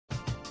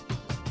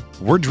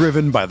We're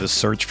driven by the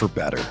search for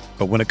better.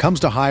 But when it comes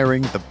to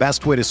hiring, the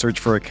best way to search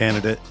for a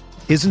candidate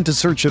isn't to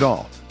search at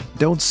all.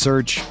 Don't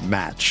search,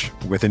 match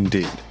with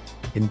Indeed.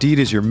 Indeed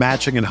is your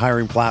matching and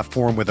hiring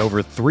platform with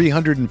over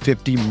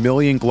 350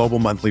 million global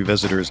monthly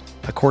visitors,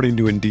 according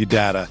to Indeed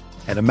data,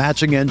 and a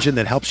matching engine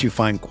that helps you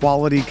find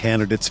quality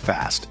candidates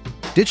fast.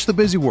 Ditch the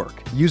busy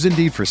work. Use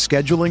Indeed for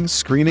scheduling,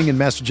 screening, and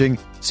messaging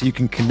so you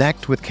can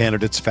connect with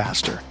candidates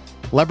faster.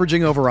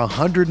 Leveraging over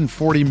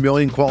 140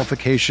 million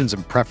qualifications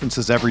and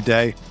preferences every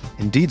day,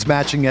 Indeed's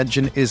matching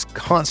engine is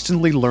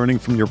constantly learning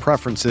from your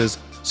preferences,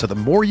 so the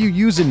more you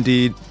use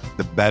Indeed,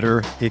 the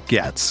better it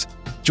gets.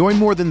 Join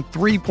more than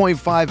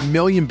 3.5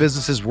 million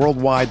businesses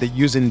worldwide that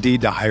use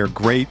Indeed to hire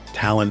great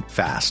talent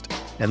fast.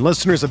 And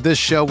listeners of this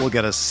show will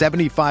get a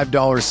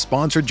 $75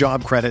 sponsored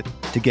job credit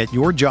to get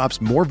your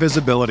jobs more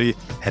visibility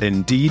at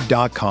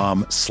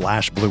Indeed.com/Blue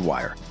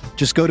Wire.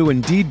 Just go to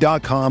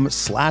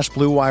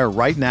Indeed.com/Blue Wire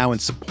right now and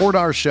support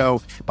our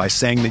show by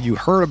saying that you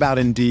heard about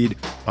Indeed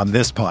on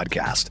this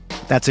podcast.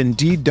 That's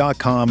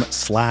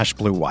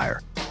Indeed.com/Blue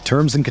Wire.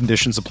 Terms and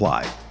conditions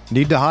apply.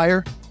 Need to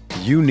hire?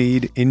 You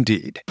need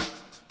Indeed.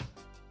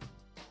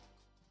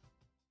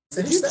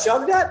 Did you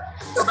chug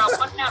that? We're about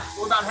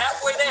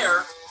halfway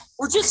there.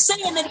 We're just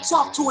saying that it's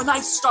off to a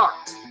nice start.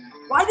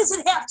 Why does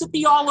it have to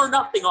be all or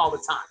nothing all the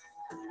time?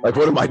 Like,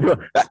 what am I doing?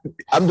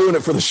 I'm doing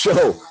it for the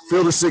show.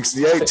 Field of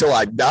 68 till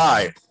I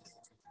die.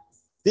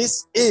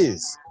 This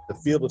is the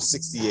Field of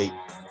 68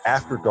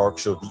 After Dark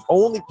show, the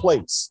only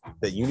place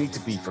that you need to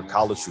be for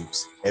college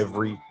hoops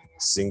every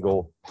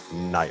single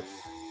night.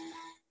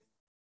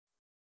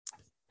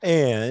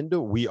 And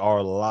we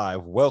are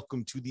live.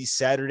 Welcome to the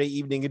Saturday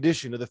evening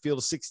edition of the Field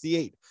of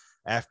 68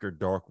 After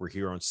Dark. We're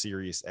here on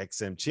Sirius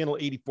XM channel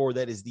 84.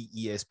 That is the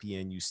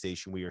ESPNU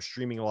station. We are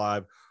streaming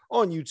live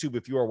on YouTube.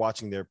 If you are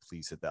watching there,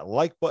 please hit that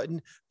like button.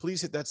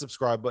 Please hit that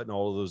subscribe button.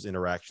 All of those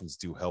interactions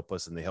do help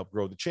us and they help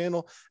grow the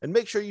channel. And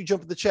make sure you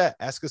jump in the chat.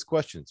 Ask us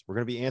questions. We're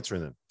going to be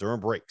answering them during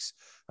breaks.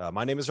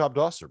 My name is Rob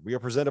Dosser. We are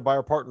presented by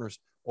our partners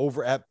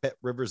over at Bet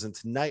Rivers. And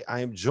tonight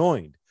I am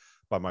joined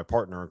by my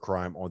partner in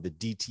crime on the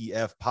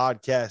DTF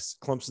podcast,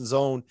 Clemson's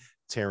own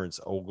Terrence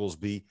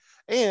Oglesby.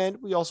 And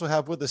we also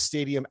have with us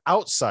stadium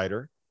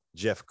outsider,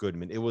 Jeff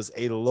Goodman. It was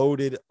a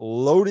loaded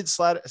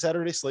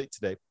Saturday slate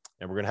today,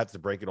 and we're going to have to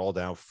break it all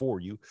down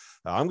for you.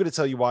 I'm going to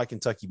tell you why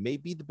Kentucky may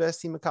be the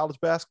best team in college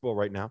basketball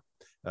right now.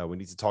 We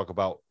need to talk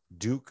about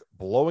Duke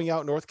blowing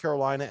out North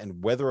Carolina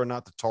and whether or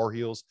not the Tar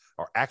Heels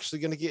are actually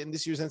going to get in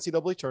this year's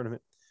NCAA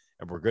tournament.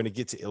 And we're going to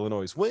get to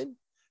Illinois' win,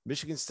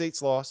 Michigan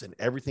State's loss, and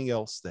everything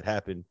else that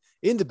happened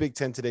in the Big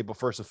Ten today. But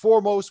first and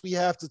foremost, we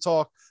have to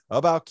talk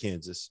about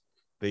Kansas.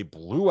 They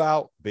blew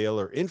out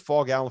Baylor in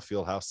Fall Allen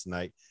Fieldhouse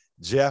tonight.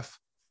 Jeff,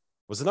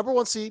 was the number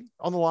one seed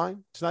on the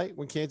line tonight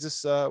when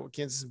Kansas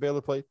and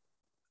Baylor played?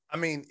 I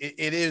mean,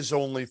 it is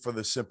only for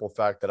the simple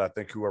fact that I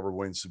think whoever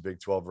wins the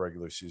Big 12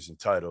 regular season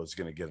title is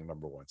going to get a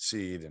number one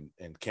seed,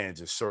 and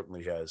Kansas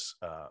certainly has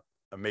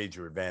a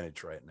major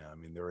advantage right now. I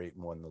mean, they're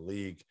 8-1 in the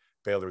league.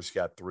 Baylor's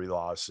got 3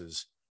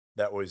 losses.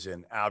 That was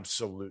an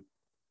absolute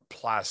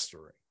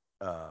plastering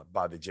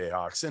by the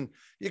Jayhawks. And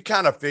you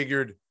kind of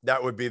figured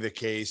that would be the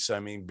case. I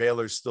mean,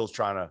 Baylor's still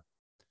trying to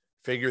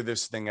figure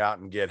this thing out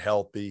and get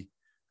healthy.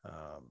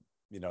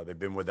 They've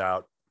been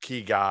without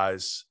key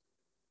guys,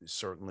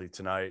 certainly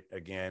tonight,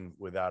 again,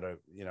 without a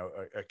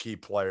key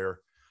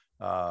player.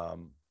 But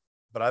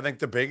I think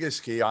the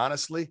biggest key,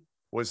 honestly,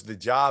 was the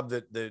job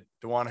that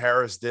DeJuan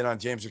Harris did on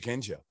James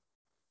Akinjo.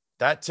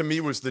 That, to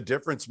me, was the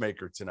difference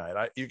maker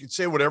tonight. You could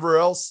say whatever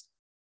else.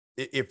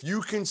 If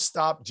you can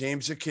stop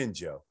James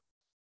Akinjo,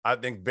 I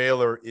think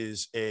Baylor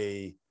is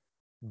a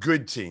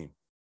good team,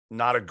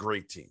 not a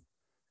great team.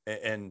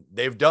 And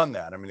they've done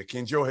that. I mean,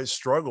 Akinjo has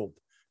struggled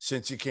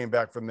since he came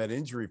back from that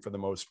injury for the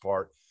most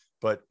part.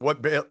 But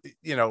what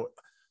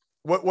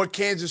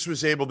Kansas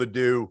was able to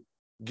do,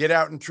 get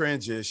out in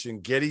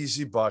transition, get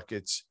easy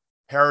buckets.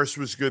 Harris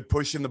was good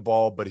pushing the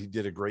ball, but he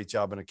did a great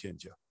job in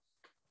Akinjo.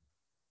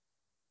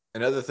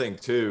 Another thing,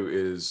 too,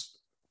 is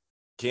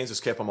Kansas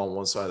kept them on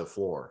one side of the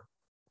floor.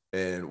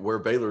 And where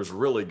Baylor's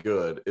really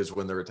good is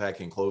when they're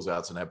attacking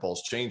closeouts and that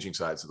ball's changing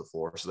sides of the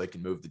floor so they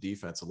can move the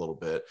defense a little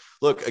bit.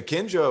 Look,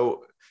 Akinjo,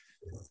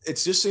 it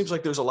just seems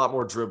like there's a lot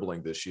more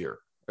dribbling this year,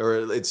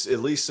 or it's at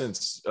least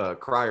since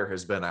Cryer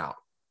has been out.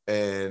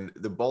 And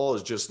the ball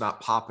is just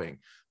not popping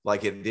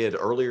like it did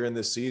earlier in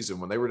this season.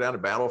 When they were down to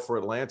battle for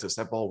Atlantis,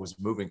 that ball was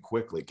moving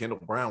quickly. Kendall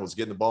Brown was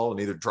getting the ball and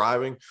either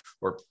driving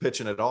or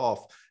pitching it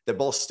off. That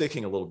ball's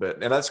sticking a little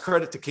bit. And that's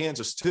credit to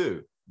Kansas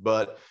too.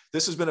 But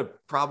this has been a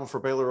problem for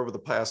Baylor over the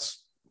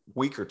past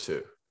week or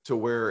two, to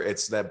where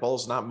it's that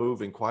ball's not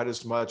moving quite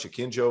as much.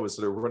 Akinjo is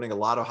they're running a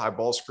lot of high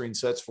ball screen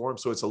sets for him.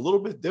 So it's a little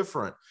bit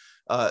different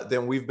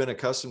than we've been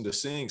accustomed to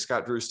seeing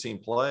Scott Drew's team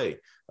play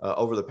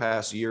over the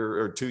past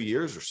year or 2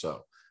 years or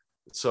so.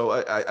 So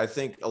I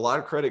think a lot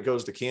of credit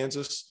goes to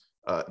Kansas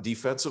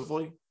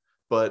defensively,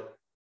 but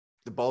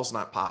the ball's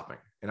not popping.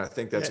 And I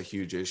think that's a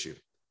huge issue.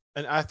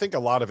 And I think a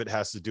lot of it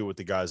has to do with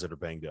the guys that are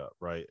banged up,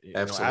 right?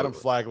 Absolutely. Adam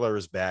Flagler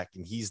is back,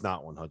 and he's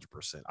not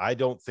 100%. I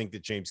don't think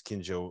that James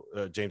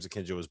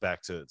Akinjo is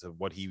back to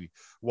what he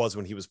was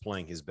when he was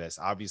playing his best.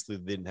 Obviously,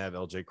 they didn't have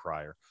LJ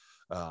Cryer.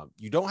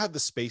 You don't have the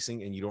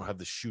spacing, and you don't have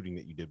the shooting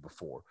that you did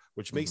before,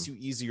 which makes you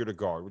easier to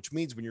guard, which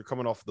means when you're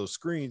coming off of those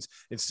screens,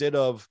 instead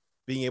of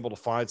being able to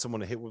find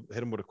someone to hit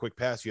him with a quick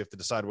pass, you have to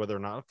decide whether or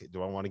not, okay,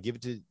 do I want to give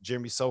it to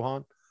Jeremy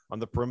Sohan on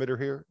the perimeter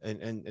here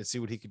and see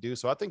what he could do.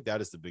 So I think that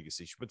is the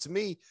biggest issue. But to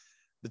me,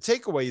 the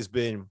takeaway has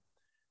been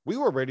we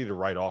were ready to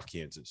write off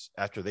Kansas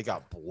after they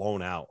got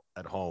blown out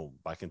at home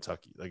by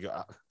Kentucky. Like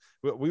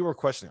we were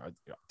questioning,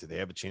 do they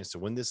have a chance to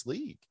win this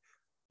league?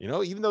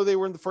 Even though they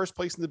were in the first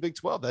place in the Big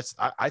 12,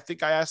 I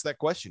think I asked that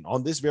question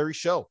on this very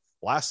show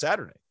last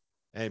Saturday,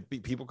 and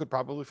people could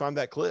probably find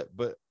that clip.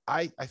 But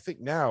I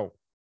think now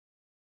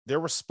their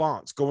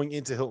response going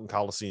into Hilton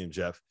Coliseum,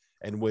 Jeff,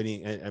 and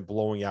winning and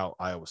blowing out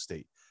Iowa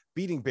State,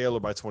 beating Baylor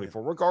by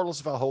 24, regardless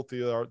of how healthy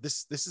they are,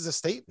 this is a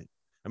statement.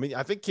 I mean,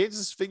 I think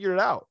Kansas figured it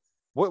out.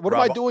 What am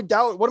I doing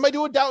down? What am I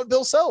doing down at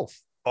Bill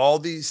Self? All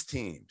these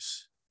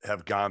teams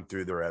have gone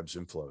through their ebbs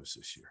and flows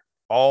this year.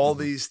 All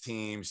these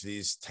teams,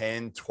 these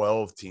 10,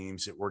 12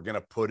 teams that we're going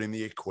to put in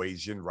the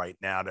equation right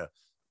now to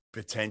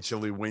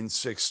potentially win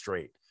 6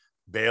 straight.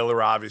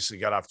 Baylor obviously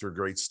got off to a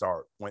great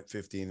start, went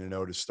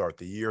 15-0 to start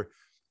the year.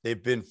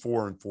 They've been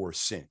 4-4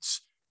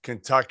 since.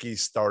 Kentucky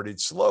started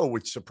slow,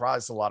 which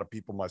surprised a lot of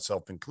people,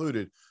 myself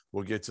included.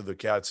 We'll get to the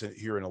Cats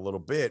here in a little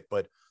bit.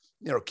 But,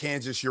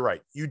 Kansas, you're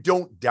right. You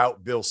don't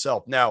doubt Bill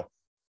Self. Now,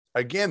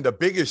 again, the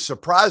biggest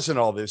surprise in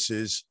all this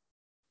is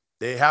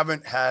they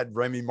haven't had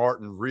Remy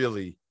Martin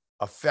really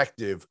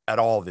effective at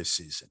all this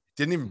season.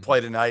 Didn't even play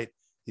tonight.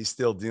 He's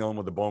still dealing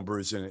with a bone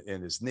bruise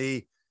in his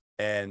knee,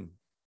 and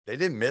they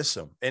didn't miss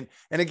him. And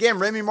again,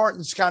 Remy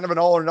Martin's kind of an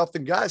all or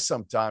nothing guy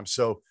sometimes.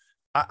 So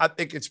I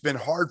think it's been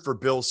hard for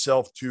Bill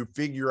Self to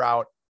figure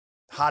out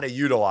how to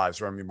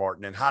utilize Remy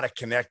Martin and how to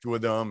connect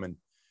with him. And,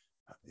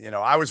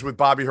 I was with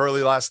Bobby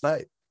Hurley last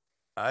night.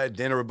 I had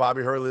dinner with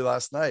Bobby Hurley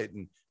last night,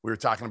 and we were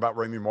talking about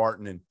Remy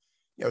Martin. And,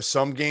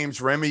 some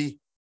games Remy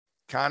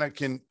kind of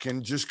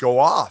can just go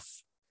off.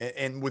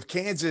 And with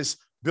Kansas,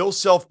 Bill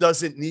Self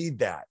doesn't need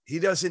that. He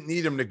doesn't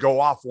need him to go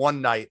off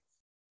one night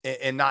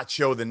and not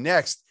show the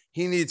next.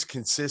 He needs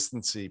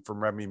consistency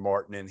from Remy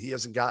Martin, and he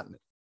hasn't gotten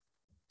it.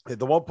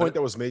 The one point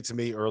that was made to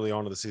me early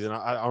on in the season,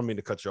 I don't mean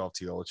to cut you off,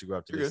 T. I'll let you go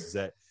after this,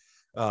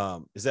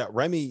 is that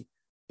Remy,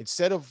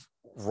 instead of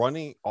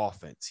running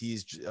offense,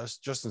 he's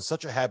just in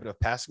such a habit of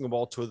passing the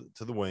ball to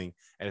the wing,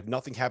 and if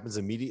nothing happens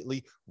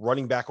immediately,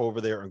 running back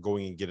over there and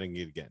going and getting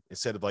it again,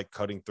 instead of like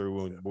cutting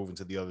through and moving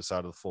to the other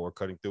side of the floor,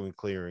 cutting through and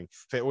clearing.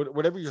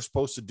 Whatever you're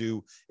supposed to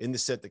do in the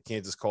set that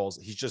Kansas calls,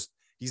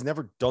 he's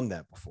never done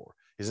that before.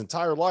 His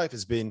entire life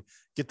has been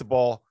get the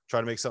ball,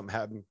 try to make something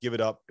happen, give it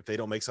up. If they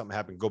don't make something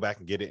happen, go back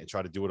and get it and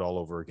try to do it all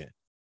over again.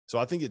 So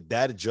I think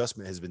that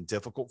adjustment has been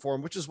difficult for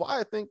him, which is why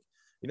I think,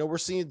 we're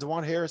seeing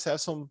DeJuan Harris have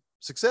some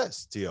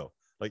success, T.O.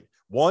 Like,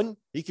 1,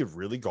 he could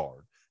really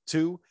guard.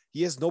 2,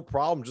 he has no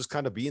problem just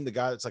kind of being the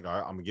guy that's like, all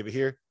right, I'm going to give it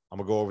here. I'm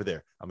going to go over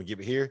there. I'm going to give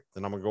it here.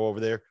 Then I'm going to go over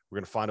there. We're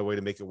going to find a way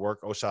to make it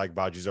work. Ochai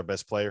Agbaji's our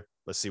best player.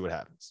 Let's see what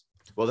happens.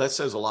 Well, that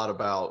says a lot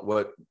about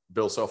what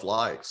Bill Self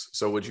likes.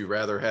 So would you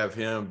rather have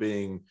him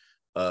being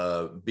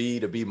B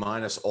to B-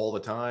 all the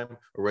time,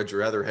 or would you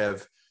rather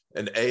have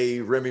an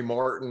A Remy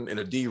Martin and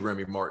a D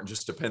Remy Martin,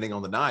 just depending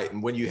on the night?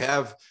 And when you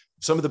have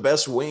some of the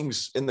best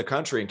wings in the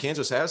country, and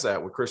Kansas has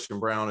that with Christian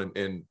Brown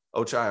and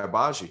Ochai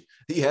Agbaji,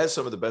 he has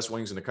some of the best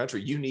wings in the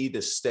country. You need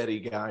this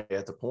steady guy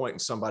at the point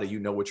and somebody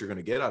what you're going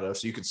to get out of,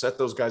 so you can set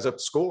those guys up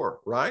to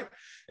score, right?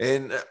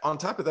 And on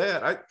top of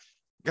that,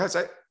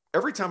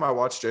 every time I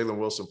watch Jalen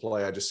Wilson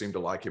play, I just seem to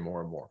like him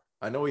more and more.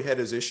 I know he had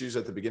his issues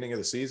at the beginning of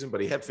the season,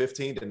 but he had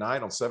 15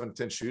 tonight on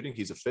 7-10 shooting.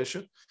 He's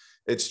efficient.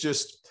 It's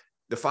just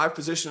the 5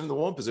 position and the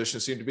 1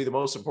 position seem to be the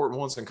most important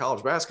ones in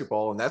college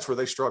basketball, and that's where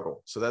they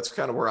struggle. So that's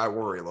kind of where I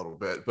worry a little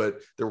bit. But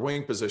their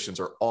wing positions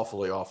are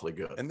awfully, awfully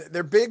good. And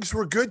their bigs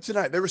were good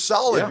tonight. They were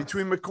solid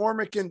between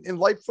McCormick and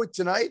Lightfoot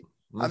tonight.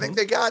 I think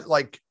they got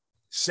like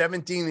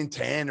 17 and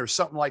 10 or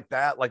something like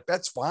that. Like,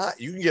 that's fine.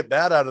 You can get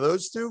that out of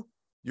those two.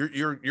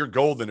 You're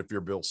golden if you're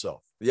Bill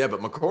Self. Yeah,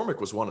 but McCormick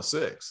was 1 of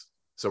 6.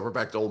 So we're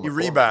back to old. He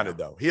rebounded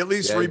though. He at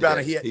least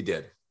rebounded. He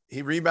did.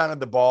 He rebounded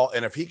the ball,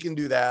 and if he can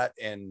do that,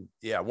 and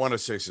 1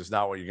 of 6 is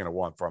not what you're going to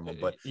want from him.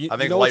 But I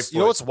think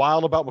what's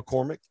wild about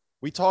McCormick?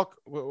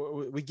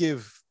 We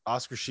give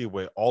Oscar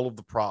Tshiebwe all of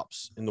the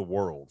props in the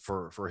world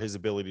for his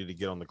ability to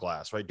get on the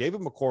glass, right?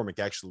 David McCormick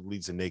actually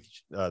leads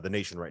the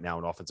nation right now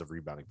in offensive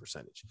rebounding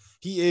percentage.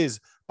 He is,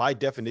 by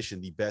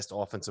definition, the best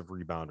offensive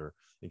rebounder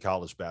in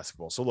college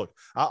basketball. So look,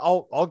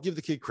 I'll give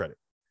the kid credit.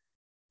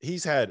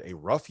 He's had a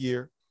rough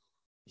year.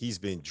 He's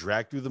been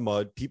dragged through the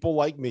mud. People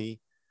like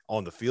me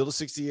on the Field of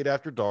 68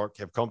 After Dark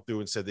have come through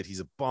and said that he's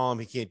a bum.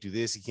 He can't do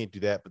this. He can't do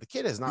that. But the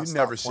kid has not. You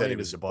never said he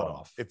was a bum.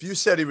 Off. If you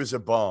said he was a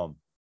bum,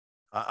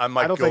 I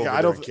might. David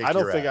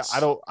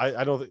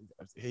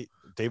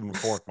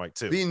McCormick might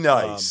too. Be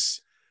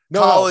nice.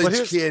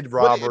 college kid,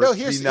 Robert. But,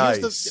 be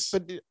nice.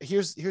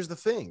 Here's the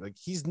thing. Like,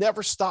 he's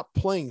never stopped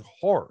playing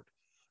hard,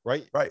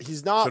 right? Right.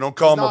 He's not. So don't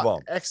call him a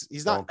bum.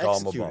 He's not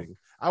executing.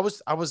 I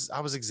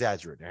was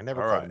exaggerating. I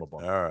never called him a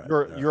bum. All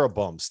right. You're a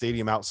bum.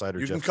 Stadium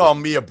outsider. You Jeff can call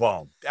Fisher. me a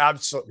bum.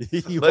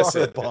 Absolutely. You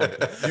Listen, are a bum.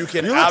 You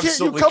can you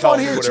absolutely come call on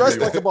me here whatever dressed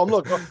you like a want.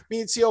 bum. Look,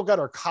 me and CO got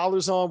our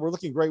collars on. We're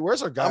looking great.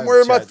 Where's our guy? I'm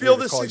wearing my chat Field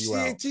to of call you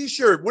 68 out?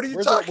 t-shirt. What are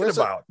you talking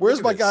about?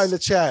 Where's my guy in the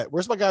chat?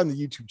 Where's my guy in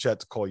the YouTube chat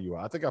to call you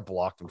out? I think I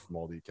blocked him from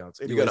all the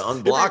accounts. Anyways, you got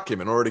to unblock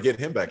him in order to get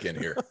him back in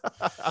here.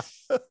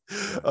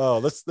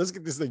 Let's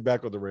get this thing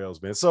back on the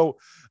rails, man. So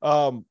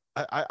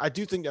I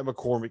do think that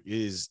McCormick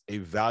is a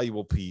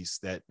valuable piece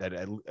that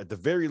at the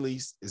very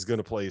least is going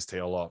to play his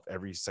tail off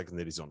every second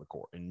that he's on the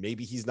court. And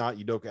maybe he's not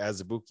Udoka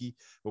Azubuike,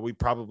 but we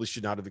probably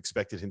should not have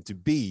expected him to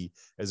be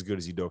as good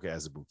as Udoka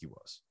Azubuike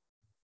was.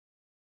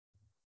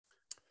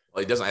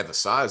 Well, he doesn't have the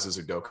size as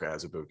Udoka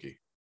Azubuike.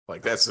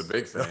 Like, that's the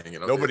big thing.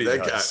 Nobody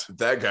does.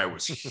 That guy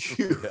was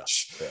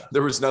huge. Yeah.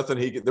 There was nothing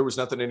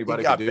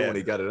anybody could do when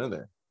he got it in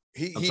there.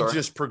 He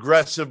just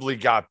progressively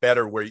got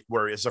better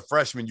where as a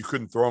freshman you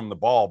couldn't throw him the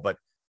ball, but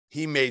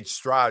he made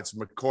strides.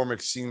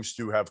 McCormick seems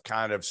to have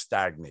kind of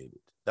stagnated.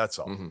 That's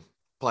all. Mm-hmm.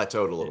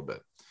 Plateaued a little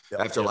bit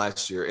after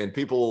last year. And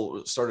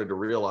people started to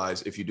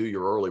realize if you do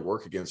your early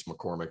work against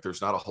McCormick, there's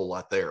not a whole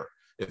lot there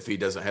if he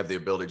doesn't have the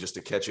ability just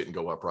to catch it and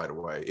go up right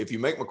away. If you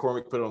make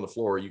McCormick put it on the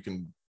floor, you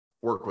can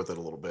work with it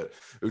a little bit.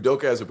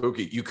 Udoka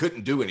Azubuike, you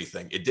couldn't do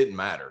anything. It didn't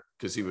matter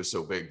because he was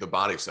so big. The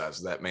body size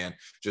of that man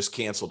just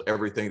canceled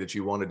everything that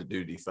you wanted to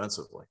do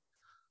defensively.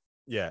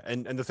 Yeah,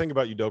 and the thing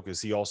about Udoka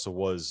is he also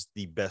was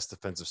the best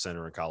defensive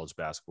center in college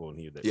basketball,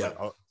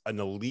 and an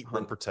elite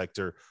rim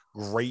protector,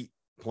 great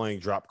playing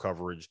drop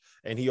coverage,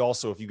 and he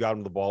also, if you got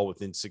him the ball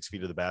within 6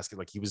 feet of the basket,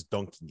 like, he was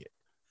dunking it.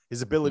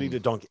 His ability to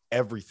dunk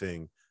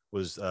everything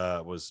was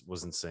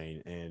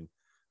insane. And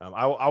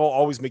I will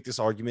always make this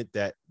argument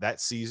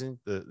that season,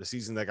 the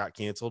season that got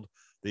canceled,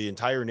 the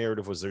entire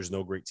narrative was there's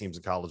no great teams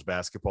in college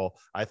basketball.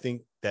 I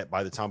think that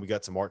by the time we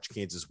got to March,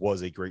 Kansas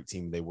was a great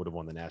team. They would have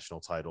won the national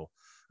title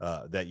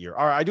that year.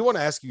 All right, I do want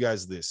to ask you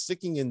guys this.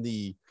 Sticking in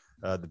the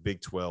Big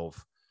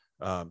 12,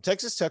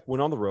 Texas Tech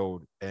went on the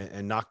road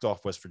and knocked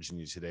off West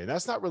Virginia today. And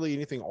that's not really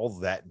anything all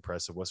that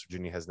impressive. West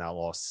Virginia has now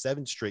lost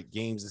 7 straight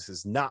games. This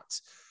is not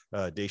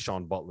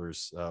Deshaun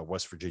Butler's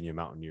West Virginia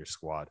Mountaineer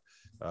squad.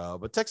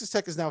 But Texas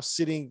Tech is now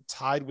sitting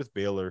tied with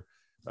Baylor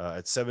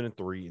at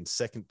 7-3 in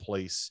second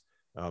place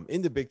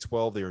in the Big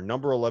 12. They are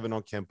number 11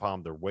 on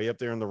KenPom. They're way up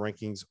there in the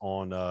rankings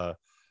on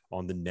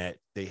the net.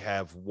 They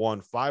have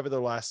won 5 of their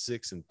last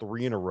 6 and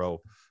 3 in a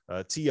row.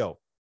 T.O.,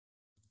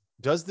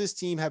 does this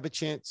team have a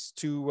chance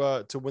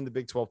to win the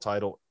Big 12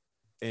 title?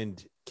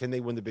 And can they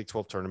win the Big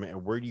 12 tournament?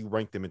 And where do you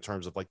rank them in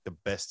terms of like the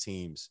best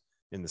teams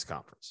in this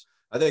conference?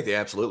 I think they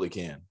absolutely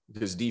can,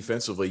 because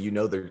defensively,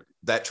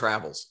 that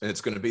travels and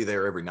it's going to be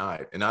there every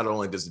night. And not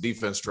only does the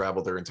defense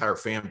travel, their entire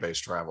fan base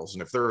travels.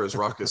 And if they're as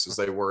raucous as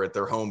they were at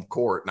their home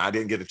court, and I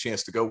didn't get a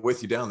chance to go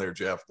with you down there,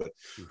 Jeff, but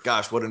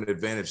gosh, what an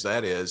advantage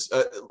that is.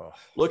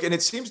 Look, and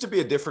it seems to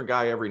be a different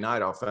guy every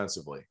night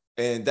offensively.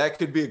 And that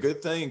could be a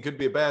good thing, could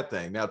be a bad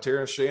thing. Now,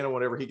 Terrence Shannon,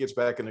 whenever he gets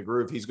back in the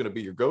groove, he's going to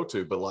be your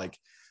go-to. But like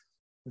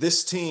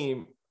this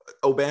team,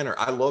 O'Banner,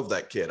 I love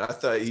that kid. I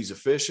thought he's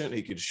efficient.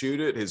 He could shoot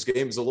it. His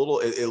game is it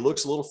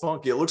looks a little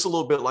funky. It looks a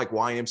little bit like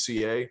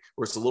YMCA,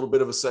 where it's a little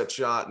bit of a set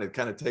shot and it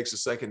kind of takes a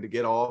second to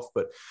get off.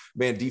 But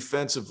man,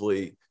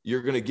 defensively,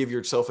 you're going to give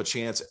yourself a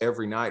chance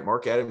every night.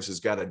 Mark Adams has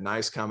got a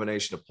nice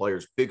combination of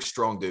players, big,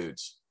 strong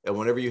dudes. And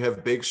whenever you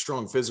have big,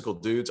 strong, physical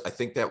dudes, I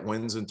think that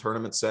wins in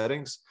tournament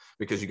settings,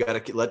 because you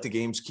got to let the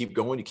games keep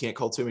going. You can't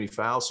call too many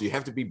fouls. So you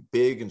have to be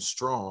big and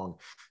strong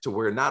to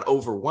where not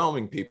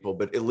overwhelming people,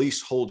 but at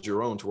least hold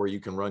your own to where you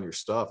can run your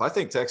stuff. I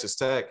think Texas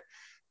Tech,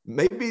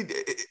 maybe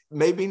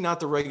not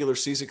the regular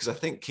season, because I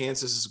think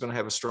Kansas is going to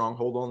have a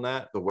stronghold on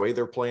that, the way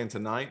they're playing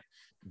tonight.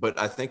 But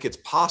I think it's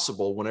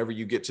possible whenever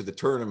you get to the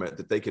tournament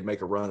that they could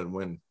make a run and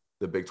win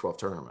the Big 12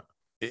 tournament.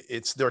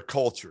 It's their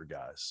culture,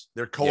 guys.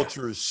 Their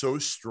culture is so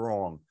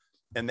strong,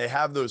 and they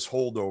have those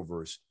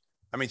holdovers.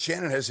 I mean,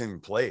 Shannon hasn't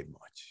even played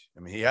much.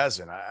 I mean, he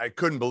hasn't. I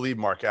couldn't believe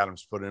Mark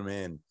Adams put him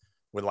in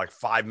with like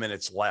 5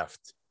 minutes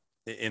left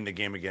in the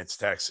game against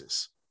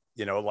Texas.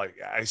 You know, like,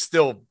 I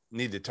still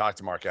need to talk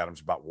to Mark Adams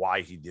about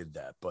why he did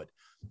that. But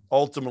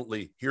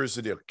ultimately, here's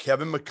the deal.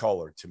 Kevin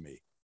McCullough, to me,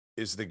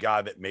 is the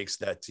guy that makes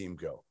that team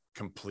go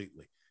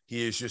completely.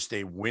 He is just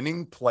a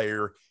winning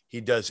player. He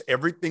does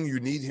everything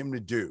you need him to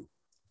do,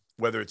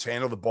 whether it's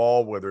handle the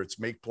ball, whether it's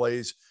make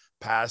plays,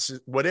 passes,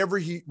 whatever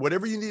you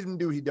need him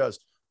to do, he does.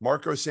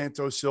 Marco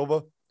Santos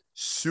Silva,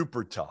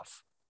 super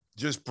tough,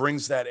 just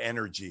brings that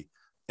energy.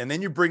 And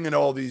then you bring in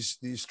all these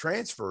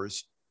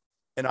transfers,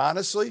 and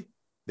honestly,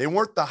 they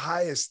weren't the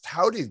highest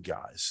touted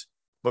guys,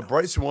 but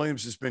Bryson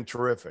Williams has been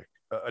terrific.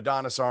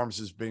 Adonis Arms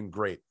has been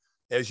great.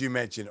 As you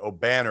mentioned,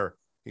 O'Banner,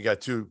 he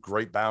got 2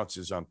 great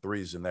bounces on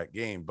threes in that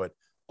game, but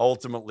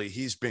ultimately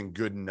he's been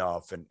good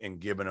enough and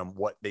giving them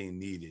what they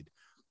needed.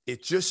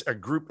 It's just a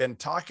group. And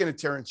talking to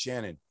Terrence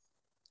Shannon,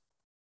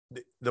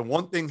 the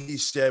one thing he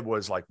said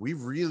was like, we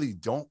really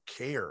don't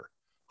care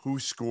who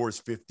scores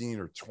 15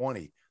 or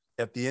 20.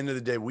 At the end of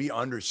the day, we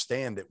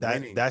understand that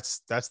winning. That's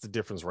the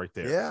difference right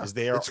there. Yeah, is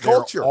they're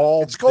culture.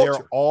 It's culture.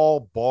 They're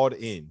all bought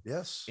in.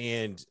 Yes.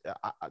 And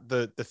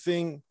the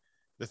thing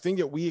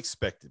that we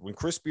expected when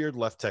Chris Beard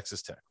left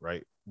Texas Tech,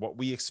 right? What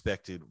we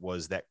expected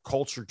was that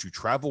culture to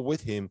travel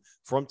with him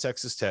from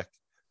Texas Tech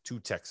to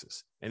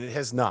Texas, and it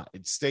has not.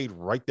 It stayed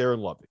right there in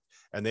Lubbock.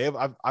 And they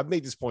have. I've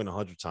made this point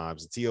 100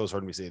 times. And T.O.'s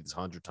heard me say this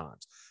 100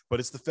 times. But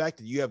it's the fact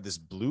that you have this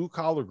blue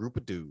collar group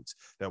of dudes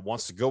that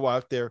wants to go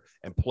out there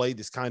and play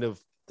this kind of.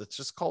 Let's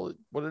just call it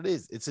what it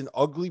is. It's an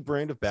ugly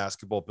brand of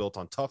basketball built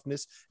on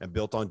toughness and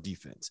built on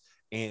defense,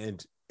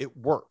 and it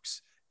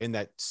works. And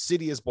that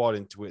city has bought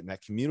into it, and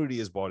that community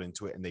has bought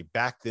into it, and they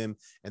back them,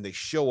 and they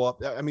show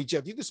up. I mean,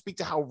 Jeff, you can speak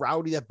to how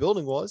rowdy that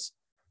building was,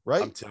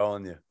 right? I'm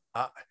telling you.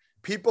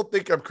 People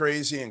think I'm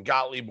crazy, and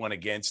Gottlieb went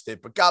against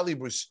it, but Gottlieb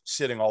was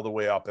sitting all the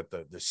way up at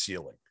the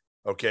ceiling.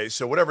 Okay,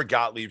 so whatever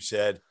Gottlieb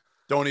said,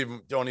 don't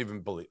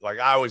even believe. Like,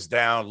 I was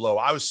down low.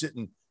 I was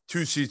sitting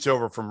 2 seats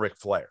over from Ric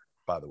Flair,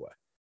 by the way.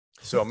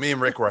 So me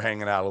and Rick were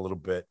hanging out a little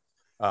bit.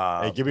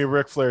 Hey, give me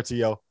Ric Flair,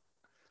 T.O.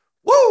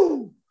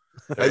 Woo!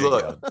 Hey,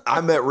 look, I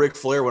met Ric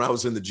Flair when I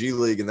was in the G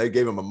League, and they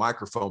gave him a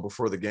microphone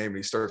before the game, and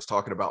he starts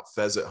talking about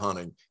pheasant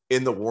hunting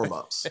in the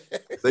warm-ups.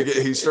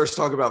 He starts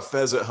talking about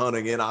pheasant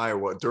hunting in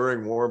Iowa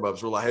during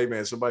warm-ups. We're like, hey,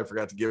 man, somebody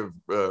forgot to give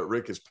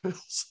Rick his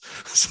pills.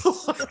 So,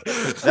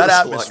 that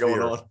atmosphere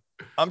going on.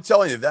 I'm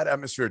telling you, that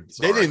atmosphere,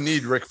 they didn't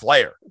need Ric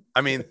Flair.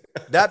 I mean,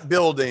 that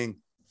building,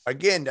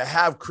 again, to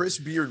have Chris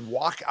Beard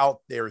walk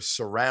out there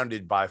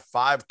surrounded by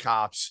 5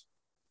 cops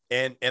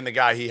and the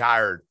guy he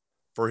hired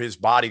for his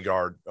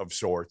bodyguard of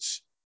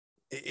sorts,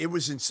 it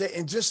was insane.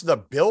 And just the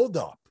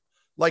buildup.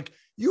 Like,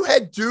 you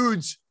had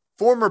dudes,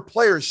 former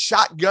players,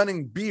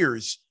 shotgunning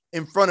beers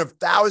in front of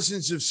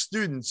thousands of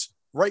students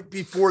right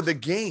before the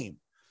game.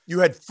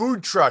 You had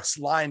food trucks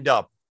lined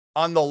up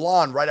on the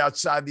lawn right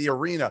outside the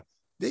arena.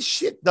 This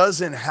shit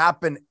doesn't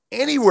happen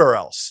anywhere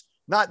else.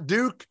 Not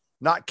Duke,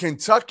 not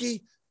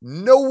Kentucky.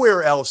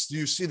 Nowhere else do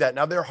you see that.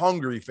 Now, they're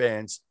hungry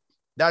fans.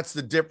 That's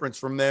the difference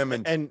from them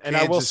and Kansas,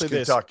 I will say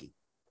Kentucky. This.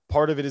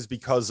 Part of it is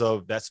because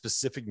of that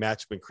specific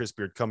match when Chris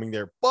Beard coming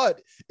there.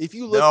 But if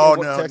you look at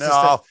what Texas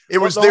Tech, it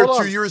was there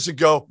 2 years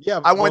ago.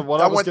 Yeah, I went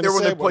there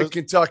when they played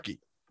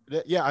Kentucky.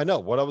 Yeah, I know.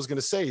 What I was going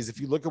to say is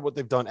if you look at what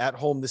they've done at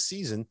home this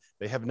season,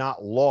 they have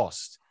not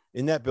lost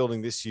in that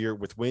building this year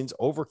with wins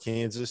over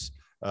Kansas.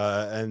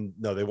 And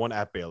no, they won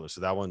at Baylor.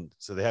 So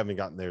they haven't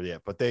gotten there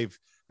yet, but they've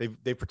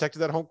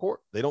protected that home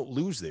court. They don't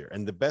lose there.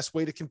 And the best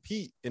way to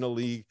compete in a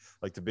league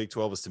like the Big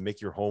 12 is to make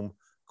your home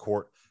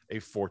court a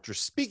fortress.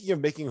 Speaking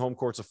of making home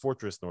courts a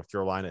fortress, North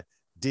Carolina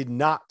did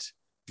not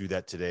do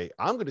that today.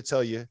 I'm going to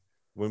tell you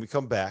when we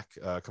come back,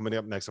 coming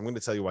up next, I'm going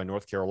to tell you why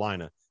North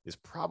Carolina is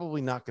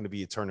probably not going to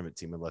be a tournament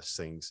team unless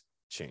things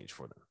change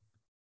for them.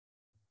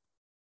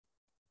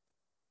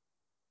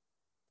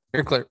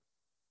 You're clear.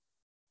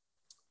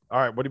 All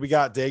right. What do we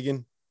got,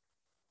 Dagan?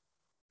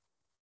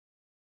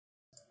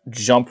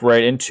 Jump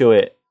right into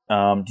it.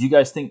 Do you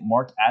guys think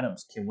Mark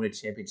Adams can win a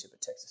championship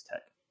at Texas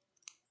Tech?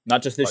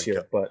 Not just this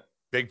year, but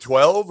Big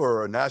 12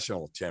 or a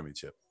national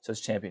championship? So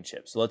it's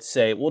championship. So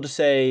we'll just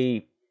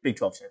say Big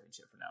 12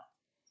 championship for now.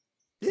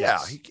 Yeah,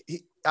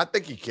 yes. I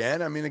think he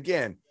can. I mean,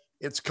 again,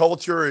 it's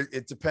culture.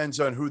 It depends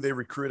on who they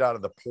recruit out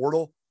of the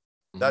portal.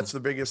 Mm-hmm. That's the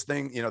biggest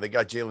thing. You know, they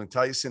got Jalen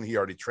Tyson. He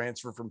already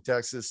transferred from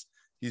Texas.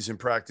 He's in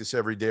practice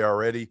every day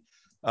already.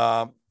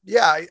 I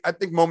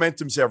think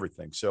momentum's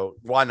everything. So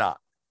why not?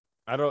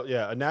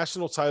 A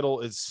national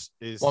title is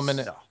 1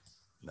 minute.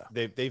 No.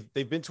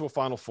 They've been to a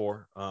Final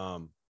Four.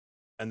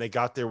 And they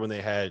got there when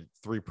they had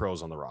 3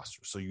 pros on the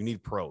roster. So you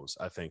need pros,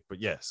 I think. But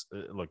yes,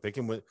 look, they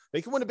can win.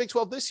 They can win the Big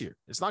 12 this year.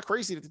 It's not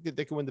crazy that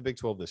they can win the Big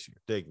 12 this year.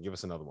 They can give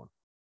us another one.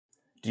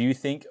 Do you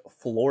think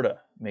Florida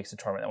makes the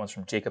tournament? That one's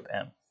from Jacob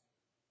M.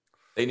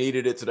 They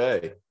needed it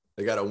today.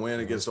 They got a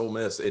win against Ole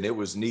Miss, and it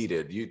was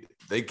needed.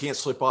 They can't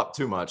slip up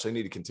too much. They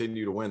need to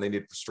continue to win. They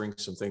need to string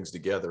some things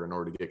together in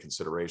order to get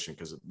consideration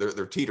because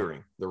they're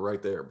teetering. They're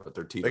right there, but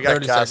they're teetering. They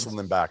got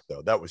Castleman back,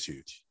 though. That was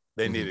huge.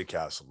 They needed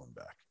Castleman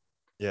back.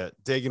 Yeah,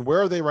 Dagan,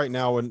 where are they right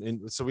now?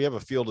 And so we have a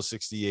field of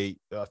 68,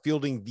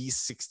 fielding these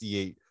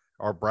 68,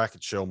 our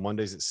bracket show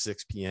Mondays at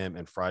 6 p.m.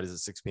 and Fridays at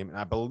 6 p.m. And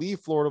I believe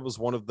Florida was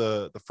one of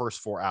the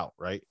first 4 out,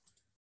 right?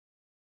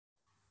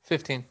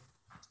 15.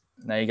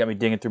 Now you got me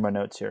digging through my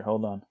notes here.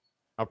 Hold on.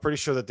 I'm pretty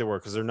sure that they were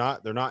because they're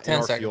not in our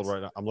field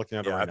right now. I'm looking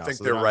at it right now. I think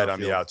they're right on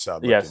the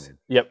outside. Yes.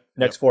 Yep.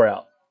 Next 4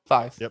 out.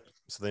 5. Yep.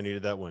 So they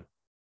needed that win.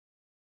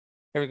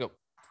 Here we go.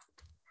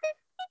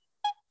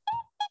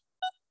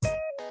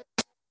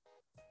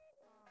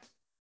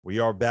 We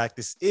are back.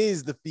 This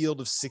is the Field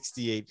of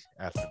 68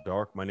 After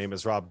Dark. My name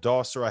is Rob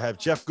Dosser. I have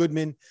Jeff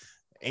Goodman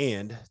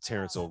and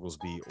Terrence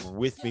Oglesby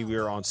with me. We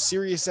are on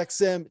Sirius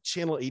XM,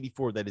 channel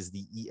 84. That is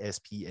the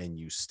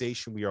ESPNU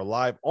station. We are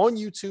live on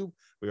YouTube.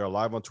 We are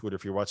live on Twitter.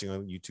 If you're watching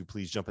on YouTube,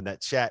 please jump in that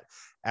chat.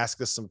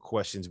 Ask us some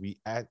questions. We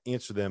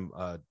answer them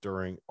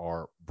during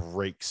our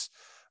breaks.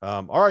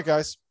 All right,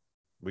 guys.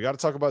 We got to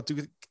talk about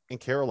Duke and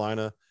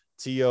Carolina.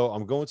 T.O.,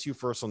 I'm going to you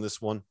first on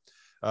this one.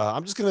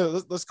 I'm just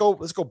gonna let's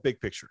go big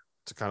picture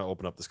to kind of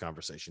open up this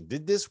conversation.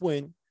 Did this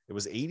win? It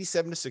was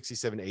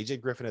 87-67.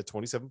 AJ Griffin had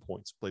 27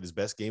 points, played his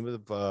best game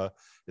of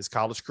his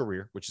college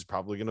career, which is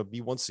probably going to be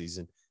one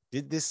season.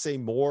 Did this say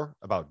more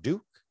about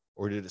Duke,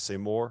 or did it say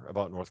more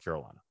about North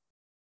Carolina?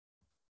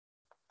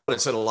 It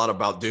said a lot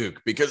about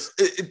Duke, because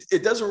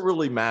it doesn't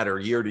really matter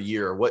year to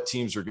year what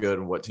teams are good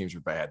and what teams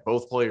are bad.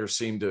 Both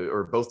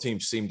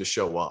teams seem to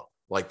show up.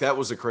 Like, that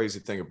was the crazy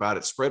thing about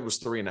it. Spread was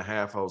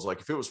 3.5. I was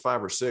like, if it was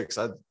 5 or 6,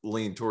 I'd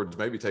lean towards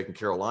maybe taking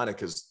Carolina,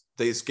 because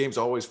these games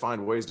always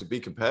find ways to be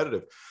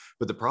competitive.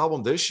 But the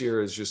problem this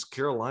year is just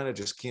Carolina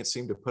just can't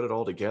seem to put it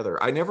all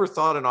together. I never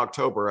thought in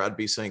October I'd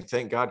be saying,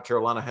 thank God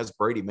Carolina has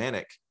Brady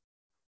Manick.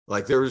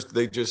 Like,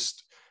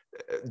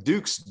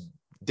 Duke's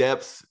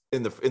depth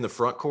in the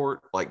front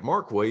court, like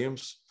Mark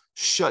Williams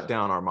shut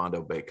down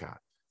Armando Bacot,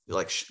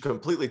 like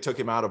completely took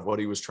him out of what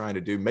he was trying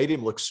to do, made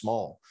him look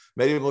small,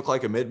 made him look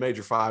like a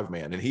mid-major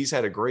 5-man. And he's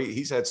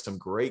had some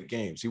great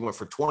games. He went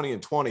for 20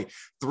 and 20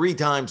 3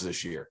 times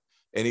this year,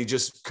 and he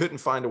just couldn't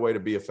find a way to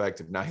be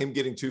effective. Now, him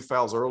getting 2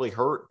 fouls early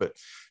hurt, but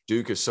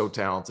Duke is so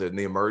talented, and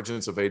the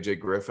emergence of AJ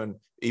Griffin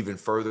even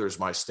furthers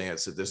my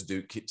stance that this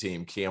Duke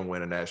team can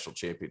win a national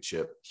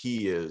championship.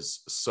 He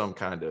is some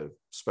kind of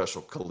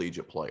special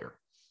collegiate player.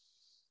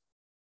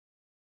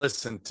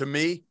 Listen, to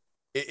me,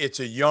 it's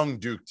a young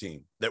Duke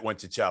team that went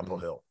to Chapel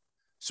Hill.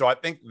 So I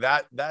think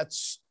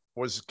that's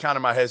was kind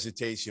of my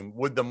hesitation.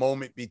 Would the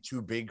moment be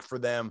too big for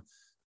them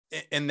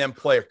and then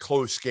play a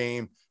close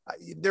game?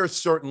 They're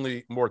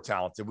certainly more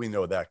talented. We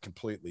know that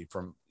completely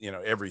from,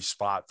 every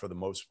spot for the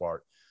most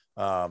part.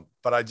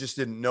 But I just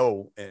didn't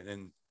know.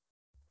 And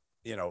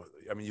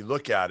you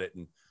look at it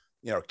and,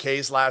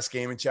 K's last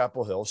game in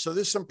Chapel Hill. So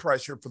there's some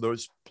pressure for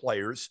those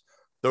players,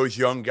 those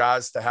young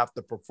guys to have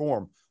to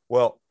perform.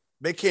 Well,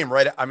 they came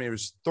it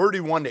was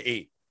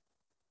 31-8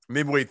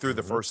 midway through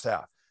the first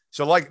half.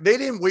 So, they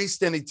didn't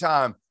waste any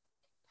time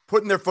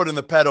putting their foot in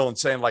the pedal and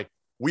saying,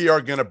 we are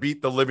going to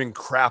beat the living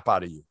crap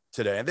out of you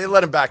today. And they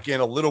let him back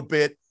in a little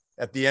bit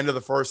at the end of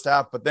the first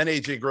half. But then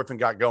AJ Griffin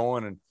got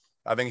going, and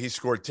I think he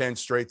scored 10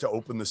 straight to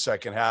open the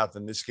second half,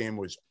 and this game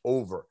was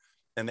over.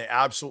 And they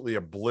absolutely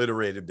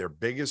obliterated their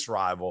biggest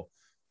rival.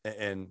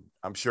 And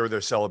I'm sure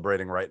they're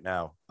celebrating right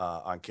now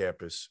on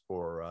campus,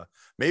 or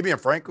maybe on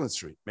Franklin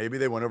Street. Maybe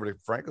they went over to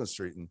Franklin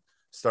Street and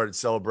started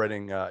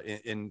celebrating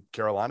in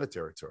Carolina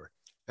territory.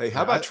 Hey,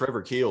 how about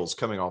Trevor Keels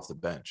coming off the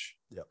bench?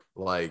 Yep.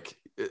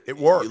 It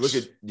works. You look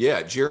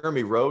at,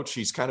 Jeremy Roach.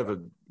 He's kind of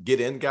a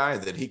get-in guy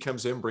that he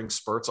comes in, brings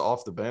spurts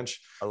off the bench.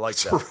 I like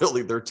so that.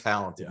 Really, they're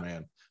talented,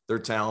 man. They're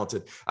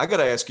talented. I got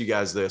to ask you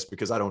guys this,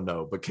 because I don't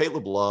know, but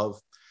Caleb Love,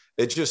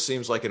 it just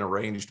seems like an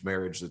arranged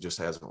marriage that just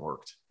hasn't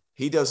worked.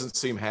 He doesn't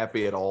seem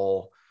happy at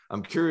all.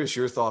 I'm curious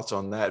your thoughts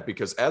on that,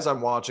 because as I've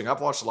watched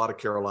a lot of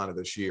Carolina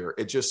this year.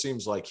 It just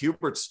seems like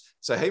Hubert's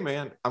say, hey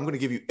man, I'm going to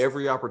give you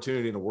every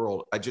opportunity in the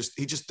world.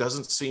 He just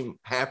doesn't seem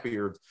happy,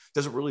 or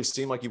doesn't really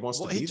seem like he wants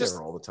to be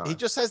there all the time. He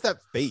just has that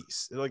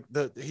face.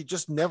 He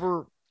just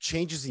never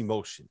changes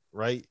emotion.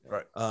 Right.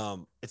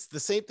 It's the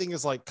same thing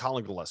as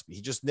Colin Gillespie.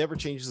 He just never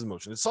changes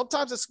emotion. And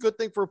sometimes it's a good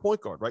thing for a point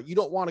guard, right? You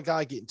don't want a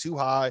guy getting too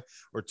high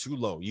or too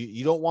low.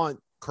 You don't want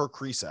Kirk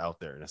Kriisa out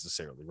there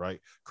necessarily, right?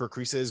 Kirk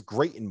Kriisa is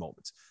great in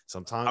moments.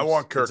 Sometimes I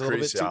want Kirk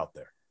Kriisa out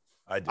there.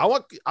 I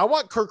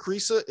want Kirk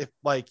Kriisa if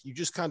you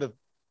just kind of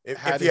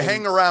if you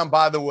hang around,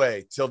 by the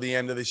way, till the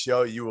end of the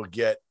show, you will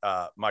get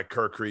my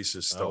Kirk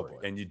Kriisa story,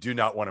 and you do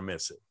not want to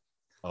miss it.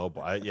 Oh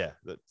boy, yeah,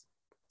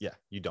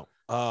 you don't.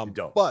 You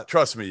don't. But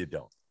trust me, you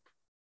don't.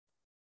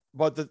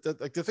 But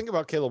the thing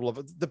about Caleb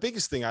Love, the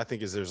biggest thing I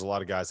think is there's a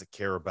lot of guys that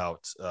care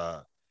about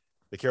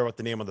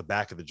the name on the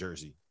back of the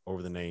jersey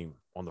over the name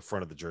on the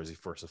front of the jersey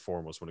first and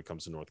foremost when it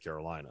comes to North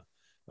Carolina.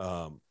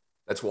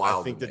 That's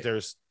wild.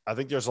 I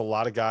think there's a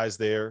lot of guys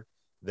there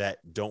that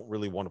don't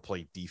really want to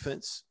play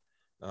defense.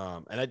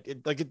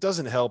 It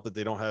doesn't help that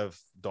they don't have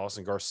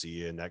Dawson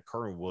Garcia and that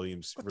Kerwin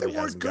Williams. But really they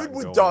weren't hasn't good gotten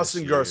with going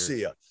Dawson this year.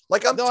 Garcia.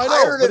 I'm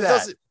tired of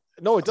that.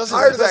 It doesn't.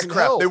 Tired of that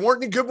crap. Help. They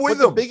weren't any good with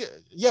them.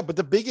 But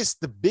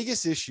the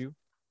biggest issue,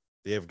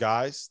 they have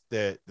guys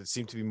that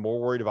seem to be more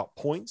worried about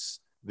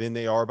points than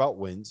they are about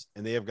wins,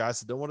 and they have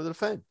guys that don't want to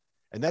defend.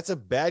 And that's a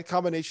bad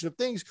combination of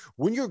things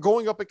when you're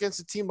going up against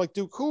a team like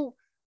Duke, who,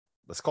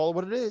 let's call it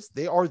what it is,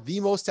 they are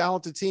the most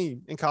talented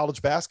team in college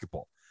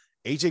basketball.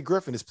 AJ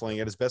Griffin is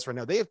playing at his best right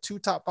now. They have 2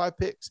 top 5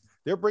 picks.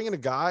 They're bringing a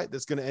guy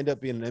that's going to end up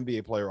being an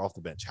NBA player off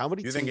the bench. How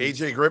many? You think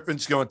AJ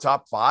Griffin's going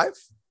top 5?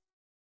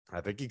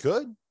 I think he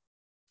could.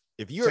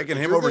 If you're taking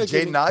him over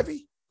Jaden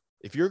Ivey,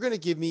 if you're going to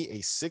give me a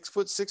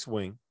 6'6"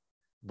 wing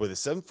with a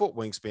 7-foot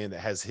wingspan that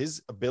has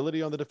his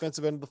ability on the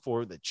defensive end of the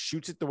floor, that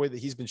shoots it the way that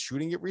he's been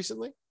shooting it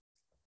recently,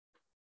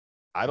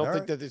 I don't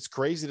think that it's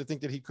crazy to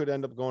think that he could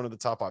end up going to the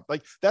top 5.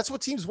 That's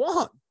what teams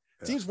want.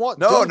 Yeah. Teams want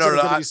no. Be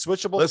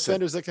switchable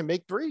defenders that can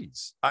make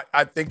threes.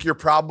 I think you're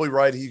probably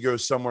right. He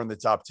goes somewhere in the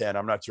top 10.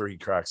 I'm not sure he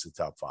cracks the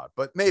top 5,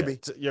 but maybe.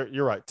 Yeah,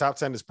 you're right. Top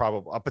 10 is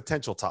probably a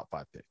potential top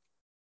 5 pick.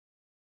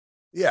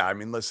 Yeah,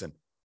 listen,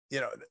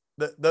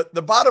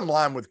 the bottom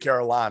line with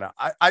Carolina,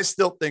 I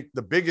still think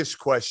the biggest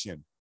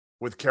question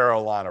with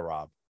Carolina,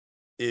 Rob,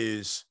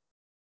 is,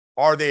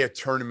 are they a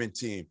tournament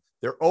team?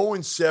 They're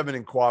 0-7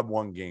 in quad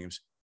one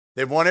games.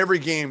 They've won every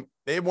game.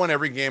 They've won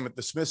every game at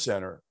the Smith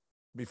Center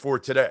before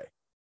today.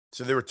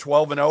 So they were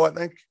 12-0, I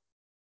think,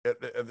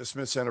 at the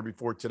Smith Center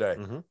before today.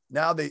 Mm-hmm.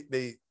 Now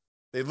they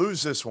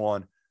lose this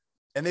one,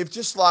 and they've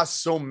just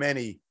lost so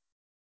many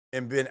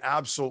and been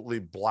absolutely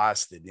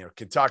blasted. You know,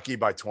 Kentucky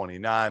by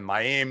 29,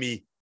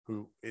 Miami,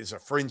 who is a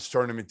fringe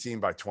tournament team,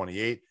 by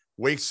 28,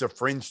 Wake's a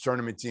fringe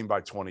tournament team by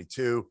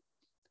 22.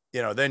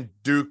 You know, then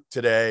Duke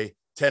today,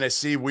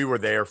 Tennessee, we were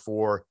there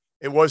for.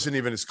 It wasn't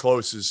even as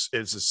close as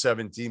a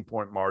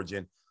 17-point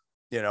margin.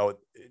 You know,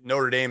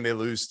 Notre Dame they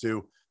lose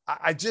to.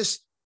 I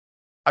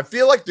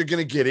feel like they're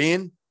going to get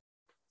in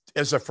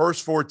as a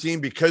first four team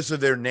because of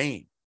their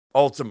name.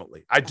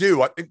 Ultimately, I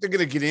do. I think they're going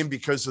to get in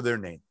because of their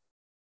name.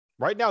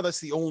 Right now, that's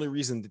the only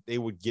reason that they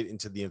would get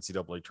into the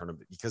NCAA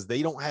tournament, because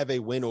they don't have a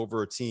win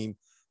over a team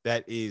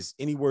that is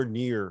anywhere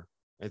near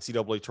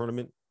NCAA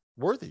tournament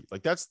worthy.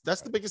 Like that's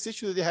the biggest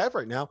issue that they have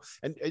right now.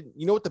 And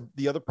you know what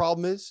the other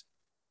problem is?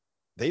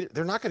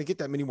 They're not going to get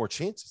that many more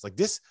chances. Like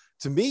this,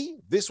 to me,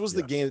 this was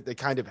the game that they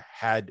kind of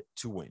had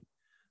to win.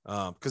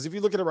 Because if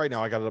you look at it right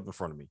now, I got it up in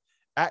front of me.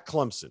 At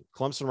Clemson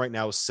right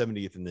now is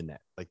 70th in the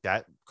net. Like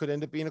that could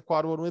end up being a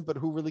quad one win, but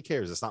who really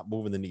cares? It's not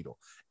moving the needle.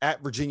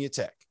 At Virginia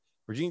Tech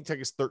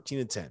is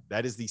 13-10.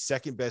 That is the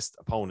second best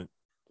opponent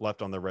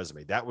left on their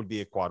resume. That would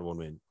be a quad one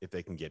win if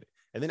they can get it.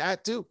 And then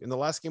at Duke in the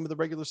last game of the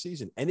regular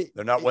season, and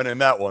they're not winning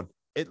that one.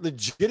 It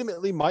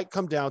legitimately might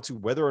come down to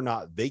whether or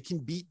not they can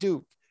beat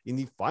Duke in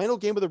the final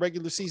game of the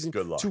regular season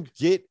to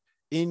get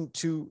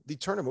into the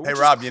tournament. Hey,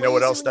 Rob, you know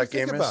what else that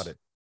game is?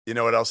 You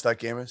know what else that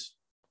game is?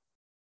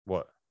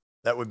 What?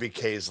 That would be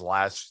K's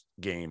last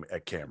game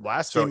at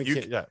Cameron.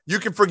 You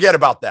can forget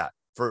about that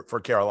for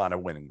Carolina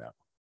winning that.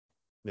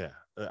 Yeah.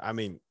 I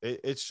mean,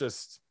 it's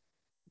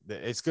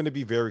going to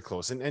be very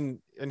close. And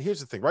here's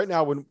the thing. Right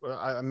now, when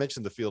I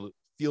mentioned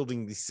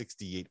fielding the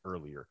 68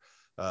 earlier,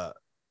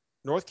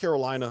 North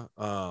Carolina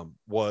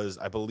was,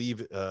 I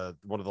believe,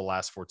 one of the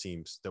last four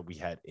teams that we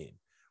had in.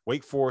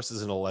 Wake Forest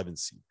is an 11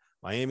 seed.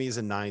 Miami is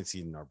a 9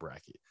 seed in our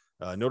bracket.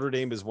 Notre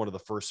Dame is one of the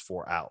first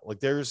four out.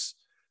 Like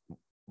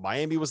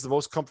Miami was the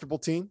most comfortable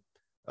team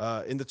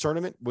in the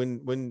tournament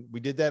when we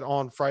did that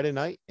on Friday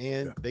night,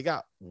 and they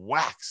got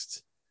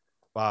waxed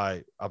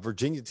by a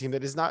Virginia team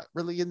that is not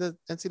really in the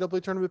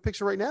NCAA tournament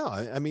picture right now.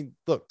 I mean,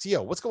 look,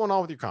 T.O., what's going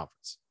on with your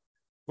conference?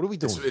 What are we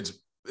doing?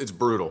 It's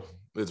brutal.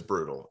 It's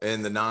brutal.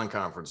 And the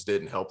non-conference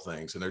didn't help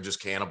things, and they're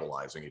just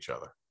cannibalizing each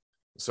other.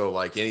 So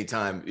like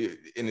anytime,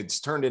 and it's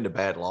turned into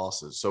bad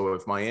losses. So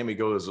if Miami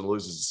goes and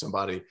loses to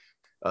somebody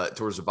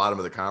towards the bottom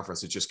of the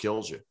conference, it just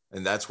kills you.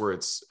 And that's where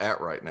it's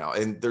at right now.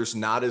 And there's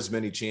not as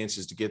many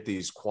chances to get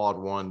these quad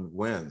one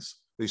wins,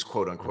 these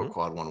quote unquote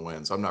quad one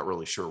wins. I'm not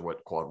really sure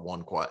what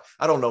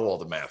I don't know all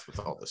the math with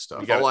all this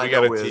stuff. All I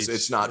know is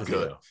it's not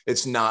good.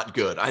 It's not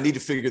good. I need to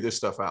figure this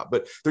stuff out,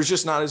 but there's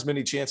just not as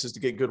many chances to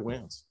get good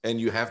wins.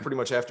 And you pretty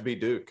much have to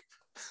beat Duke.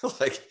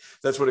 Like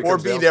that's what it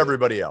comes down to. Or beat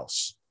everybody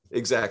else.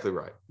 Exactly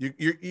right.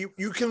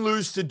 You can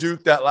lose to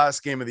Duke that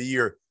last game of the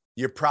year.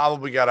 You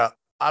probably got to,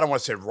 I don't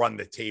want to say run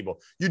the table.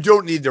 You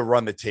don't need to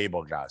run the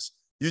table, guys.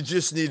 You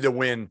just need to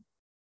win.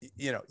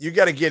 You know, you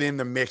got to get in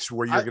the mix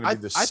where you're going to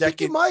be the second. I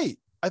think you might.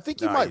 I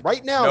think you might.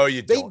 Right now, no,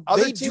 you don't.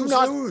 They do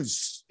not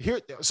lose.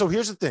 So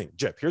here's the thing,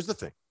 Jeff. Here's the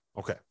thing.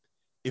 Okay.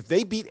 If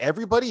they beat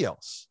everybody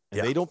else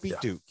and they don't beat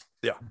Duke,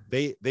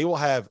 they will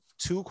have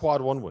 2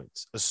 quad one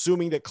wins,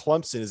 assuming that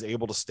Clemson is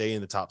able to stay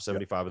in the top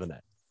 75 of the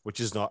net, which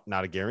is not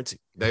a guarantee.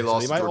 They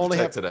lost to Georgia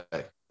Tech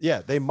today.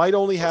 Yeah, they might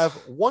only have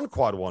 1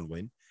 quad one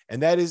win,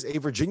 and that is a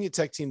Virginia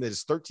Tech team that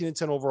is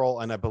 13-10 overall,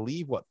 and I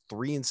believe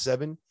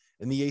 3-7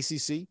 in the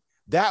ACC.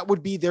 That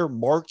would be their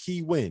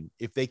marquee win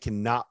if they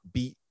cannot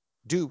beat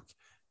Duke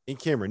in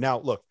Cameron. Now,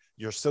 look,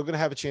 you're still going to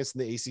have a chance in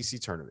the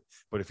ACC tournament,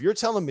 but if you're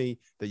telling me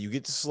that you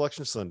get to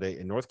Selection Sunday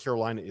and North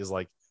Carolina is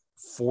like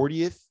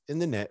 40th in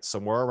the net,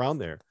 somewhere around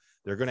there,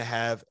 they're going to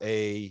have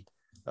it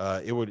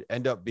would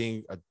end up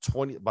being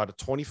about a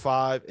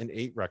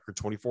 25-8 record,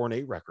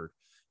 24-8 record.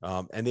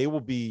 And they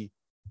will be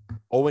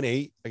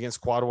 0-8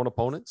 against quad one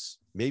opponents,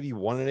 maybe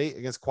 1-8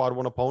 against quad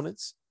one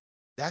opponents.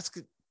 That's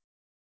good.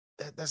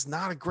 That's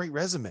not a great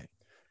resume.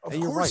 Of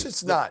course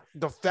it's not.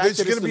 The fact there's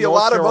that going to be a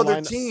lot of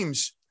other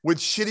teams with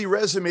shitty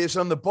resumes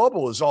on the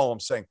bubble is all I'm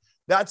saying.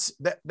 That's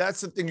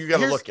the thing you got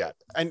to look at.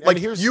 And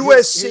here's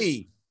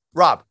USC,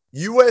 Rob,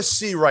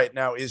 USC right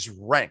now is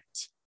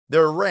ranked.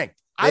 They're ranked.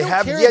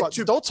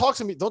 Don't talk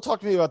to me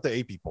about the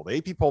AP poll. The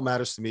AP poll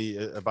matters to me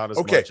about as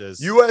much as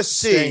USC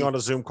staying on a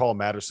Zoom call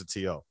matters to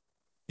TO.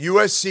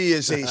 USC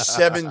is a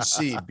 7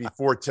 seed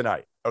before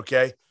tonight.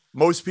 Okay.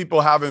 Most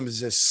people have them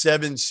as a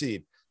 7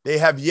 seed. They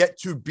have yet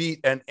to beat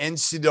an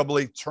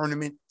NCAA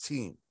tournament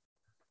team.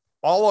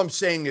 All I'm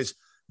saying is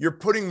you're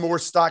putting more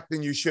stock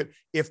than you should.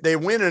 If they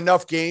win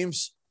enough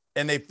games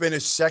and they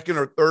finish 2nd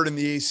or 3rd in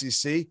the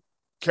ACC,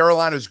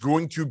 Carolina is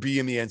going to be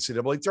in the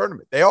NCAA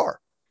tournament. They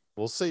are.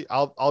 We'll see.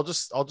 I'll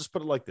just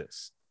put it like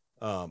this.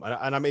 And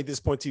I made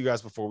this point to you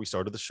guys before we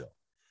started the show.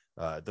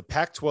 The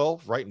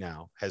Pac-12 right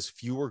now has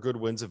fewer good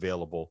wins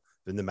available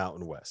than the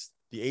Mountain West.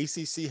 the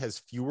ACC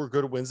has fewer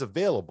good wins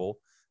available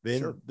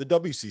than the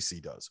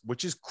WCC does,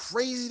 which is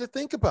crazy to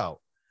think about.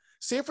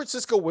 San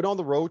Francisco went on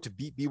the road to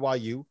beat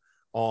BYU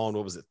on,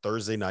 what was it,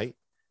 Thursday night,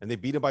 and they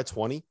beat them by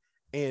 20.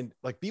 And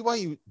like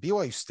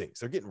BYU stinks.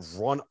 They're getting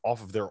run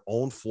off of their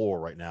own floor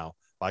right now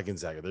by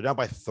Gonzaga. They're down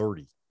by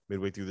 30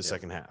 midway through the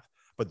second half.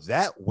 But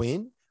that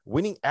winning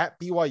at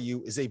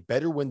BYU is a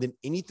better win than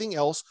anything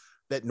else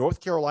that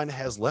North Carolina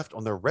has left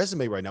on their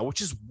resume right now,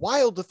 which is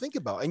wild to think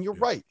about. And you're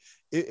right.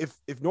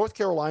 If North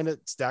Carolina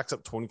stacks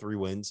up 23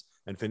 wins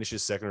and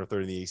finishes second or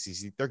third in the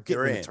ACC, they're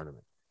getting in the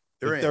tournament.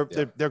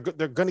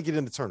 They're going to get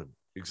in the tournament.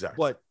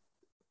 Exactly.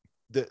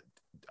 But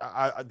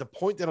the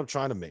point that I'm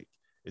trying to make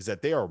is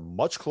that they are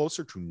much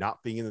closer to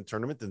not being in the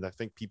tournament than I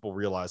think people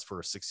realize for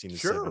a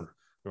 16-7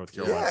 North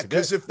Carolina. Yeah,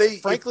 because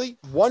frankly,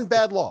 one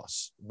bad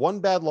loss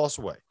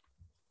away.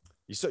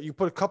 You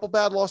put a couple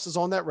bad losses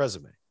on that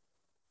resume.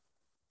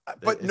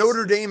 But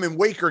Notre Dame and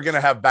Wake are going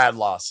to have bad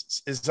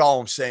losses, is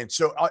all I'm saying.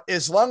 So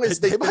as long as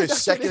they finish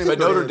second, but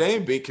Notre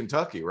Dame beat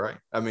Kentucky, right?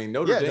 I mean,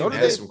 Notre Dame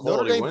has some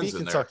quality wins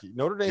in Kentucky.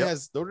 there. Notre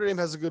Dame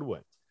has a good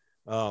win,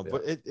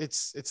 but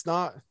it's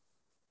not.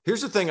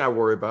 Here's the thing I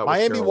worry about.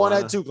 Miami won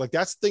at Duke. Like,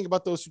 that's the thing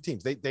about those two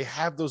teams. They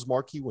have those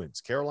marquee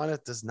wins. Carolina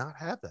does not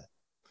have that.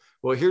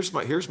 Well, here's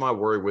my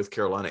worry with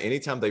Carolina.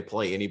 Anytime they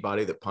play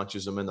anybody that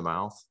punches them in the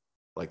mouth,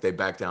 like they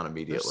back down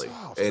immediately.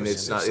 And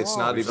it's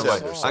not even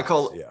like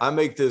I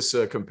make this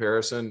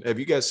comparison. Have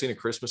you guys seen A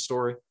Christmas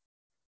Story?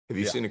 Have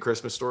you seen A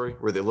Christmas Story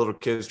where the little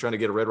kid's trying to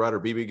get a Red Ryder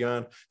BB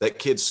gun? That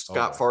kid,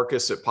 Scott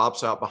Farkas, that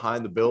pops out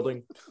behind the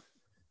building,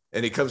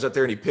 and he comes out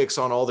there and he picks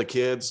on all the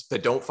kids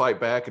that don't fight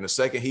back. And the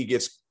second he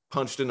gets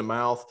punched in the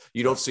mouth,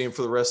 you don't see him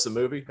for the rest of the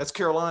movie. That's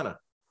Carolina.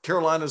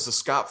 Carolina's the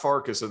Scott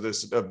Farkas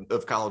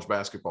of college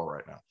basketball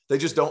right now. They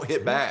just don't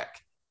hit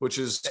back, which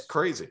is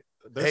crazy.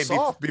 Hey,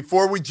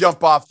 before we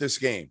jump off this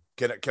game,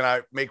 can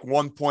I make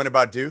one point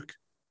about Duke?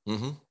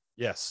 Mm-hmm.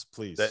 Yes,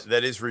 please.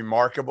 That is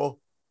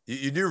remarkable.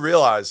 You do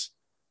realize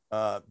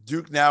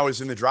Duke now is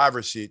in the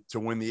driver's seat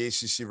to win the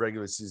ACC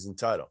regular season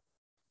title.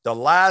 The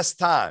last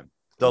time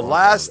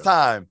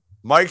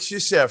Mike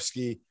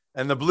Krzyzewski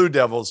and the Blue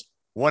Devils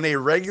won a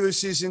regular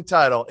season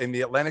title in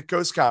the Atlantic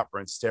Coast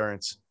Conference,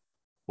 Terrence,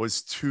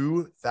 was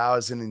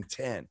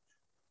 2010.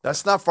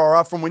 That's not far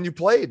off from when you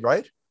played,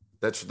 right?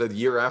 That's the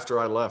year after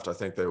I left. I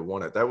think they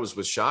won it. That was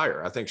with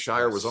Shire. I think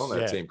Shire was on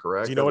that team,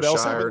 correct? Do you know what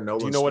else happened?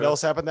 Do you know what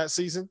else happened that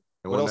season?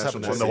 What else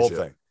happened? The whole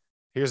thing.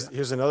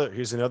 Here's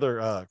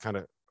another kind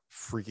of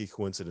freaky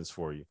coincidence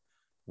for you.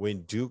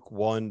 When Duke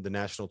won the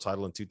national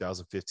title in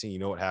 2015, you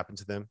know what happened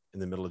to them in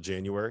the middle of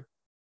January?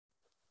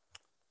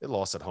 They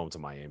lost at home to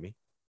Miami.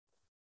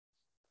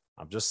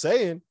 I'm just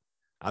saying.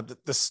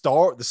 The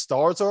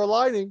stars are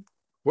aligning.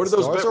 What are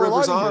those Bet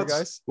Rivers odds,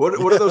 guys? What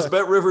are those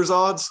Bet Rivers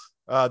odds?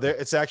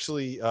 It's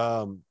actually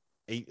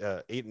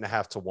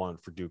 8.5 to 1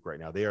 for Duke right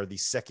now. They are the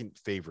second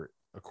favorite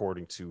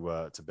according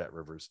to Bet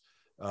Rivers.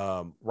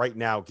 Right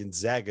now,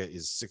 Gonzaga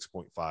is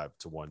 6.5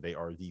 to 1. They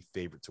are the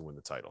favorite to win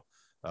the title.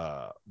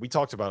 We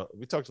talked a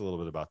little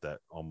bit about that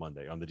on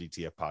Monday on the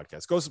DTF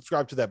podcast. Go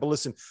subscribe to that. But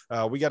listen,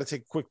 we got to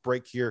take a quick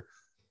break here.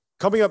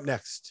 Coming up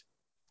next,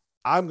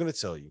 I'm going to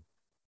tell you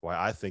why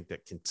I think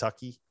that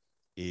Kentucky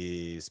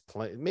is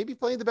playing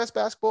the best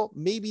basketball,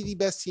 maybe the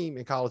best team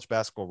in college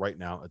basketball right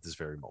now at this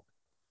very moment.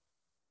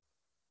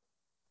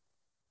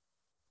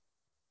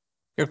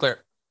 You're clear.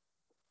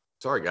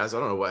 Sorry, guys. I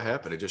don't know what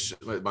happened.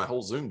 My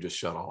whole Zoom just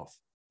shut off.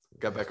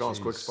 Got back on as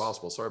quick as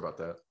possible. Sorry about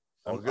that.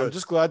 I'm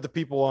just glad the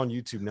people on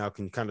YouTube now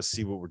can kind of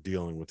see what we're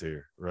dealing with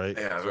here, right?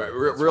 Yeah,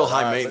 real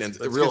high maintenance.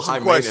 High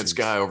maintenance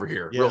guy over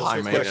here. Yeah, real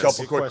high maintenance. A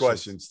couple quick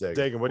questions,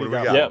 Dagan, what do you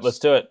got? Yeah, let's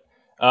do it.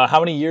 How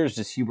many years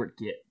does Hubert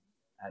get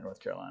at North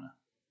Carolina?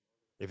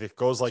 If it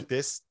goes like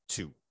this,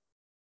 2. Is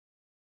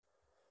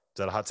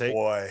that a hot take?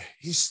 Boy,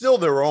 he's still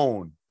their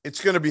own. It's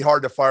going to be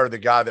hard to fire the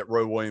guy that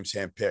Roy Williams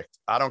handpicked.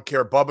 I don't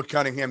care. Bubba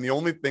Cunningham. The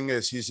only thing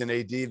is he's an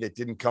AD that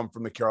didn't come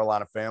from the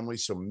Carolina family.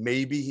 So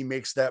maybe he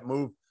makes that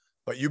move,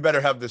 but you better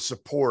have the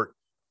support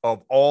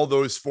of all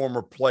those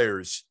former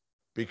players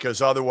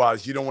because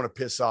otherwise you don't want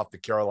to piss off the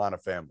Carolina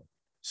family.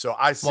 So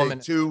I say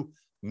 2,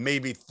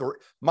 maybe 3.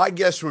 My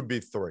guess would be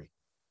 3.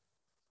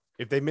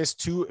 If they miss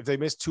two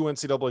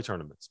NCAA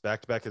tournaments,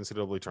 back-to-back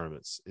NCAA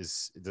tournaments,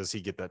 does he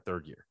get that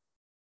 3rd year?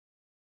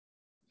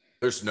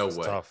 There's no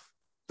way. Tough.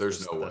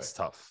 There's no way. That's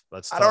tough.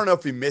 I don't know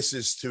if he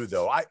misses 2,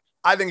 though. I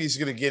think he's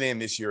going to get in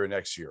this year or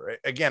next year.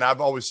 Again,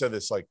 I've always said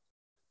this, like,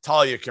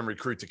 Talia can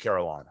recruit to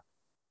Carolina.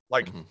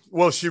 Like,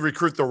 will she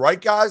recruit the right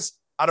guys?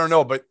 I don't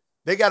know, but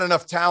they got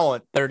enough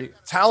talent.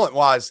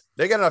 Talent-wise,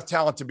 they got enough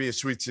talent to be a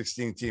Sweet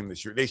 16 team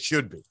this year. They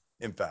should be,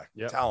 in fact,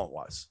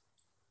 talent-wise.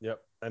 Yep.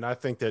 And I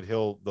think that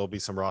there'll be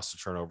some roster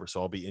turnover.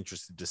 So I'll be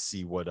interested to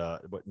see what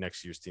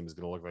next year's team is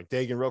going to look like.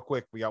 Dagan, real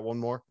quick, we got one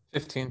more.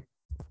 15.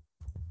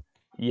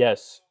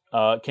 Yes.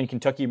 Can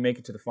Kentucky make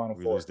it to the Final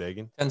Four? We lose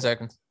Dagan. 10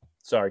 seconds.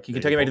 Sorry. Can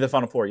Kentucky make it to the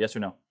Final Four? Yes or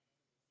no?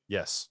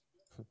 Yes.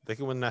 They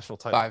can win the national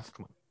title. 5.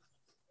 Come on.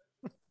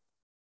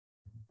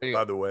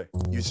 By the way,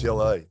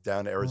 UCLA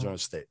down to Arizona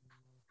State.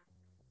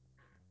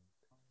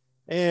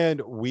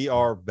 And we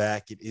are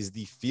back. It is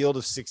the Field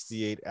of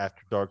 68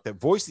 After Dark.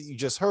 That voice that you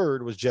just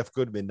heard was Jeff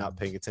Goodman not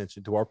paying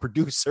attention to our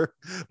producer,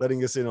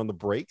 letting us in on the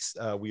breaks.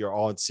 We are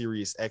on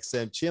Sirius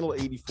XM, channel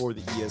 84,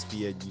 the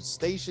ESPN Youth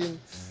Station.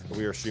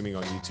 We are streaming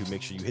on YouTube.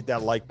 Make sure you hit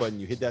that like button,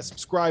 you hit that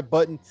subscribe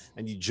button,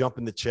 and you jump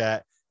in the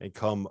chat and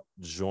come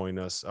join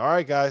us. All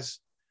right, guys.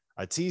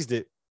 I teased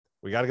it.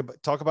 We got to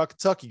talk about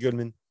Kentucky,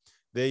 Goodman.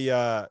 They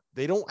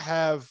don't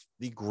have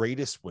the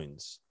greatest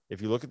wins.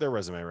 If you look at their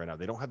resume right now,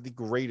 they don't have the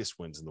greatest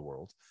wins in the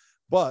world,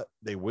 but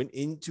they went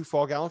into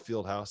Fall Allen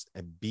Fieldhouse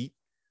and beat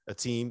a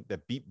team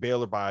that beat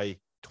Baylor by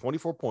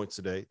 24 points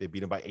today. They beat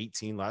them by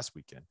 18 last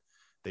weekend.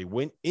 They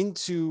went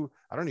into,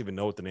 I don't even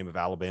know what the name of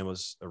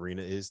Alabama's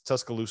arena is,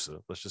 Tuscaloosa,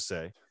 let's just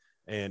say.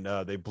 And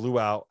they blew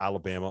out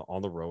Alabama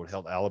on the road,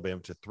 held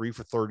Alabama to 3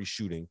 for 30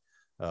 shooting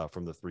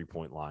from the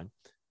 3-point line.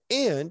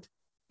 And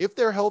if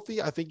they're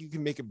healthy, I think you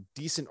can make a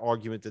decent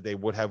argument that they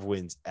would have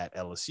wins at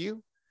LSU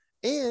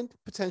and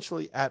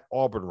potentially at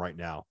Auburn right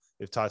now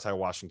if Ty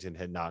Washington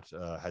had not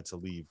had to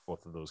leave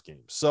both of those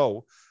games.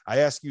 So I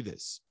ask you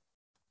this.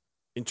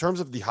 In terms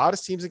of the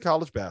hottest teams in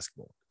college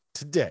basketball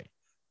today,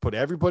 put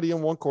everybody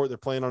in one court, they're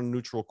playing on a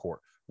neutral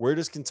court. Where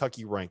does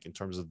Kentucky rank in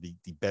terms of the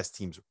best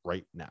teams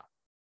right now?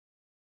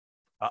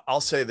 I'll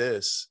say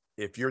this.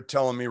 If you're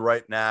telling me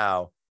right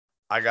now,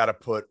 I got to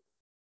put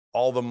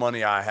all the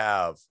money I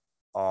have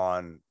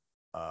on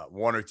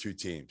one or two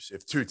teams,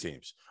 if two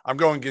teams, I'm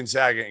going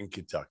Gonzaga and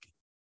Kentucky.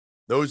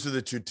 Those are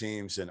the two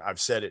teams, and I've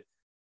said it.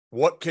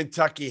 What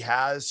Kentucky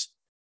has,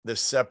 the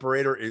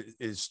separator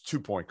is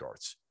 2 point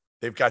guards.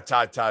 They've got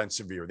Ty and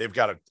Severe. They've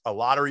got a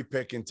lottery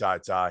pick in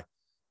Ty.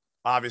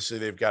 Obviously,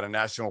 they've got a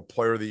National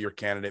Player of the Year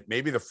candidate,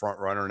 maybe the front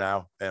runner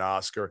now, and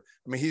Oscar.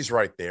 I mean, he's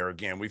right there.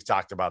 Again, we've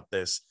talked about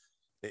this.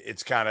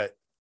 It's kind of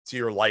to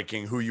your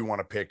liking who you want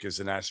to pick as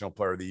the National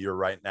Player of the Year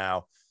right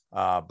now.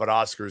 But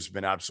Oscar's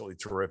been absolutely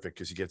terrific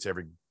because he gets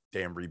every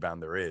damn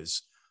rebound there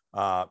is.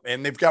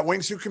 And they've got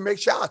wings who can make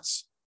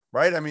shots.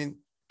 Right. I mean,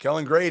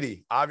 Kellen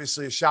Grady,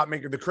 obviously a shot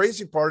maker. The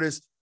crazy part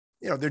is,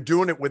 they're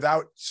doing it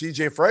without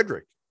CJ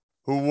Frederick,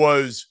 who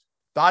was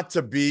thought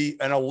to be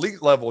an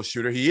elite level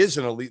shooter. He is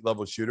an elite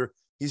level shooter.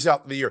 He's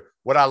out for the year.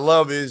 What I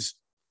love is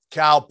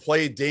Cal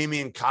played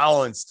Damian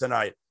Collins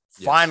tonight.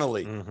 Yes.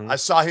 Finally, I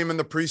saw him in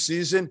the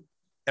preseason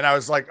and I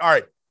was like, all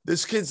right,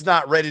 this kid's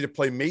not ready to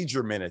play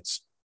major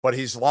minutes, but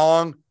he's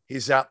long,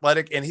 he's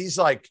athletic, and he's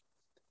like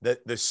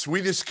the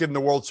sweetest kid in the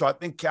world. So I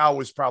think Cal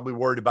was probably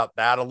worried about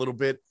that a little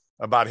bit,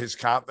 about his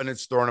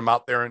confidence, throwing him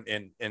out there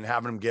and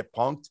having him get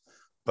punked.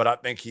 But I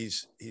think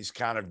he's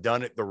kind of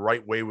done it the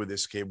right way with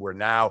this kid, where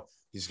now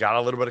he's got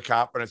a little bit of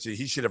confidence.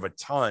 He should have a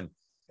ton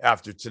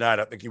after tonight.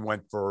 I think he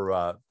went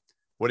for,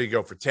 what did he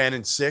go for, 10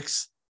 and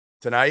 6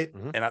 tonight?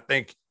 And I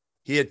think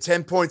he had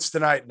 10 points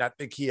tonight, and I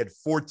think he had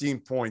 14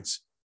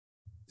 points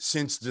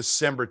since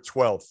December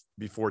 12th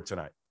before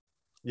tonight.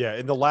 Yeah,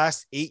 in the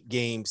last 8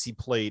 games, he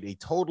played a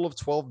total of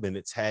 12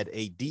 minutes, had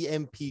a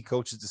DMP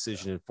coach's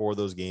decision in 4 of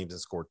those games,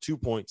 and scored 2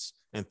 points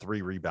and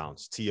 3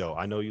 rebounds. T.O.,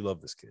 I know you love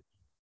this kid.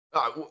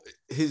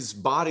 His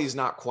body's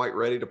not quite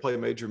ready to play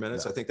major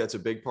minutes. I think that's a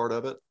big part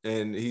of it.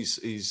 And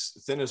he's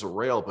thin as a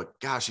rail, but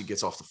gosh, he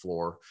gets off the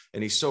floor,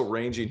 and he's so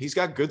rangy. And he's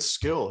got good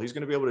skill. He's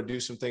going to be able to do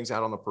some things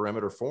out on the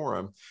perimeter for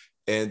him.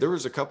 And there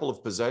was a couple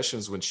of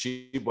possessions when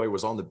Sheboy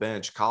was on the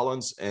bench.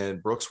 Collins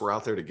and Brooks were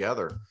out there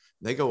together.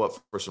 They go up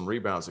for some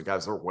rebounds, and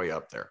guys, they're way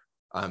up there.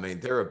 I mean,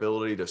 their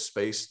ability to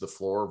space the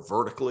floor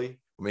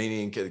vertically,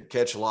 meaning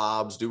catch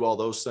lobs, do all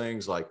those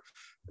things. Like,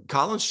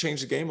 Collins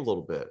changed the game a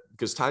little bit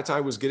because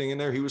Ty was getting in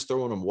there. He was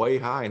throwing them way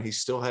high, and he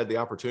still had the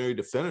opportunity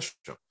to finish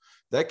them.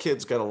 That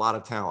kid's got a lot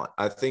of talent.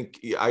 I think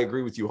I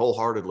agree with you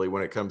wholeheartedly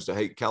when it comes to,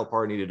 hey,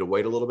 Calipari needed to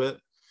wait a little bit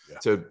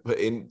to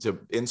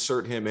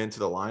insert him into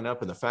the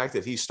lineup. And the fact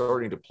that he's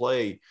starting to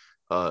play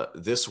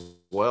this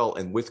well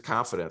and with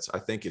confidence, I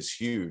think is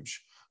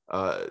huge.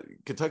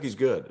 Kentucky's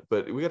good,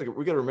 but we got to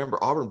remember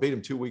Auburn beat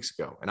him 2 weeks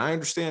ago, and I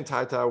understand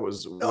Ty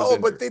was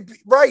but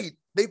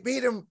they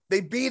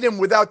beat him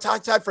without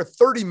Ty for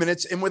 30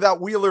 minutes and without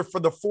Wheeler for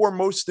the 4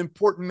 most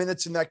important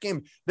minutes in that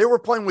game. They were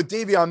playing with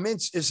Davion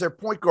Mintz as their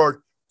point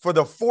guard for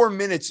the 4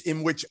 minutes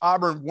in which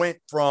Auburn went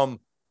from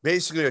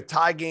basically a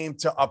tie game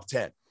to up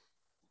 10.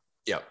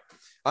 Yeah,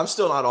 I'm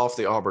still not off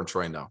the Auburn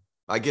train though.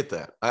 I get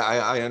that.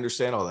 I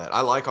understand all that.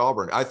 I like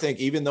Auburn. I think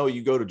even though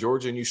you go to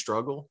Georgia and you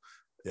struggle,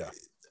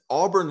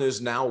 Auburn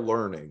is now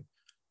learning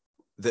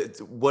that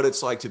what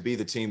it's like to be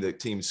the team that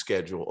teams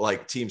schedule,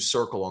 like teams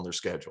circle on their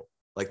schedule.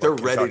 Like they're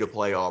ready to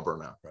play Auburn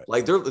now. Right.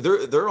 Like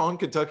they're on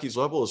Kentucky's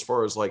level as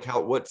far as like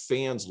what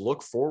fans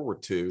look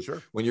forward to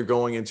when you're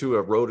going into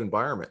a road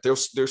environment. They're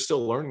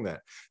still learning that.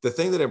 The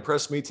thing that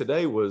impressed me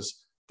today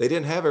was they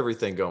didn't have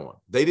everything going.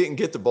 They didn't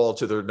get the ball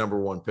to their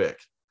number 1 pick,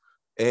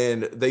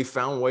 and they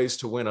found ways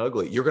to win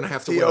ugly. You're going to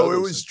have to win ugly.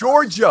 It was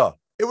Georgia.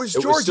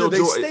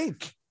 They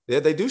stink. Yeah,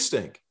 they do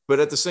stink. But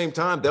at the same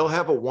time, they'll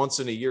have a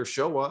once-in-a-year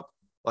show-up.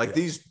 Like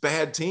these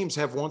bad teams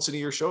have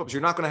once-in-a-year show-ups.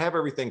 You're not going to have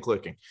everything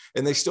clicking,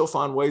 and they still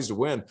find ways to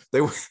win.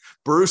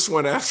 Bruce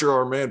went after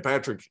our man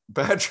Patrick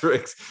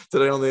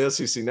today on the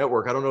SEC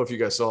Network. I don't know if you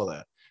guys saw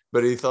that.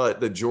 but he thought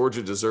that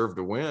Georgia deserved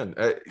to win.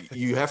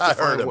 You have to I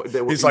find heard him.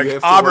 that He's like,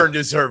 Auburn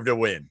deserved to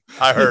win.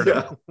 I heard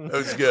him. That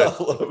was good.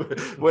 I love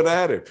it. Went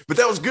at him. But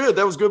that was good.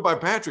 That was good by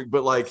Patrick.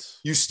 But, like,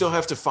 you still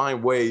have to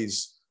find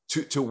ways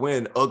to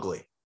win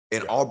ugly.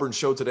 And Auburn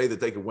showed today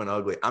that they could win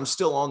ugly. I'm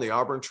still on the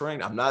Auburn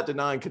train. I'm not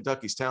denying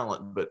Kentucky's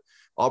talent, but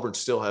Auburn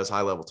still has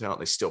high-level talent.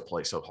 They still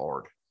play so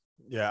hard.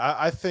 Yeah,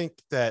 I think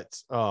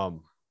that both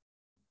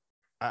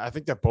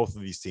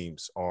of these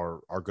teams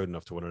are good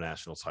enough to win a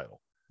national title.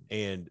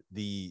 And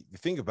the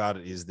thing about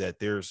it is that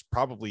there's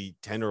probably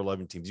 10 or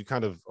 11 teams. You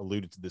kind of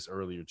alluded to this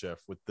earlier, Jeff,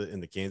 in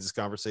the Kansas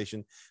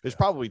conversation. There's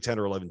probably 10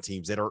 or 11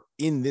 teams that are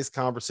in this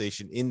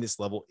conversation, in this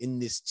level, in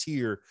this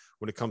tier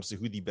when it comes to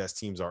who the best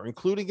teams are,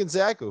 including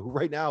Gonzaga, who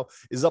right now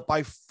is up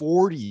by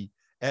 40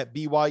 at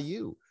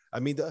BYU. I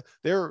mean,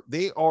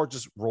 they are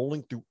just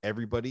rolling through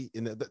everybody.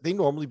 They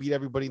normally beat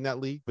everybody in that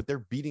league, but they're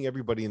beating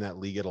everybody in that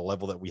league at a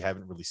level that we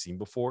haven't really seen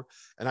before.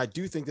 And I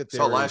do think that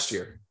last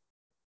year.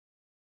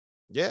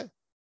 Yeah.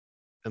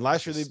 And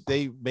last year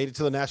they made it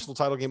to the national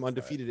title game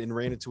undefeated and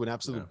ran into an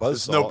absolute buzzsaw.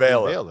 There's no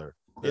Baylor.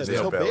 There's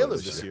no Baylor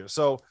this year.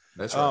 So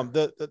that's right.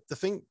 The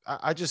thing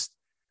I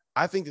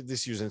think that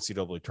this year's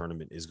NCAA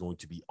tournament is going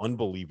to be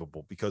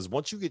unbelievable because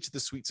once you get to the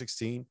Sweet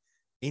 16,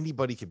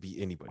 anybody could beat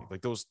anybody.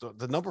 Like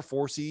the number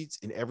 4 seeds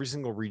in every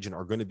single region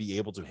are going to be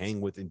able to hang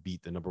with and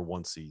beat the number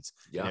 1 seeds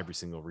in every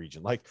single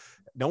region. Like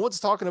no one's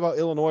talking about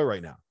Illinois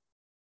right now.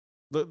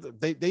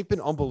 They've been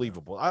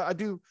unbelievable. I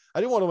do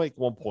want to make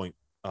one point.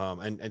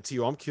 And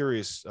Tio, I'm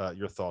curious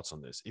your thoughts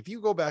on this. If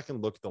you go back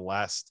and look at the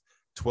last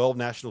 12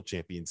 national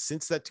champions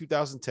since that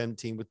 2010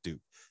 team with Duke,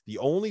 the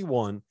only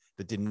one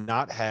that did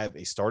not have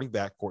a starting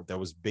backcourt that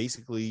was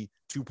basically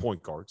 2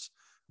 point guards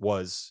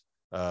was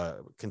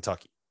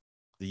Kentucky.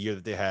 The year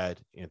that they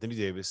had Anthony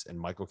Davis and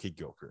Michael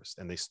Kidd-Gilchrist,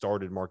 and they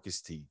started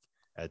Marcus Teague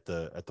at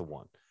the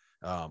 1.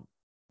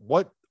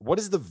 What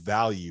is the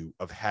value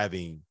of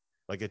having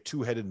like a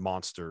two-headed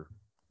monster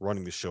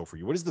running the show for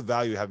you? What is the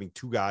value of having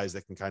 2 guys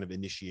that can kind of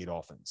initiate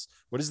offense?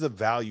 What is the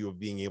value of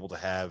being able to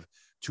have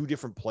 2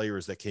 different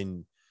players that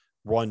can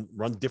run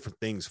different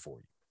things for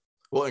you?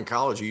 Well, in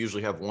college, you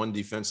usually have one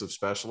defensive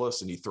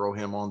specialist and you throw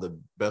him on the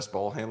best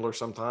ball handler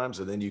sometimes,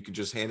 and then you can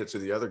just hand it to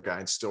the other guy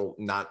and still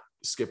not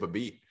skip a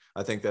beat.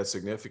 I think that's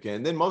significant.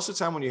 And then most of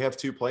the time when you have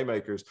 2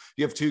 playmakers,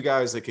 you have 2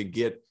 guys that can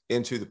get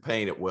into the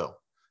paint at will.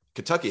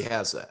 Kentucky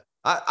has that.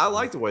 I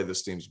like the way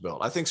this team's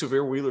built. I think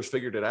Severe Wheeler's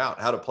figured it out,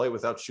 how to play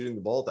without shooting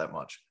the ball that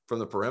much from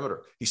the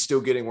perimeter. He's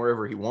still getting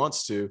wherever he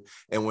wants to.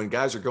 And when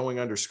guys are going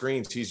under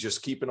screens, he's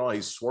just keeping on.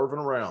 He's swerving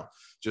around,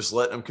 just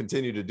letting them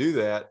continue to do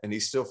that. And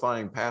he's still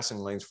finding passing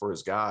lanes for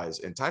his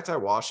guys. And Ty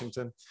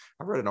Washington,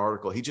 I read an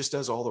article. He just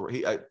does all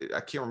I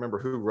can't remember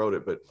who wrote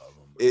it, but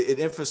it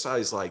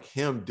emphasized like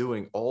him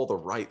doing all the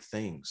right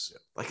things.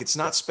 Like it's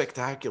not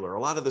spectacular. A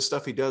lot of the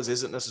stuff he does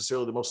isn't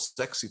necessarily the most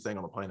sexy thing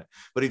on the planet,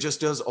 but he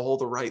just does all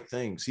the right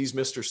things. He's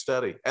Mr.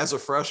 Steady as a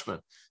freshman.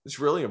 It's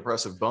really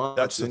impressive bunch.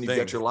 That's the then thing.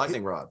 You've got your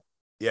lightning rod.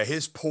 Yeah,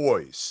 his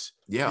poise.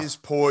 Yeah. His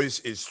poise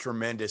is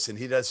tremendous, and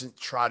he doesn't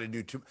try to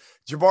do too.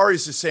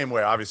 Jabari's the same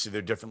way. Obviously,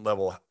 they're different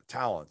level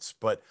talents,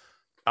 but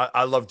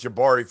I love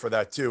Jabari for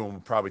that too. And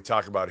we'll probably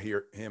talk about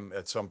him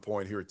at some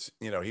point here. It's,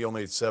 he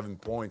only had 7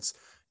 points.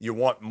 You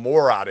want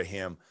more out of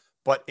him,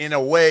 but in a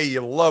way,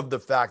 you love the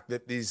fact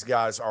that these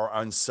guys are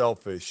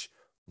unselfish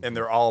and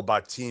they're all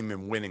about team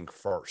and winning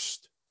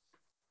first.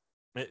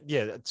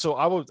 Yeah,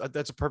 so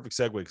that's a perfect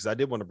segue because I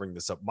did want to bring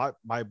this up. My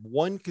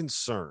one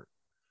concern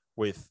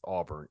with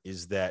Auburn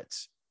is that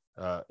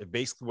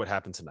basically what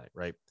happened tonight,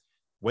 right?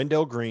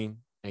 Wendell Green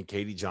and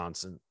Katie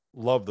Johnson,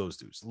 love those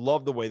dudes.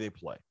 Love the way they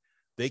play.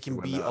 They can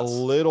be a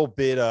little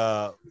bit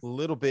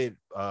hoggish.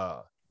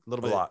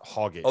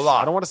 A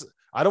lot.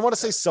 I don't want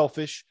to say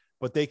selfish,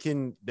 but they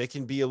can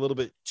be a little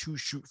bit too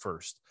shoot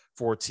first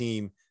for a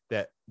team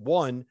that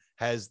one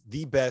has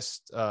the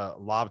best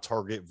lob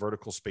target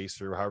vertical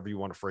spacer, however you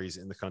want to phrase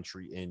it, in the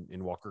country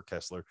in Walker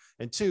Kessler,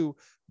 and 2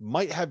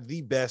 might have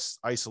the best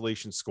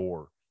isolation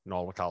score in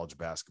all of college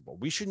basketball.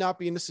 We should not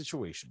be in a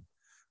situation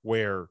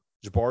where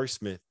Jabari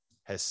Smith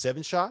has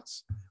 7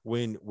 shots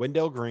when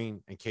Wendell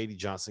Green and Katie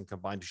Johnson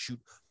combined to shoot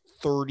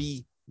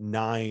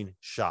 39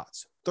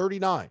 shots.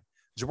 39.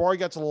 Jabari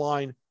got to the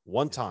line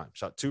 1 time,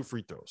 shot 2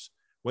 free throws.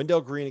 Wendell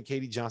Green and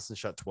Katie Johnson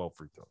shot 12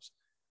 free throws.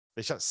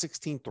 They shot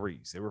 16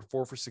 threes. They were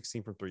 4 for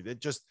 16 from 3.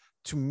 That just,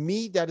 to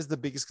me, that is the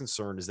biggest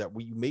concern, is that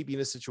we may be in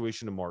a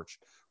situation in March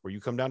where you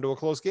come down to a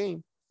close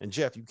game and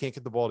Jeff, you can't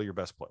get the ball to your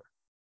best player.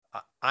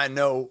 I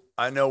know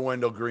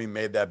Wendell Green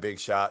made that big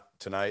shot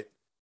tonight,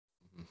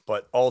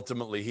 but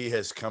ultimately he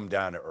has come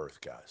down to earth,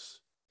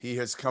 guys. He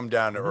has come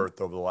down to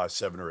earth over the last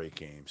 7 or 8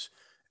 games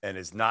and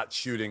is not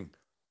shooting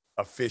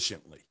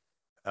efficiently.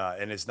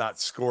 And is not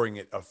scoring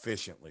it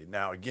efficiently.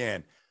 Now,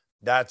 again,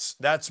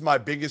 that's my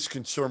biggest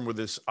concern with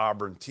this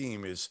Auburn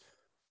team is,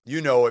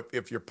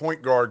 if your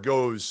point guard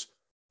goes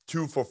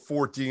 2 for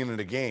 14 in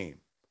a game,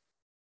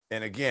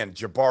 and again,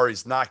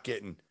 Jabari's not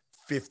getting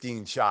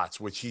 15 shots,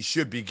 which he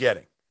should be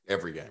getting.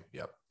 Every game.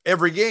 Yep.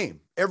 Every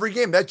game.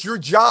 That's your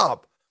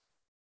job.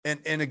 And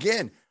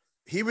again,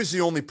 he was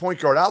the only point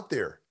guard out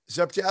there.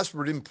 Zep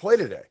Jasper didn't play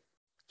today.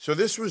 So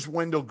this was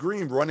Wendell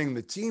Green running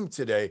the team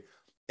today.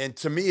 And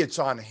to me, it's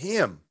on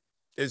him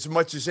as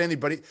much as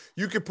anybody.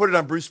 You could put it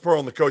on Bruce Pearl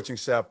and the coaching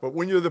staff, but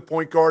when you're the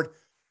point guard,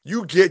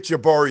 you get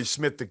Jabari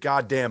Smith the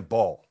goddamn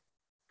ball.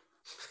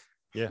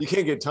 Yeah. You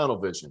can't get tunnel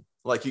vision.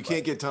 Like, you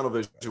can't get tunnel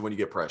vision when you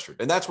get pressured.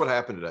 And that's what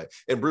happened today.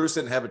 And Bruce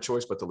didn't have a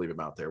choice but to leave him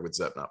out there with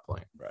Zep not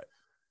playing. Right.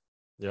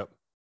 Yep.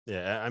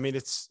 Yeah. I mean,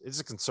 it's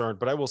a concern,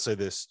 but I will say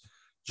this.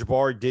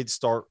 Jabari did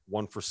start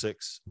 1 for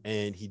 6,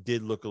 and he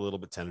did look a little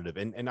bit tentative.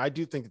 And I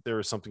do think that there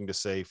is something to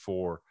say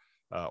for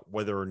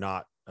whether or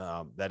not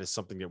that is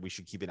something that we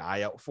should keep an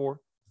eye out for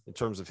in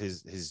terms of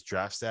his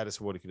draft status,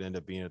 what it could end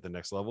up being at the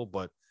next level.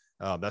 But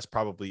that's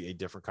probably a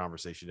different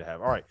conversation to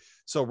have. All right.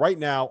 So right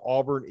now,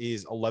 Auburn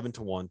is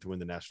 11-1 to win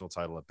the national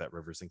title at Bet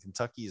Rivers, and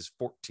Kentucky is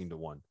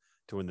 14-1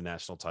 to win the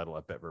national title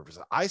at Bet Rivers.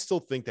 I still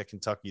think that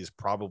Kentucky is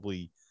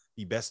probably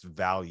the best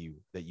value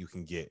that you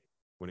can get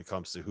when it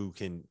comes to who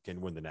can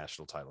win the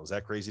national title. Is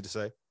that crazy to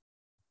say?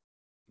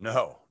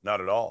 No,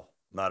 not at all.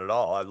 Not at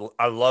all.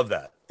 I love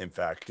that, in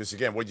fact, because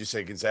again, what'd you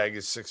say? Gonzaga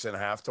is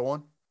 6.5 to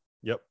 1?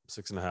 Yep,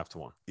 6.5 to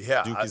 1.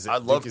 Yeah, I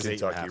love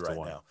Kentucky right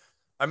now.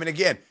 I mean,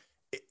 again,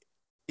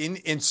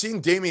 in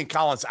seeing Damian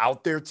Collins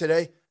out there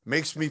today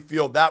makes me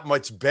feel that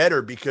much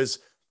better, because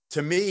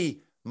to me,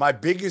 my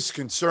biggest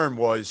concern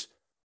was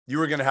you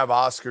were going to have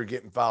Oscar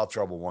get in foul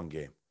trouble one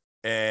game,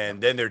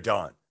 and then they're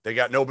done. They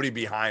got nobody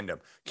behind him.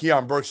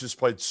 Keon Brooks has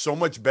played so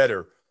much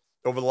better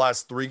over the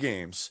last 3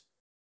 games,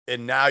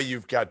 and now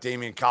you've got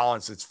Damian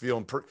Collins that's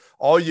feeling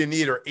all you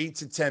need are 8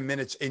 to 10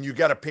 minutes, and you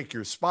got to pick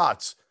your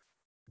spots.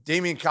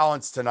 Damian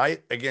Collins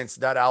tonight against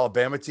that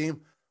Alabama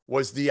team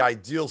was the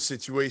ideal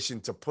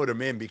situation to put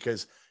him in,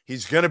 because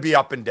he's going to be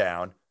up and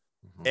down,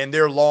 and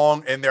they're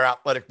long and they're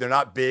athletic. They're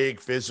not big,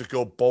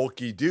 physical,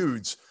 bulky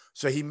dudes.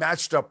 So he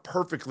matched up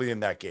perfectly in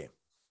that game.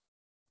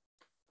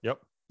 Yep.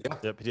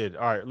 Yep, he did.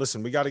 All right,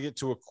 listen, we got to get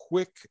to a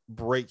quick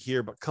break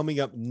here, but coming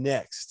up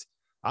next,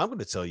 I'm going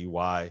to tell you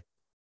why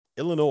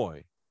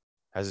Illinois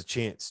has a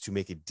chance to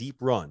make a deep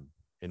run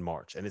in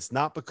March, and it's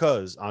not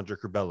because Andre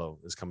Curbelo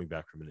is coming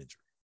back from an injury.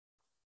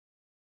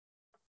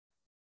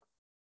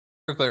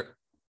 You're clear.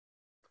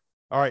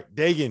 All right,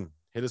 Dagan,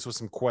 hit us with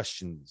some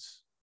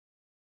questions.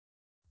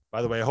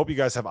 By the way, I hope you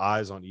guys have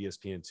eyes on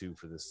ESPN2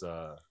 for this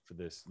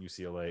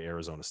UCLA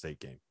Arizona State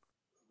game.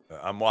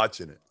 I'm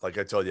watching it. Like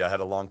I told you, I had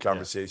a long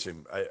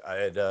conversation.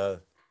 Yeah.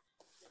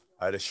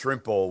 I had a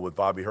shrimp bowl with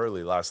Bobby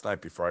Hurley last night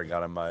before I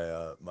got on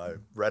my my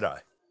red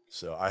eye.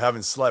 So I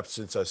haven't slept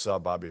since I saw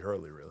Bobby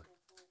Hurley, really.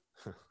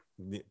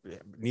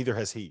 Neither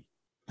has he.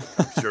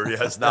 I'm sure he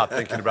has not,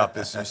 thinking about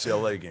this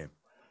UCLA game.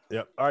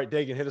 Yep. All right,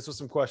 Dagan, hit us with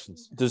some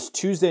questions. Does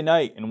Tuesday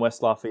night in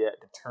West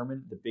Lafayette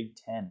determine the Big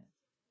Ten?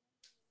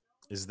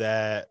 Is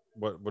that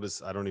what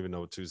is? I don't even know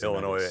what Tuesday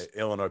night is.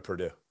 Illinois,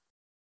 Purdue.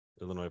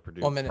 Illinois,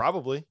 Purdue. 1 minute.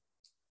 Probably.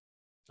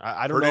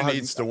 I don't Purdue know.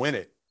 Needs to win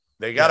it.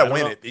 They got to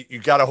win it. You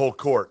got to hold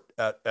court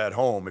at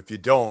home. If you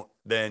don't,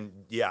 then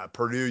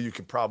Purdue you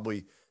could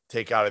probably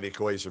take out of the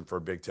equation for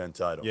a Big Ten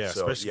title. Yeah,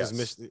 so, especially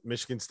because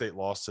Michigan State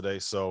lost today.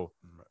 So,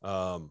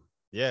 I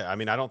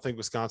mean, I don't think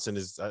Wisconsin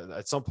is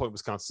at some point.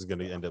 Wisconsin is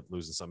going to end up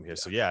losing something here.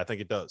 So, I think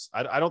it does.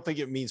 I don't think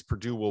it means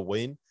Purdue will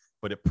win,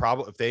 but it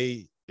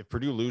probably if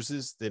Purdue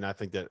loses, then I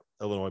think that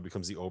Illinois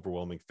becomes the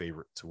overwhelming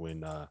favorite to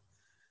win. To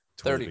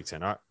win the Big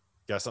Ten. All right,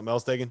 got something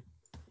else, Dagan?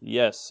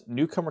 Yes,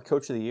 newcomer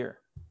coach of the year.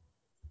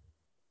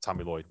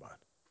 Tommy Lloyd.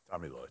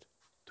 Tommy Lloyd.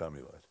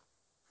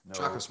 No,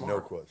 Shaka Smart. No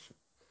question.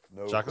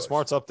 Shaka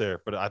Smart's up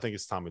there, but I think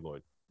it's Tommy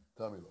Lloyd.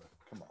 Come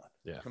on.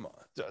 Yeah. Come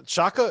on.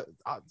 Shaka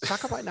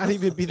might not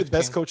even be the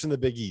best coach in the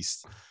Big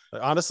East.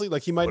 Honestly,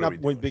 he might not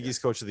win Big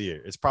East Coach of the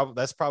Year.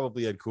 That's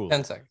probably Ed Cooley.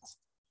 10 seconds.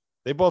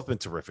 They've both been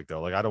terrific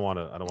though. I don't want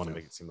to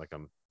make it seem like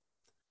I'm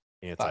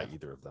anti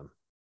either of them.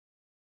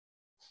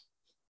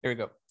 Here we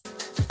go.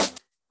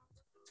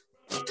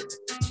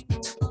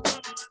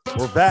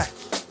 We're back.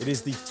 It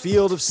is the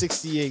Field of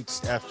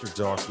 68 After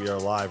Dark. We are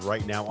live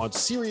right now on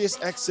Sirius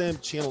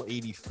XM Channel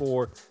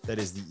 84. That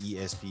is the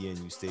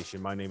ESPNU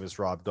station. My name is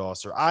Rob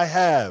Dosser. I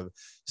have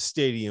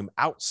Stadium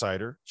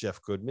Outsider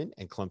Jeff Goodman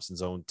and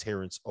Clemson's own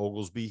Terrence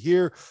Oglesby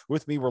here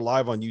with me. We're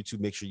live on YouTube.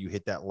 Make sure you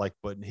hit that like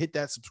button, hit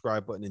that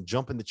subscribe button, and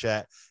jump in the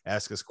chat.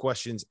 Ask us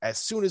questions as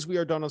soon as we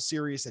are done on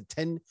Sirius at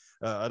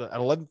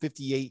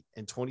 11:58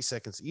 and 20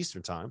 seconds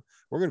Eastern time.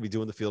 We're going to be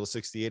doing the Field of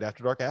 68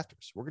 After Dark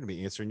Afters. We're going to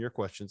be answering your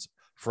questions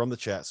from the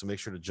chat, so make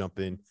sure to jump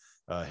in,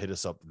 hit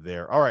us up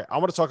there. All right, I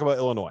want to talk about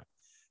Illinois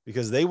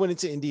because they went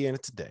into Indiana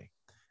today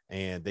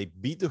and they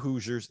beat the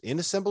Hoosiers in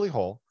Assembly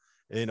Hall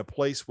in a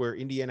place where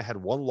Indiana had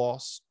one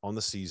loss on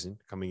the season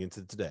coming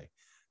into today.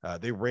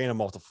 They ran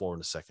them off the floor in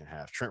the second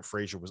half. Trent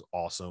Frazier was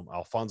awesome.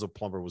 Alfonso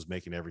Plumber was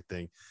making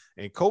everything,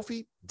 and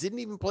Kofi didn't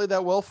even play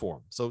that well for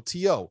him. So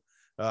T.O.,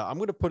 I'm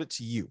going to put it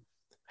to you.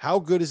 How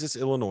good is this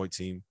Illinois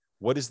team?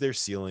 What is their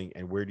ceiling,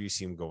 and where do you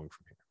see them going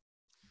from here?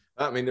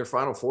 I mean, their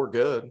Final Four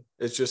good.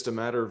 It's just a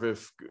matter of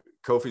if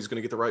Kofi's going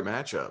to get the right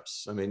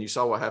matchups. I mean, you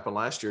saw what happened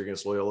last year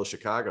against Loyola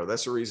Chicago.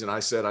 That's the reason I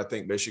said I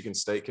think Michigan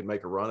State can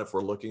make a run if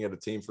we're looking at a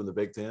team from the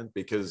Big Ten,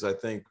 because I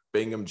think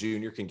Bingham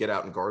Jr. can get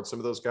out and guard some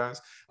of those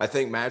guys. I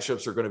think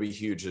matchups are going to be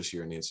huge this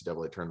year in the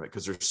NCAA tournament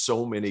because there's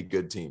so many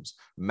good teams.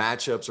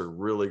 Matchups are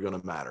really going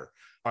to matter.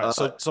 All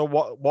right, so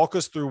walk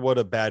us through what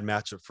a bad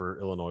matchup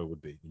for Illinois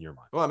would be in your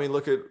mind. Well, I mean,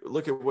 look at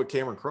what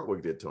Cameron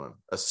Krutwig did to him.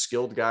 A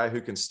skilled guy who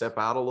can step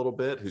out a little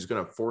bit, who's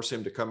going to force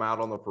him to come out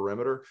on the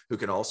perimeter, who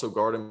can also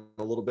guard him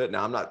a little bit.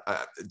 Now,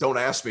 don't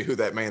ask me who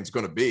that man's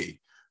going to be,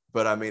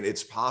 but I mean,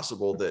 it's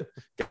possible that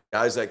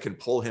guys that can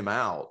pull him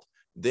out,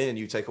 then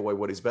you take away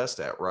what he's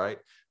best at, right?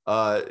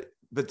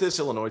 But this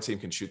Illinois team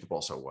can shoot the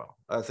ball so well.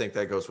 I think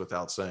that goes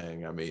without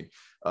saying. I mean,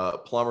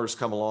 Plummer's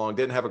come along,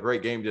 didn't have a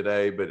great game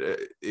today, but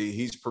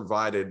he's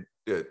provided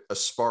a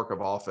spark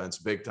of offense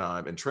big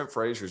time. And Trent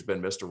Frazier's been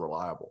Mr.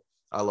 Reliable.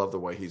 I love the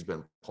way he's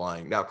been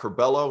playing. Now,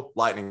 Curbelo,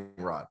 lightning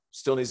rod,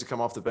 still needs to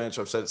come off the bench.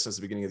 I've said it since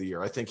the beginning of the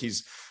year. I think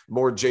he's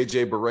more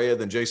J.J. Barea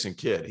than Jason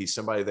Kidd. He's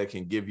somebody that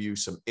can give you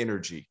some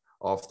energy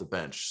off the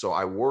bench. So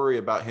I worry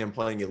about him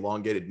playing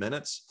elongated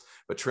minutes.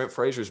 But Trent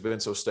Frazier's been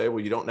so stable,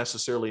 you don't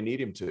necessarily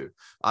need him to.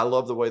 I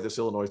love the way this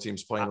Illinois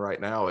team's playing right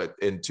now,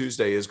 and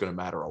Tuesday is going to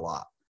matter a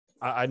lot.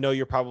 I know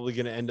you're probably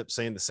going to end up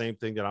saying the same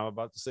thing that I'm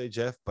about to say,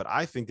 Jeff, but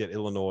I think that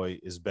Illinois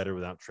is better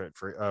without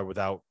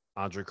without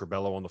Andre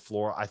Curbelo on the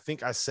floor. I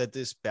think I said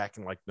this back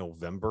in like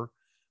November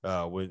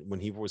when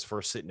he was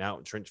first sitting out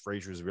and Trent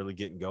Frazier was really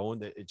getting going.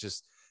 That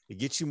it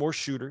gets you more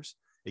shooters.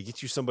 It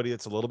gets you somebody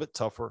that's a little bit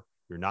tougher.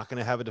 You're not going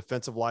to have a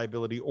defensive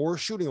liability or a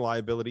shooting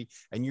liability,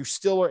 and you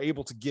still are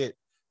able to get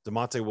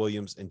DeMonte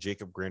Williams and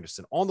Jacob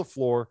Granderson on the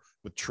floor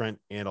with Trent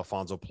and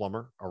Alfonso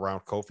Plummer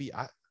around Kofi.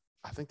 I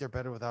think they're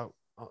better without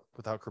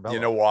Curbelo. You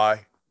know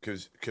why?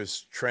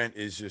 Because Trent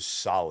is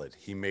just solid.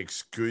 He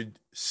makes good,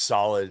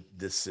 solid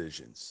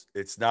decisions.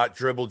 It's not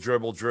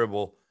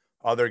dribble.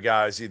 Other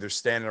guys either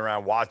standing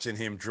around watching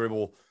him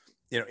dribble,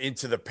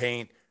 into the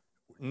paint,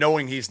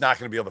 knowing he's not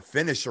going to be able to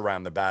finish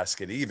around the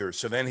basket either.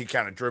 So then he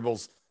kind of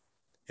dribbles,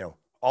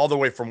 all the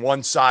way from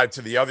one side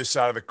to the other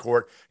side of the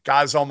court.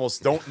 Guys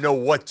almost don't know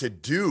what to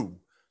do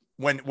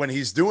when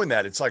he's doing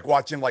that. It's like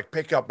watching him like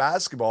pick up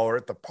basketball or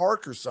at the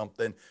park or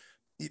something.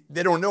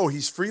 They don't know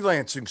he's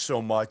freelancing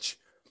so much.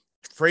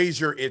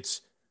 Frazier,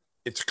 it's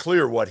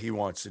clear what he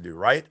wants to do,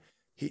 right?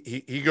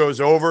 He goes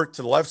over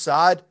to the left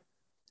side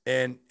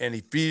and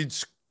he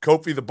feeds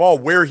Kofi the ball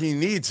where he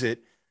needs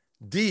it,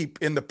 deep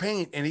in the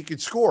paint, and he can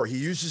score. He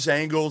uses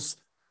angles.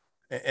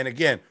 And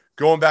again,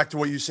 going back to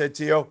what you said,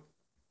 Tio,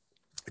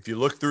 if you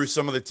look through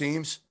some of the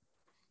teams,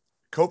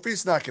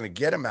 Kofi's not going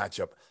to get a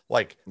matchup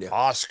like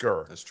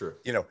Oscar. That's true.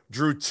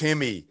 Drew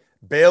Timme,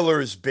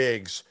 Baylor's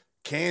bigs,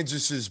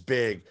 Kansas's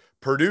big,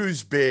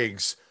 Purdue's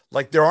bigs.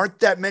 Like there aren't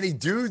that many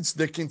dudes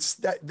that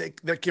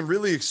can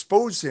really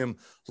expose him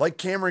like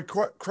Cameron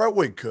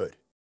Krutwig could.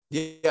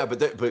 Yeah,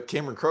 but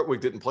Cameron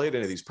Krutwig didn't play at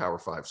any of these Power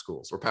 5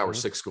 schools or Power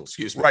 6 schools.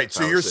 Excuse me. Right.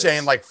 So you're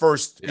saying like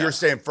first. Yeah. You're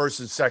saying first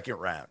and second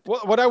round.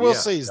 Well, what I will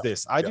say is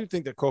this: I do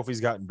think that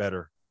Kofi's gotten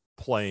better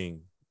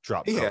playing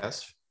drop. He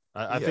has.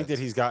 I think that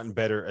he's gotten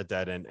better at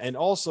that end. And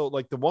also,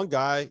 like the one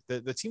guy,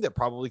 the team that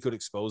probably could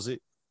expose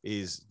it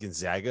is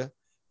Gonzaga.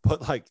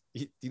 But like,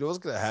 you know what's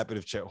going to happen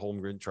if Chet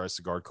Holmgren tries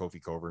to guard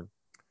Kofi Coburn?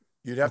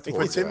 You'd have to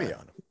put Timme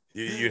on him.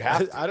 You'd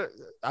have to.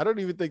 I don't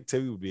even think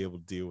Timme would be able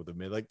to deal with him,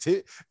 man. Like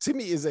Timme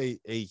is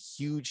a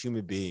huge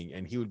human being,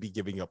 and he would be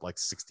giving up like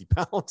 60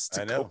 pounds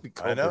to Kofi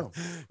Coburn. I know.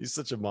 He's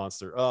such a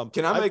monster.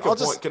 Can I make a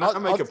point? Can I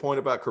make a point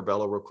about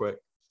Curbelo real quick?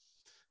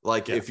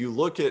 Like if you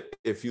look at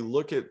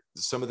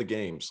some of the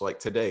games, like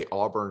today,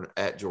 Auburn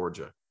at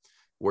Georgia,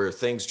 where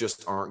things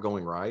just aren't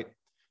going right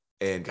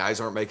and guys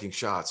aren't making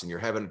shots and you're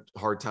having a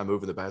hard time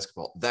moving the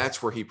basketball,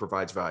 that's where he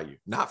provides value.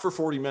 Not for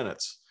 40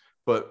 minutes,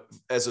 but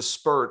as a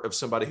spurt of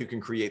somebody who can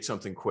create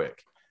something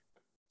quick.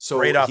 So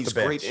great off he's the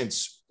bench.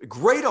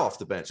 great off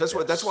the bench.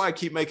 That's why I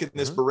keep making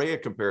this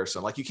Barea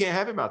comparison. Like you can't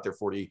have him out there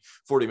 40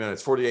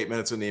 minutes, 48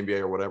 minutes in the NBA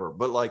or whatever.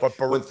 But like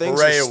when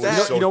things are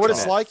stacked, you know what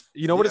it's like?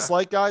 You know what it's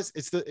like, guys?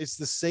 It's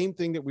the same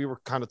thing that we were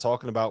kind of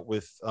talking about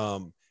with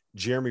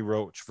Jeremy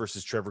Roach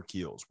versus Trevor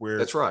Keels, where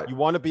that's right. You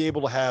want to be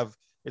able to have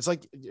it's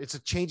a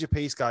change of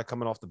pace guy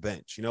coming off the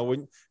bench.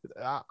 When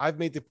I've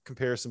made the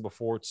comparison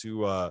before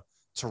to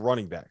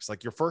running backs,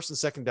 like your first and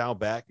second down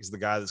back is the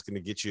guy that's going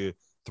to get you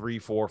 3,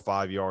 4,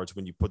 5 yards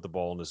when you put the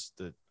ball in his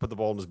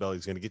belly.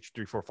 He's going to get you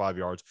 3, 4, 5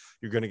 yards.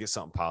 You're going to get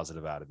something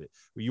positive out of it.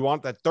 You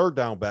want that third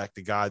down back,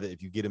 the guy that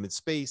if you get him in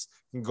space,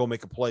 can go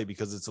make a play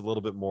because it's a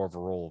little bit more of a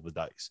roll of the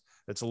dice.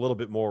 It's a little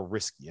bit more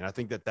risky, and I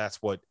think that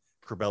that's what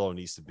Curbelo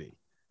needs to be.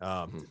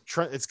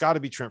 Trent, it's got to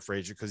be Trent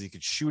Frazier because he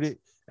could shoot it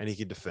and he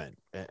could defend,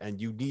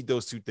 and you need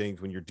those two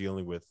things when you're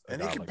dealing with.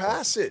 And he can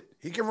pass it.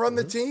 He can run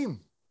the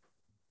team.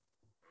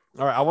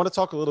 All right, I want to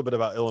talk a little bit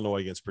about Illinois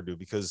against Purdue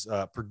because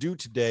Purdue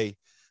today,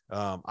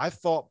 I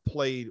thought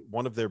played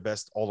one of their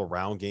best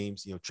all-around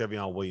games.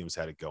 Trevion Williams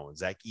had it going.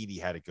 Zach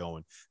Edey had it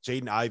going.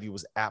 Jaden Ivey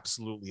was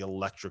absolutely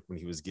electric when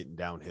he was getting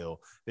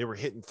downhill. They were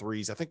hitting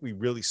threes. I think we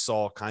really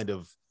saw kind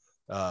of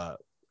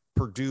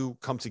Purdue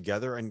come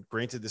together. And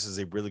granted, this is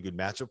a really good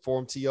matchup for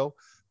him, T.O.,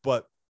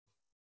 but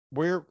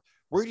where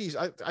do you,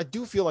 I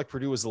do feel like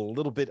Purdue is a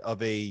little bit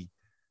of a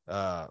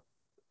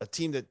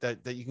team that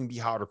you can be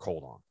hot or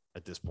cold on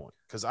at this point.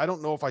 Cause I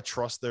don't know if I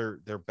trust their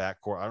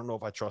backcourt. I don't know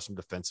if I trust them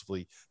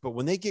defensively, but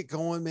when they get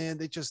going, man,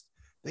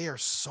 they are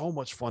so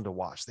much fun to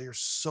watch. They are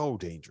so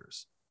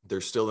dangerous. They're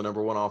still the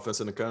number one offense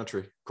in the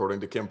country,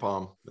 according to Kim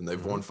Palm, and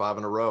they've won 5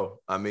 in a row.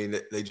 I mean,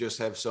 they just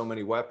have so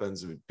many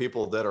weapons. I mean,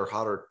 people that are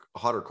hot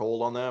or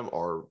cold on them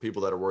are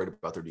people that are worried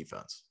about their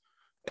defense.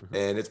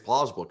 And it's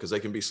plausible because they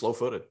can be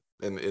slow-footed.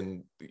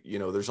 And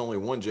there's only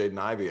one Jaden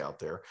Ivey out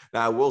there.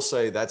 Now, I will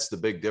say that's the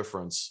big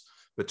difference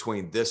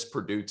between this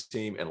Purdue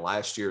team and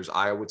last year's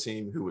Iowa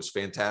team, who was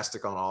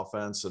fantastic on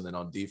offense, and then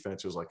on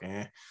defense it was like,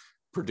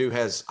 Purdue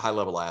has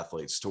high-level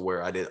athletes to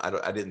where I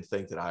didn't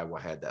think that Iowa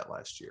had that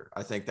last year.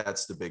 I think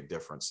that's the big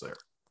difference there.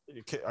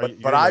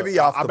 But Ivy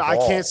off the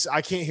ball.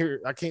 I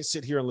can't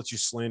sit here and let you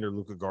slander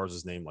Luka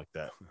Garza's name like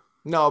that.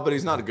 No, but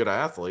he's not a good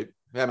athlete.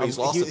 I mean, he's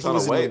lost a ton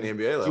of weight in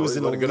the NBA level. He was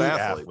an elite good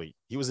athlete.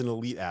 He was an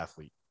elite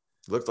athlete.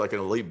 Looked like an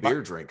elite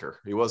beer drinker.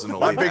 He wasn't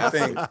an elite my big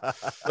athlete.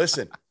 thing.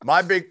 Listen,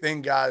 my big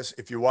thing, guys,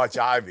 if you watch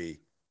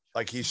Ivy,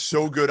 like he's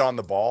so good on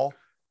the ball,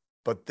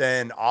 but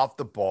then off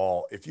the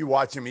ball, if you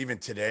watch him even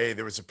today,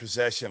 there was a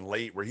possession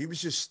late where he was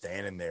just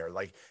standing there.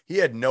 Like he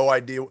had no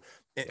idea.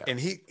 And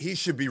he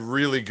should be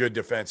really good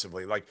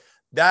defensively. Like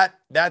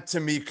that to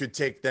me could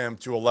take them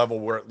to a level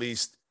where at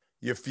least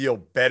you feel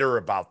better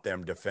about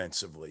them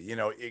defensively.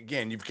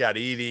 Again, you've got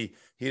Edey.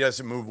 He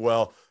doesn't move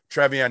well.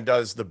 Trevion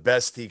does the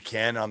best he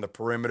can on the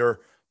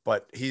perimeter,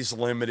 but he's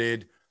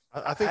limited.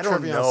 I think I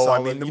don't Trevion's know.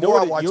 solid. I mean, the more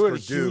I watch Purdue, a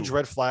huge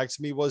red flag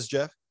to me was,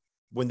 Jeff,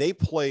 when they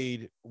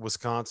played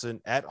Wisconsin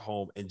at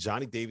home and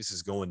Johnny Davis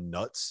is going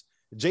nuts.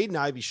 Jaden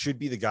Ivey should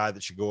be the guy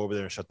that should go over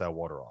there and shut that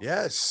water off.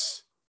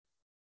 Yes.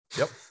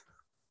 Yep.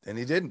 And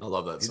he didn't. I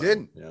love that. He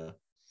didn't.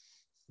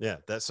 Yeah.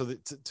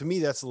 To me,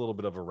 that's a little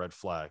bit of a red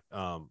flag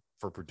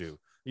for Purdue.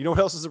 You know what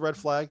else is a red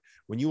flag?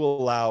 When you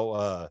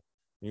allow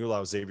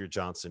Xavier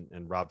Johnson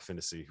and Rob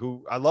Finney,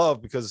 who I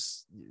love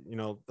because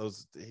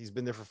he's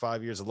been there for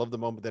 5 years. I love the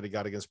moment that he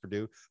got against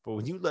Purdue. But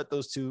when you let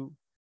those two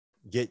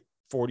get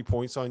 40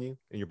 points on you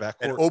in your backcourt,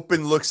 and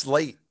open looks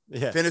late.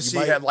 Yeah,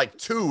 Finney had like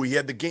 2. He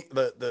had the game,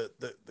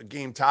 the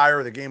game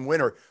tire, the game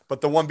winner.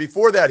 But the one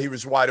before that, he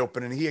was wide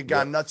open and he had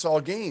gone nuts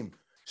all game.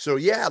 So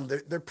yeah,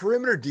 their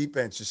perimeter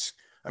defense is.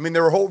 I mean,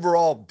 their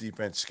overall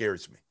defense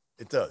scares me.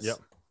 It does.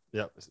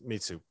 Yep. Me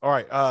too. All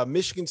right.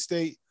 Michigan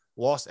State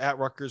lost at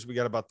Rutgers. We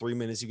got about 3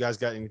 minutes. You guys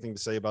got anything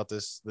to say about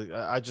this?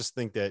 I just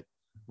think that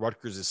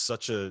Rutgers is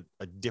such a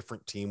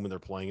different team when they're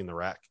playing in the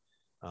rack.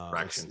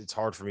 It's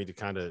hard for me to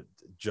kind of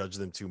judge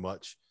them too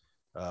much.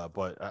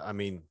 But I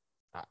mean,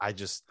 I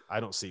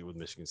don't see it with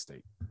Michigan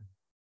State.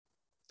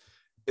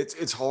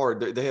 It's hard.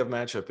 They have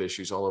matchup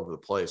issues all over the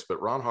place,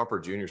 but Ron Harper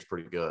Jr. is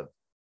pretty good.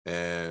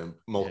 And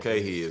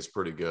Mulcahy is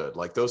pretty good.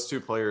 Like those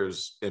two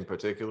players in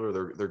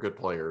particular, they're good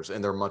players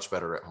and they're much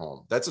better at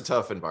home. That's a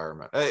tough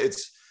environment.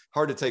 It's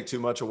hard to take too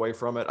much away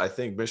from it. I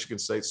think Michigan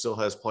State still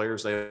has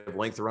players. They have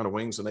length around the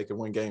wings and they can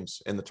win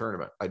games in the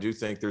tournament. I do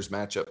think there's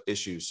matchup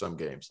issues some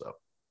games though.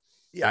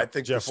 Yeah, I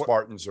think Jeff, the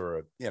Spartans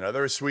are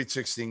they're a Sweet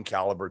 16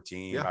 caliber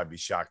team. Yeah. I'd be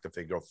shocked if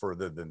they go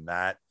further than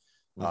that.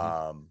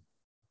 I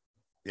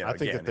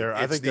think again, that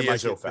I think the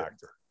Izzo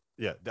factor.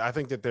 Yeah, I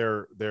think that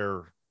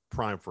they're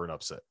primed for an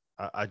upset.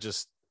 I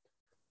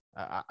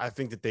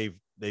think that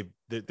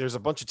there's a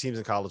bunch of teams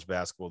in college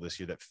basketball this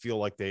year that feel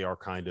like they are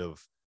kind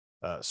of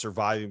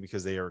surviving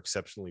because they are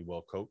exceptionally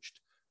well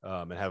coached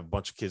and have a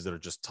bunch of kids that are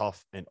just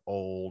tough and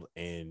old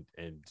and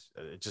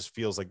it just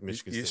feels like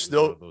Michigan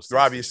State.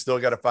 You still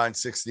got to find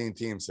 16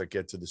 teams that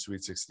get to the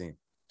Sweet 16.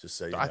 Just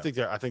say I think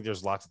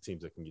there's lots of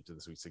teams that can get to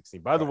the Sweet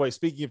 16. By the way,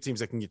 speaking of teams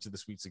that can get to the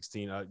Sweet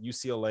 16,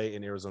 UCLA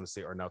and Arizona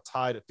State are now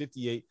tied at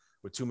 58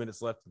 with 2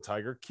 minutes left. And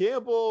Tiger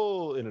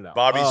Campbell in and out.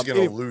 Bobby's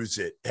going to lose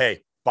it.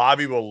 Hey,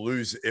 Bobby will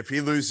lose it. If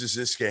he loses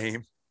this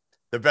game,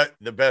 the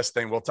best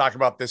thing, we'll talk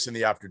about this in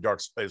the After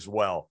Dark as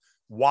well,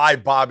 why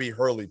Bobby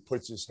Hurley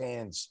puts his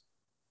hands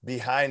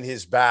behind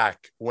his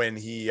back when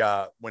he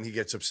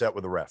gets upset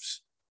with the refs.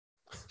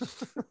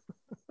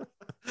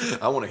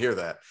 I want to hear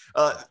that.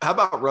 How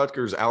about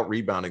Rutgers out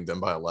rebounding them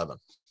by 11?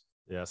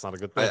 Yeah, it's not a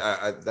good thing.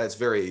 That's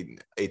very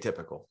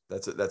atypical.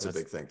 That's a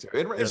big thing too.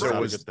 It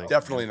was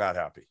definitely not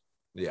happy.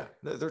 Yeah,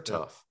 they're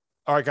tough.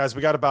 All right, guys,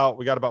 we got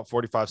about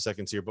 45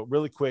 seconds here, but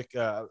really quick,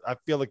 I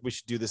feel like we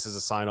should do this as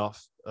a sign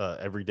off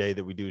every day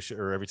that we do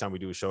or every time we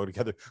do a show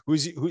together.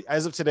 Who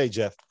as of today,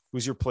 Jeff?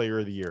 Who's your player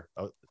of the year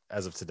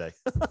as of today?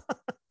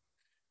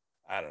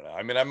 I don't know.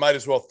 I mean, I might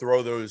as well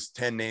throw those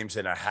 10 names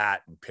in a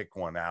hat and pick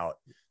one out.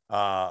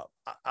 I'm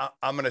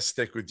going to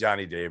stick with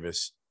Johnny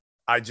Davis.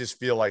 I just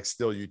feel like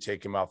still you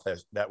take him off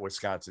that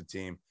Wisconsin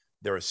team.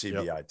 They're a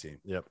CBI team.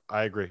 Yep,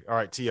 I agree. All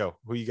right, T.O.,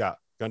 who you got?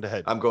 Gun to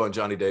head. I'm going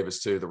Johnny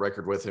Davis too. The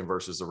record with him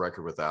versus the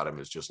record without him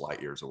is just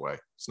light years away.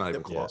 It's not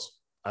even close.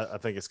 I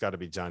think it's got to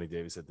be Johnny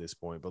Davis at this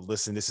point. But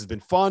listen, this has been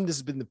fun. This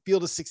has been the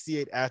Field of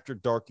 68 After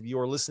Dark. If you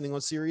are listening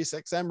on Sirius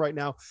XM right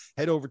now,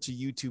 head over to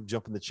YouTube,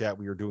 jump in the chat.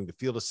 We are doing the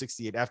Field of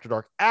 68 After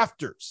Dark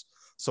afters.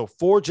 So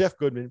for Jeff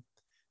Goodman,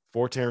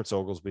 for Terrence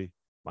Oglesby,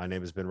 my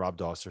name has been Rob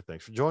Dosser.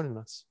 Thanks for joining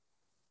us.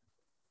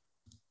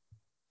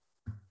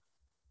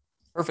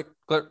 Perfect.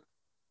 Clear.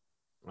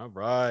 All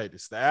right.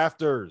 It's the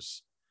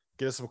afters.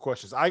 Get us some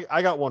questions.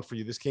 I got one for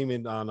you. This came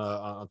in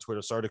on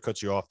Twitter. Sorry to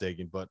cut you off,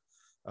 Dagan, but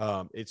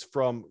it's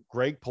from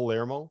Greg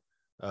Palermo.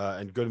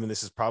 And Goodman,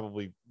 this is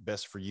probably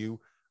best for you.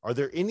 Are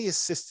there any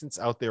assistants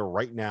out there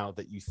right now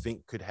that you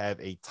think could have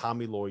a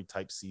Tommy Lloyd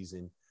type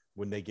season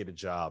when they get a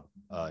job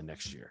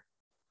next year?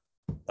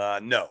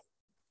 No,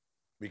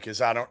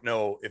 because I don't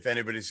know if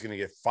anybody's going to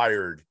get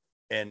fired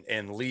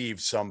and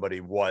leave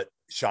somebody what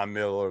Sean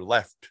Miller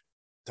left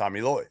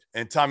Tommy Lloyd.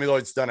 And Tommy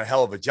Lloyd's done a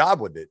hell of a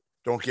job with it.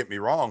 Don't get me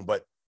wrong,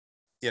 but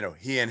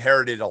he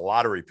inherited a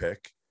lottery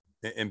pick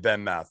in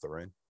Ben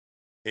Matherin,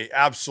 an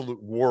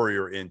absolute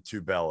warrior in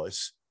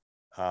Tubelis.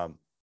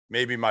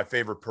 Maybe my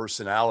favorite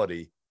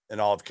personality in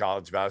all of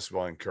college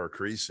basketball in Kirk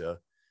Risa.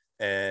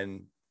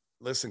 And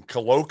listen,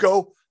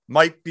 Koloko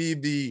might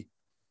be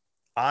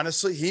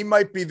honestly, he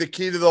might be the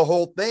key to the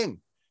whole thing,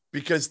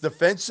 because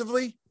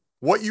defensively,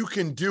 what you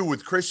can do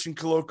with Christian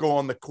Koloko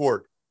on the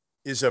court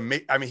is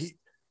amazing. I mean,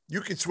 you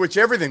can switch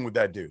everything with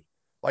that dude.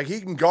 Like, he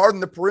can guard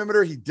in the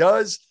perimeter. He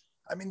does.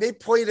 I mean, they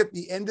played at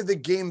the end of the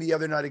game the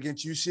other night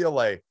against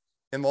UCLA.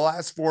 In the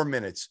last 4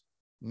 minutes,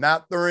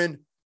 Matherin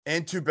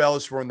and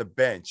Tubelis were on the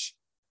bench,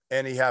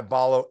 and he had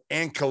Ballo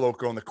and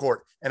Koloko on the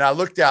court. And I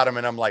looked at him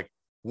and I'm like,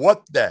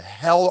 what the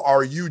hell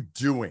are you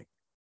doing?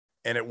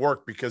 And it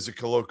worked because of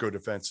Koloko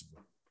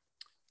defensively.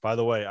 By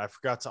the way, I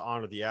forgot to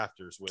honor the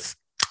afters with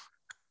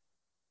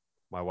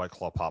my White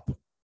Claw Pop.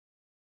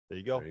 There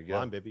you go. There you go.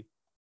 Line, baby.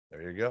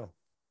 There you go.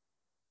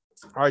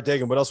 All right,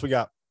 Dagan, what else we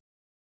got?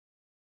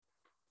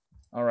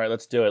 All right,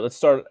 let's do it. Let's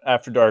start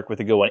After Dark with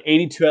a good one.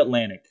 82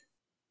 Atlantic.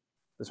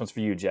 This one's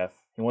for you, Jeff.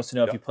 He wants to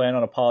know if you plan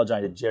on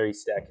apologizing to Jerry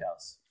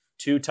Stackhouse.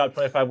 2 top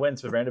 25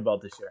 wins for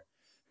Vanderbilt this year.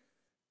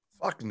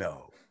 Fuck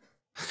no.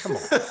 Come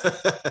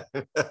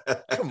on.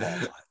 Come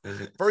on.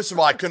 First of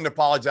all, I couldn't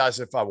apologize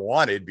if I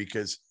wanted,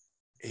 because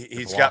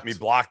he's got me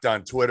blocked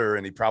on Twitter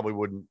and he probably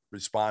wouldn't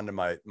respond to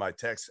my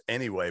text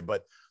anyway.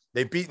 But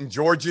they've beaten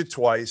Georgia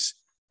twice.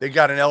 They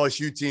got an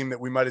LSU team that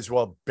we might as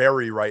well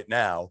bury right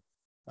now,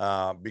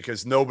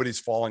 because nobody's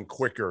falling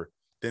quicker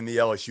than the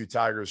LSU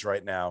Tigers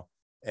right now.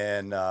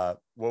 And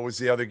what was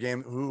the other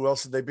game? Who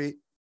else did they beat?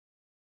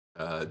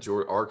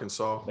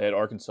 Arkansas. They had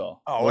Arkansas.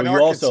 Oh, and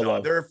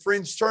Arkansas. They're a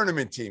fringe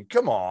tournament team.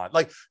 Come on.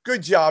 Like,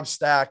 good job,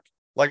 Stack.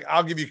 Like,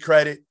 I'll give you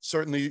credit.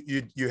 Certainly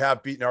you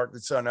have beaten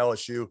Arkansas and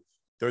LSU.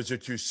 Those are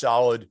 2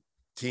 solid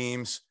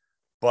teams,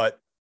 but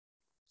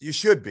you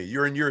should be.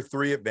 You're in year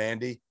 3 at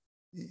Vandy.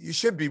 You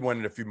should be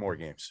winning a few more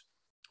games.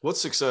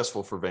 What's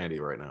successful for Vandy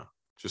right now?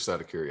 Just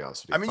out of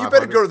curiosity. I mean, you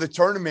better go to the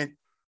tournament.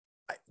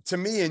 To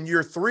me, in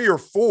year 3 or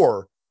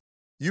 4,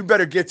 you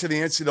better get to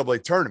the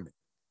NCAA tournament.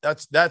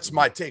 That's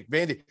my take.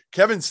 Vandy,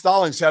 Kevin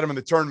Stallings had him in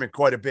the tournament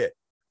quite a bit.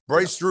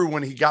 Bryce Drew,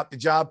 when he got the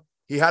job,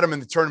 he had him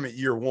in the tournament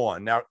year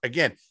 1. Now,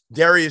 again,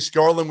 Darius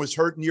Garland was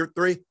hurt in year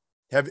 3.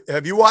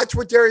 Have you watched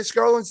what Darius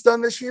Garland's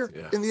done this year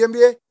in the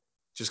NBA?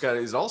 Just got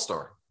his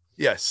all-star.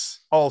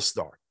 Yes,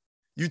 all-star.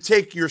 You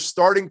take your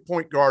starting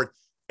point guard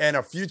and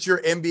a future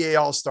NBA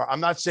all-star. I'm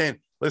not saying,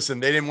 listen,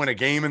 they didn't win a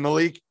game in the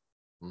league.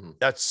 Mm-hmm.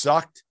 That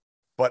sucked.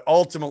 But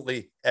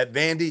ultimately, at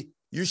Vandy,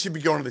 you should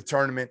be going to the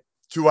tournament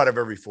 2 out of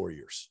every 4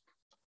 years.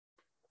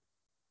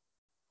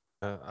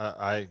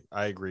 I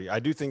agree. I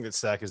do think that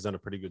Stack has done a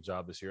pretty good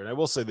job this year. And I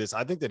will say this,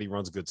 I think that he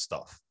runs good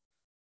stuff.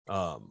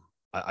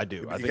 I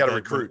do. I think got to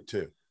recruit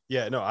too.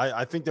 Yeah, no,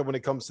 I think that when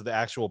it comes to the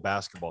actual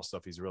basketball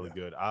stuff, he's really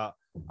good. I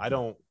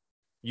don't,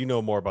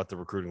 more about the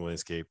recruiting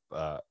landscape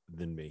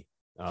than me.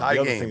 Tie the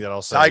other game. thing that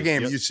I'll say, tie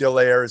game,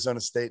 UCLA, Arizona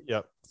State.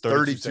 Yep.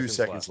 32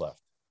 seconds left.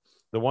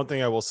 The one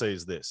thing I will say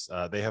is this: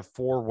 they have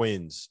 4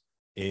 wins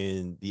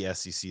in the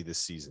SEC this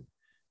season.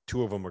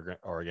 2 of them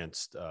are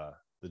against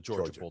the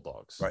Georgia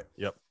Bulldogs. Right.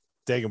 Yep.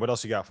 Dagan, what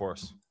else you got for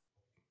us?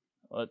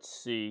 Let's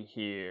see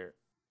here.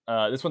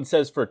 This one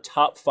says for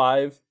top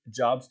 5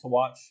 jobs to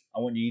watch, I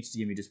want you each to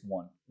give me just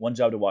one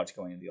job to watch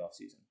going into the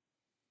offseason.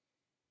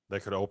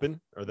 That could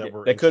open, or that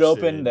we're that could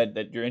open,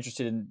 that you're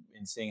interested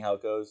in seeing how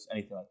it goes,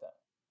 anything like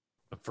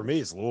that. For me,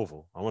 it's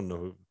Louisville. I want to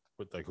know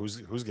who's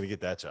going to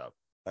get that job.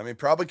 I mean,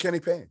 probably Kenny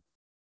Payne.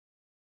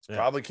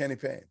 Probably Kenny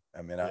Payne.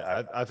 I mean,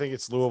 I think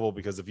it's Louisville,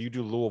 because if you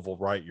do Louisville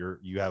right,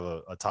 you have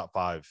a top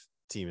 5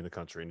 team in the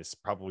country, and it's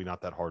probably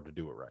not that hard to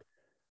do it right.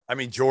 I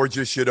mean,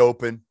 Georgia should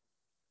open.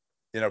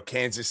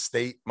 Kansas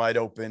State might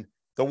open.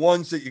 The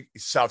ones that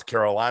South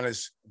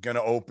Carolina's going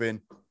to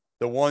open.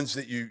 The ones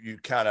that you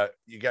got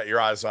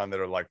your eyes on that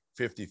are like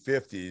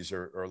 50-50s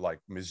or like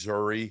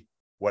Missouri.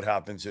 What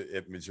happens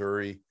at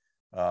Missouri?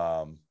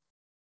 What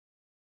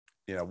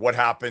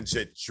happens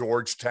at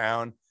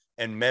Georgetown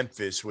and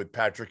Memphis with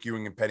Patrick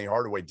Ewing and Penny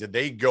Hardaway? Did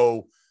they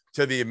go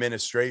to the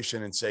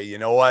administration and say, you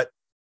know what,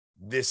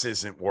 this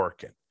isn't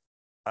working?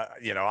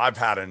 I've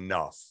had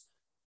enough.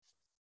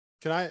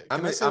 Can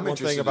I say one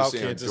thing about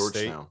Kansas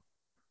State?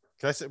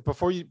 Can I say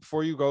before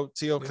you go,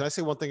 Tio? Can I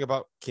say one thing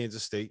about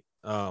Kansas State?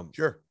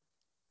 Sure.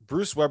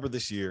 Bruce Weber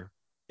this year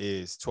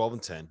is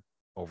 12-10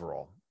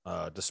 overall,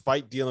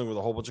 despite dealing with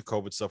a whole bunch of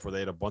COVID stuff where they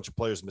had a bunch of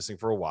players missing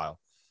for a while.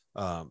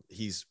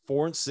 He's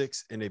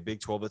 4-6 in a Big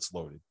 12 that's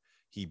loaded.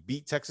 He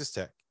beat Texas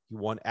Tech. He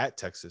won at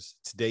Texas.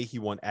 Today he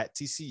won at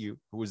TCU,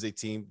 who is a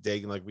team,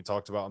 Dagan, like we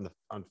talked about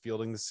on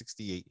fielding the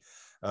 68.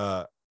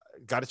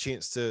 Got a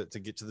chance to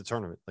get to the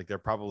tournament. Like they're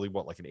probably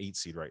like an 8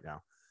 seed right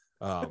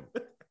now.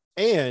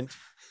 And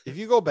if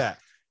you go back,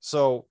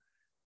 so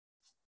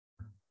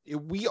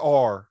we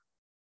are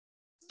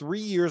 3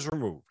 years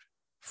removed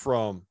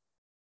from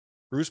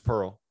Bruce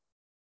Pearl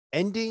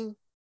ending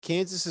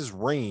Kansas's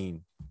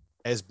reign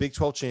as Big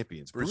 12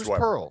 champions. Bruce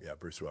Pearl. Yeah,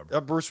 Bruce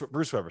Weber.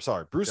 Bruce Weber.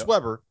 Sorry. Bruce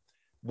Weber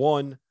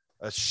won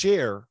a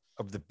share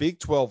of the Big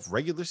 12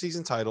 regular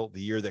season title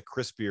the year that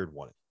Chris Beard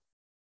won it.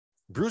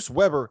 Bruce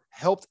Weber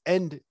helped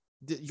end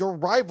your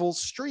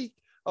rival's streak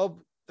of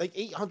like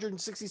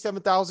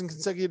 867,000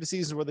 consecutive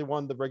seasons where they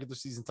won the regular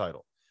season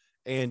title.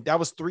 And that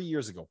was 3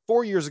 years ago.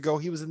 4 years ago,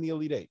 he was in the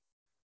Elite Eight.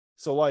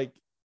 So, like,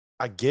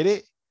 I get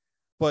it,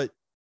 but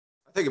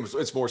I think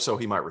it's more so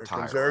he might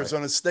retire.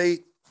 Arizona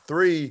State.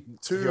 3,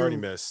 2, he already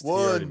missed. 1.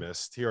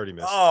 He already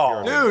missed.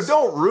 Oh, dude,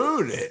 don't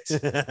ruin it.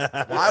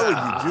 Why would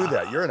you do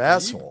that? You're an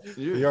asshole.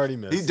 He already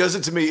missed. He does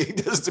it to me. He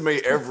does it to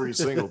me every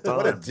single time.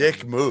 What a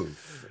dick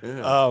move.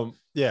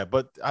 Yeah.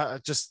 But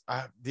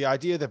the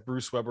idea that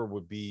Bruce Weber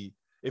would be,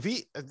 if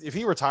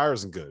he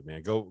retires, and good,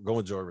 man, go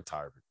enjoy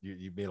retirement.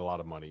 You made a lot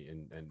of money,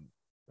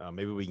 and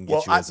maybe we can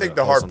get you. Well, I think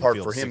the hard part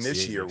for him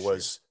this year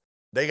was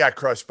they got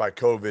crushed by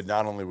COVID,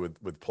 not only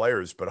with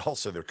players, but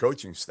also their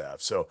coaching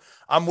staff. So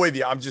I'm with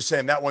you. I'm just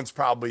saying that one's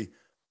probably,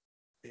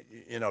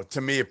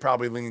 to me, it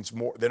probably leans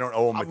more. They don't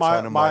owe him a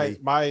ton of money.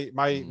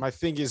 My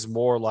thing is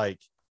more like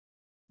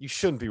you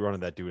shouldn't be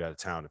running that dude out of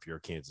town if you're a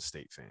Kansas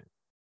State fan,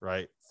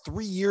 right?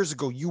 3 years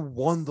ago, you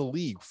won the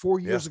league. 4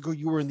 years ago,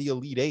 you were in the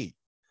Elite Eight.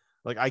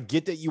 Like, I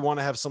get that you want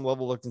to have some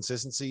level of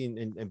consistency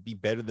and be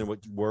better than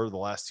what you were the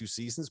last 2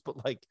 seasons,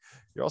 but like,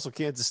 you're also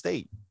Kansas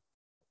State.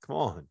 Come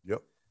on.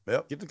 Yep.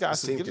 Give the guy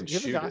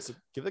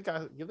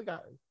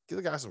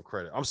some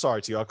credit. I'm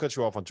sorry, T. I'll cut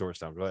you off on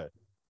Georgetown. Go ahead.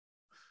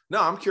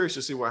 No, I'm curious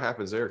to see what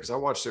happens there because I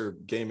watched their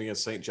game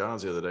against St.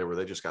 John's the other day where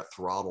they just got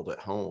throttled at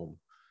home,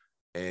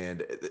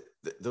 and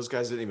those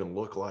guys didn't even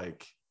look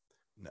like.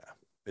 No,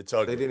 it's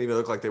ugly. They didn't even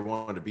look like they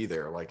wanted to be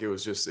there. Like it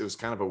was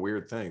kind of a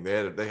weird thing. They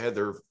had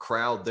their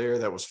crowd there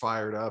that was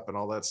fired up and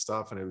all that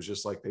stuff, and it was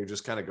just like they were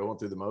just kind of going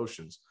through the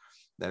motions.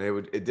 And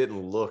it didn't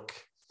look.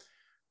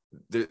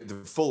 The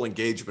full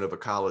engagement of a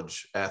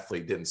college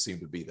athlete didn't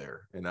seem to be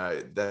there. And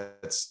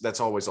that's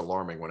always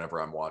alarming whenever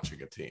I'm watching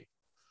a team.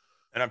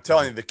 And I'm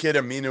telling you, the kid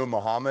Aminu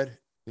Muhammad,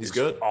 he's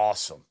good.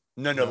 Awesome.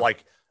 No,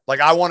 like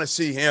I want to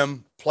see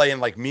him play in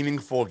like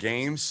meaningful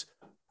games.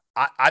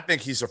 I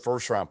think he's a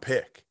first round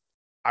pick.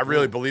 I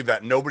really believe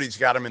that. Nobody's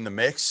got him in the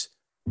mix.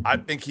 I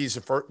think he's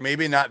a first,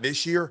 maybe not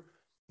this year.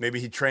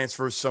 Maybe he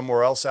transfers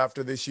somewhere else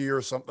after this year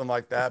or something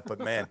like that. But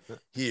man,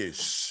 he is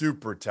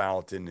super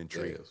talented and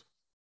intriguing.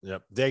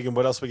 Yep. Dagan,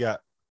 what else we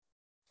got?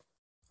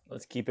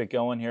 Let's keep it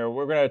going here.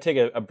 We're going to take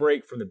a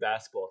break from the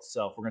basketball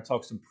itself. We're going to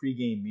talk some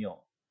pregame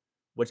meal.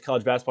 Which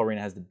college basketball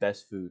arena has the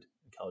best food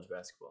in college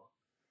basketball?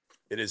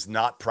 It is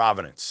not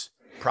Providence.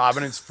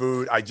 Providence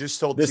food. I just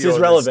told this T.O. is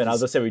relevant. I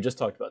was going to say, we just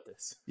talked about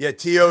this. Yeah,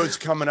 T.O.'s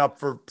coming up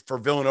for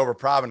Villanova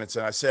Providence.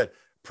 And I said,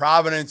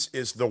 Providence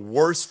is the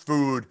worst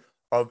food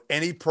of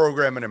any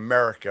program in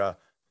America.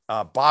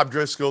 Bob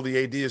Driscoll,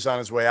 the AD, is on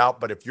his way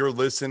out. But if you're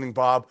listening,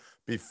 Bob,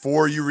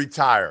 before you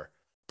retire,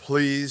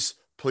 please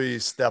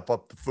step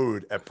up the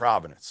food at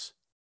Providence.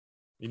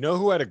 You know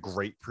who had a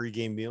great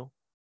pregame meal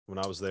when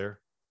I was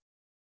there?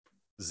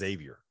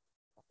 Xavier.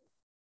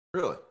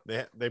 Really?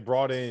 They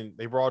brought in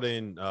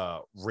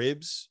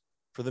ribs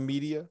for the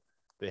media.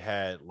 They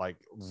had like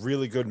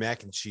really good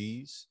mac and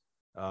cheese.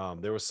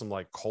 There was some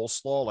like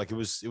coleslaw. Like it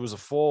was a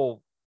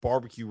full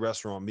barbecue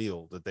restaurant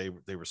meal that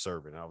they were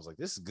serving. And I was like,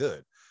 this is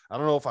good. I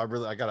don't know if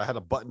I had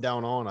a button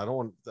down on. I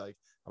don't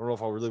know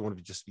if I really want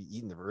to just be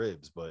eating the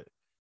ribs, but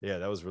yeah,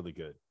 that was really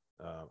good.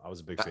 I was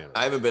a big fan of it.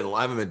 I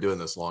haven't been doing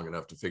this long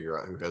enough to figure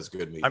out who has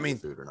good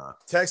meat food or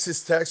not.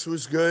 Texas Tech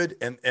was good.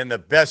 And the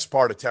best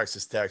part of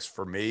Texas Tech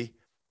for me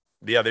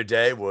the other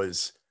day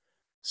was,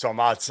 so I'm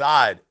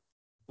outside.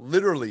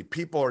 Literally,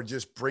 people are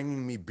just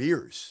bringing me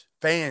beers.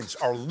 Fans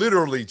are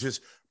literally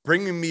just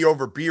bringing me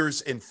over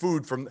beers and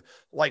food from,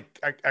 like,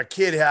 a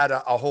kid had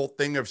a whole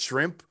thing of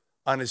shrimp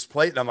on his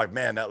plate. And I'm like,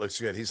 man, that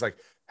looks good. He's like,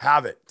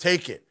 have it,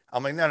 take it.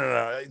 I'm like,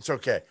 no, it's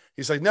okay.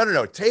 He's like,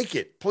 no, take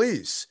it,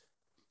 please.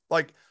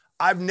 Like,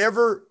 I've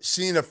never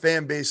seen a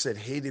fan base that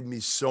hated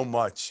me so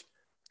much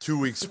 2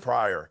 weeks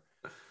prior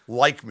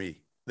like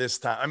me this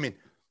time. I mean,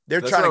 they're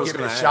trying to get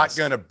me a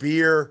shotgun of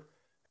beer.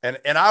 And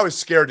I was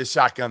scared to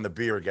shotgun the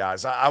beer,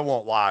 guys. I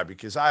won't lie,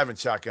 because I haven't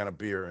shotgun a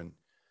beer and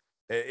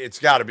it's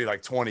got to be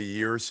like 20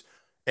 years.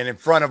 And in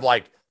front of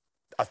like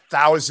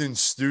 1,000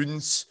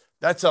 students,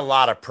 that's a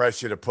lot of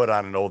pressure to put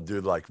on an old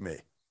dude like me.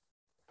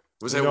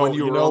 Was that when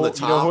you were on the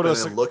top and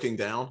then looking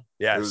down?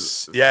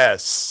 Yes.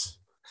 Yes.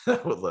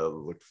 That would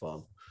look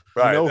fun.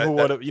 Right.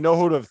 You know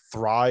who would have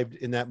thrived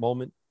in that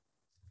moment?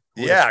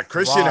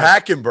 Christian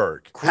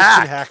Hackenberg.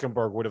 Christian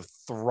Hackenberg would have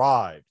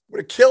thrived. Would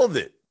have killed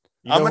it.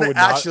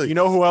 You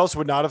know who else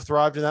would not have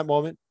thrived in that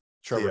moment?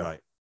 Trevor Knight.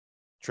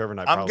 Trevor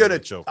Knight.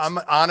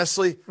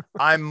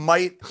 I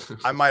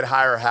might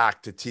hire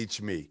Hack to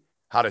teach me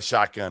how to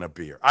shotgun a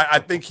beer. I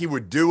think he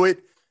would do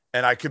it,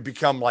 and I could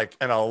become like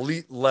an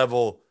elite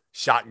level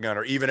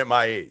shotgunner, even at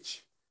my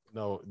age.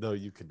 No,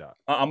 you could not.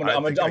 I'm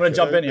gonna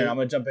jump in here. I'm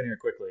gonna jump in here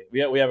quickly. We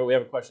have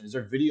a question. Is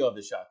there video of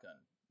the shotgun,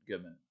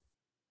 Goodman?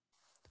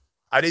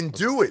 I didn't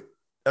do it.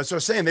 That's what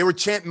I'm saying. They were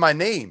chanting my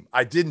name.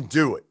 I didn't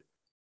do it.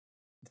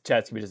 The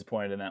chat's gonna be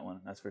disappointed in that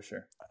one. That's for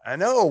sure. I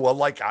know. Well,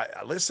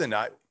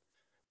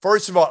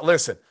 first of all,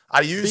 listen.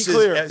 Be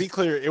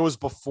clear. It was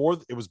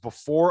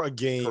before a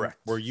game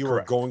where you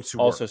were going to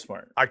also work.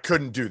 Smart. I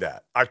couldn't do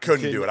that. I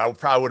couldn't do it. I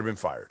probably would have been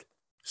fired.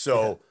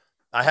 So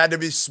I had to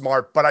be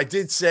smart. But I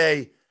did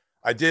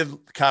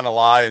kind of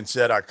lie and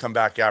said I'd come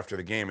back after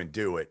the game and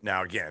do it.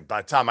 Now, again,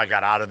 by the time I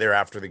got out of there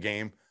after the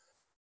game,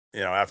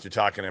 after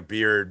talking to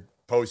Beard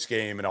post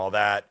game and all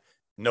that,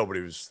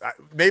 nobody was.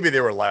 Maybe they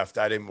were left.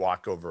 I didn't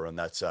walk over on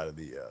that side of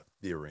the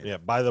arena. Yeah.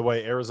 By the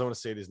way, Arizona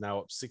State is now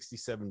up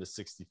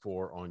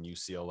 67-64 on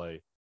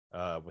UCLA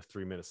with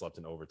 3 minutes left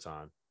in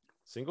overtime.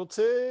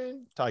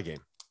 Singleton tie game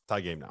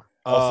now.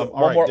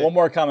 One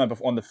more comment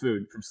on the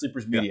food from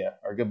Sleepers Media,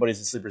 our good buddies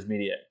at Sleepers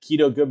Media.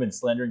 Keto Goodman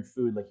slandering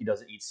food like he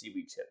doesn't eat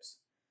seaweed chips.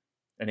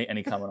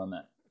 Any comment on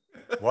that?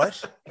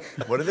 What?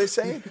 What are they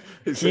saying?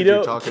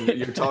 You're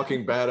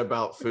talking bad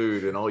about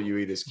food, and all you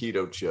eat is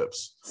keto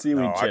chips.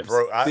 Seaweed chips.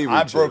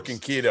 I've broken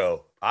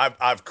keto.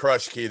 I've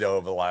crushed keto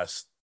over the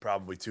last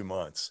probably 2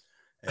 months,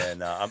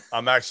 and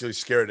I'm actually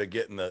scared of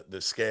getting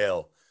the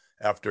scale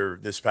after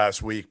this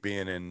past week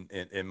being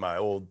in my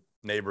old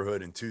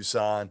neighborhood in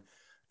Tucson,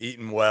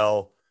 eating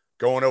well,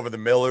 going over the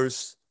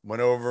Millers.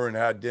 Went over and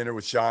had dinner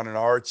with Sean and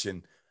Arch,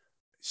 and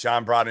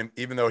Sean brought him,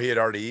 even though he had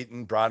already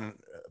eaten, brought in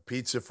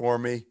pizza for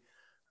me.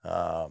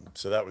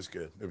 So that was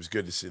good. It was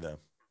good to see them.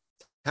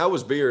 How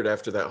was Beard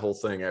after that whole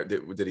thing?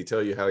 Did he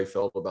tell you how he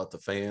felt about the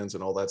fans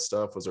and all that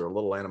stuff? Was there a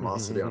little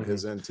animosity on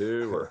his end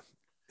too? Or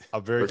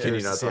I'm very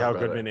curious to see how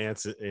Goodman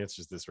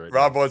answers this right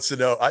Rob now. wants to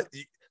know.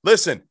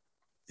 Listen,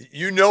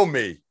 you know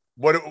me.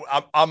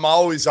 I'm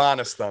always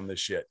honest on this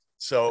shit.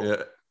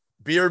 So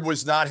Beard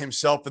was not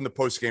himself in the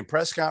post-game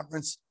press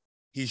conference.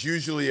 He's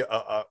usually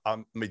a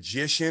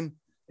magician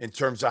in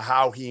terms of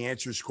how he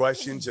answers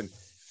questions, and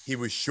he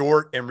was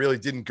short and really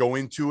didn't go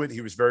into it.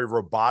 He was very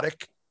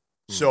robotic.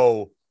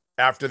 So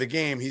after the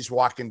game, he's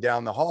walking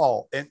down the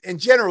hall, and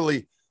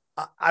generally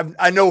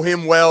I know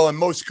him well, and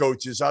most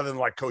coaches, other than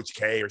like Coach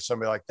K or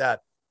somebody like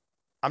that,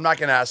 I'm not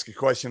going to ask a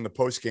question in the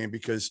post game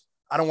because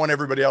I don't want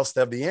everybody else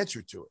to have the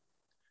answer to it.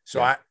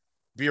 So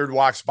Beard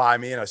walks by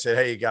me and I said,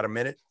 "Hey, you got a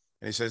minute?"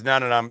 And he says,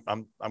 No,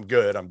 I'm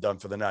good. I'm done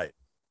for the night.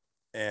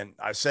 And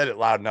I said it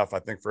loud enough, I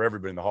think, for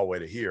everybody in the hallway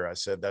to hear. I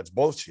said, "That's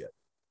bullshit."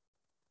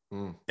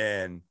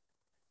 And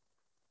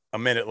a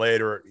minute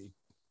later,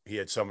 he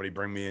had somebody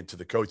bring me into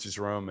the coach's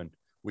room, and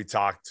we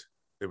talked.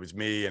 It was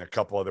me and a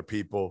couple other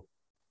people,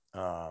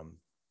 and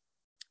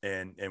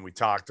we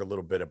talked a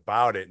little bit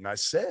about it. And I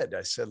said,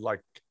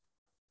 like,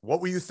 what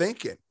were you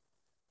thinking?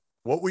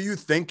 What were you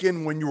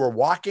thinking when you were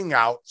walking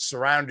out,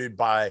 surrounded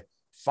by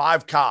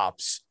 5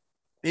 cops,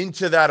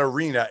 into that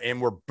arena and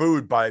were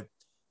booed by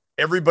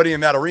everybody in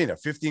that arena,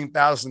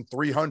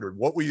 15,300?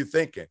 What were you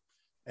thinking?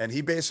 And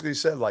he basically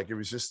said, like, it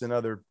was just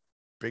another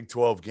Big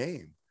 12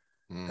 game.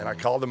 And I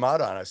called him out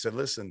on it. I said,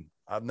 "Listen,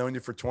 I've known you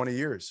for 20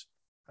 years.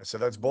 I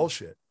said, that's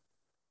bullshit."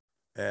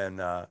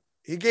 And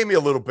he gave me a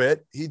little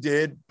bit. He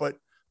did, but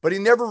he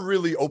never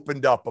really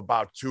opened up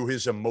to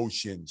his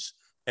emotions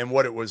and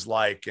what it was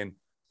like. And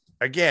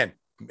again,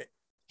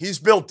 he's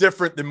built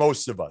different than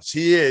most of us.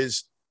 He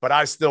is, but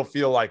I still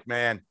feel like,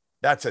 man,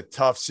 that's a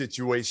tough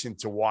situation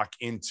to walk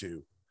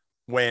into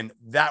when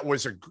that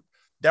was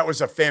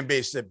a fan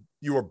base that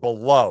you were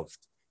beloved,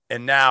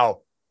 and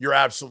now you're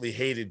absolutely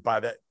hated by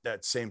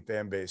that same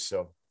fan base.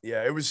 So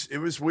yeah, it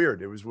was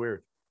weird. It was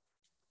weird.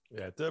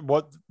 Yeah.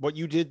 What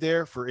you did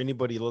there, for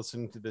anybody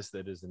listening to this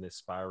that is an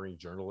aspiring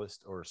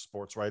journalist or a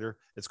sports writer,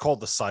 it's called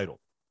the sidle.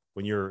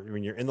 When you're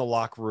in the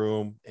locker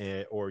room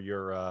or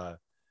you're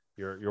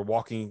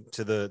walking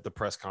to the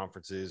press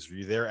conferences, or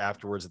you're there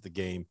afterwards at the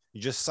game,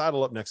 you just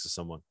sidle up next to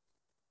someone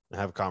and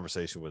have a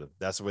conversation with them.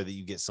 That's the way that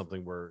you get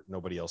something where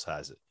nobody else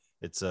has it.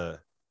 It's the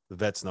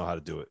vets know how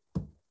to do it.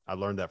 I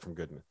learned that from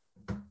Goodman.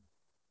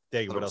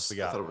 Dave, what else we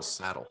got? I thought it was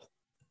saddle.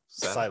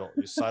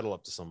 You sidle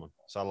up to someone.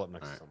 Sidle up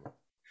next to someone.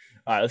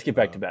 All right, let's get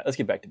back to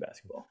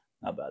basketball.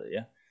 How about it?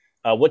 Yeah.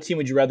 What team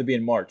would you rather be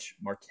in March,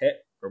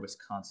 Marquette or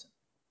Wisconsin?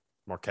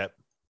 Marquette.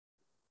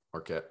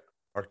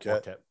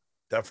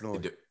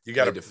 Definitely. You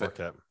got to defend.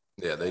 Marquette.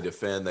 Yeah, they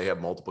defend. They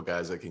have multiple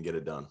guys that can get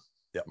it done.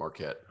 Yeah,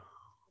 Marquette.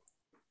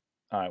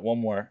 All right, one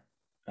more.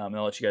 And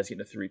I'll let you guys get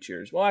into 3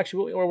 cheers. Well,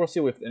 actually, we'll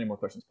see if any more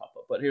questions pop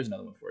up. But here's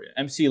another one for you.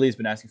 MC Lee's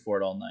been asking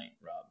for it all night,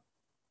 Rob.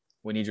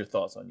 We need your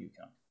thoughts on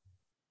UConn.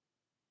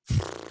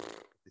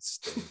 It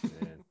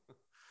stink, man.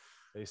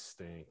 They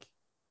stink.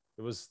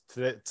 It was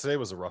today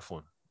was a rough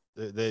one.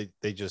 They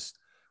just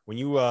when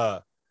you're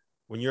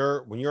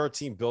a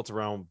team built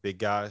around big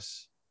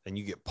guys and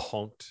you get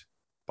punked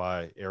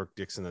by Eric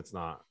Dixon, that's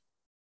not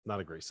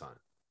a great sign.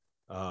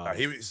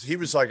 He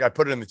was like, I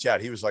put it in the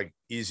chat. He was like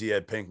Easy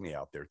Ed Pinkney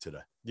out there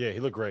today. Yeah, he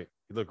looked great.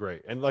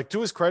 And like,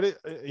 to his credit,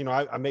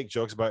 I make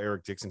jokes about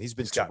Eric Dixon. He's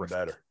gotten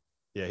better.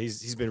 Yeah,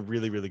 he's been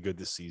really, really good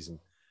this season.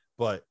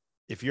 But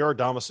if you're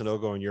Adama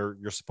Sanogo and you're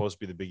supposed to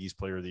be the Big East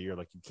Player of the Year,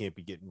 like, you can't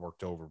be getting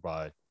worked over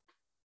by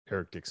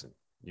Eric Dixon.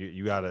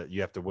 You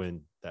have to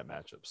win that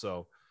matchup.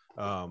 So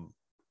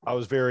I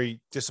was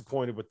very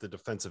disappointed with the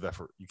defensive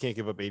effort. You can't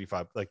give up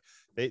 85. Like,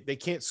 they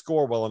can't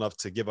score well enough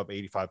to give up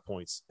 85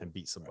 points and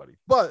beat somebody.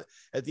 But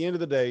at the end of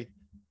the day,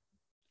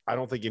 I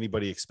don't think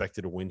anybody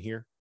expected a win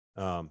here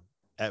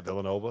at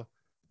Villanova.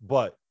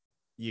 But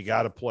you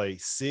got to play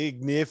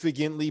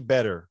significantly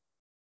better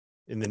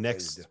in the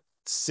next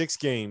 6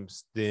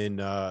 games than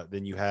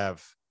you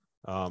have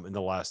in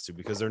the last 2,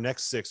 because their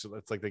next 6,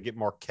 it's like they get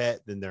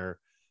Marquette, then they're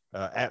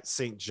at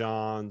St.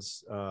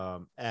 John's, their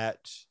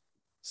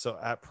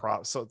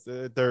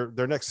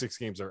next 6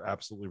 games are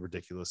absolutely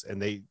ridiculous,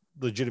 and they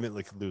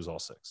legitimately could lose all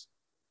 6.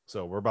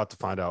 So we're about to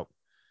find out.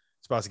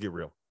 It's about to get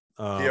real.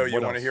 Theo,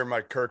 you want to hear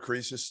my Kirk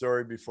Creases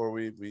story before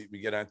we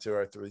get onto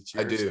our 3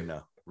 cheers? I do.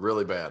 No,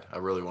 really bad. I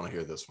really want to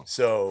hear this one.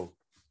 So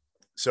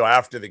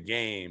after the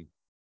game,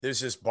 there's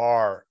this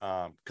bar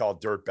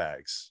called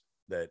Dirtbags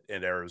that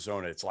in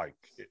Arizona, it's like,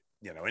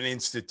 an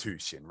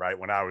institution, right?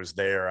 When I was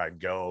there, I'd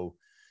go.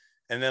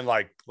 And then,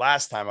 like,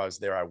 last time I was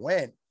there, I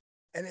went,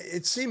 and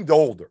it seemed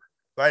older,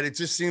 right? It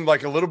just seemed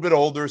like a little bit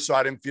older, so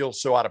I didn't feel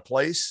so out of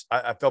place.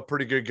 I felt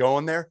pretty good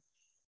going there.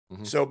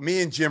 Mm-hmm. So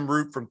me and Jim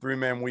Root from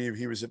 3-Man Weave,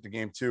 he was at the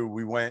game too.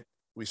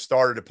 We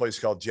started a place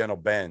called Gentle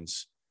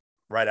Ben's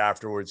right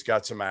afterwards,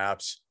 got some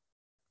apps,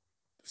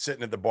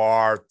 sitting at the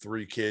bar,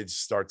 3 kids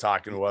start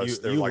talking to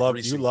us. You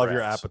love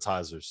your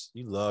appetizers.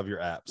 You love your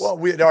apps. Well,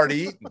 we had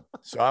already eaten,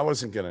 so I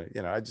wasn't going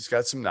to, I just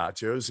got some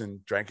nachos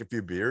and drank a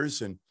few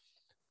beers, and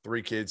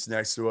 3 kids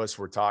next to us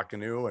were talking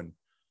to, and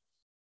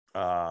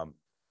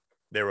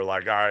they were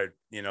like, all right,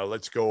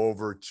 let's go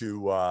over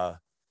to,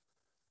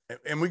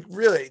 and we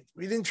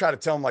didn't try to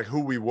tell them like who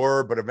we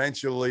were, but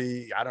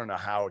eventually, I don't know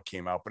how it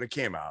came out, but it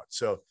came out.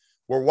 So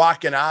we're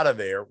walking out of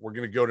there. We're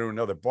going to go to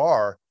another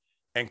bar,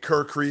 and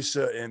Kerr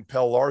Kriisa and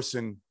Pell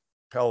Larson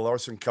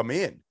come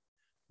in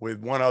with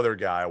one other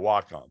guy, a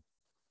walk-on.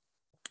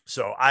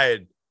 So I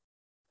had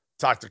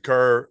talked to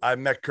Kerr. I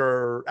met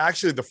Kerr.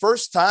 Actually, the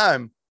first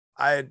time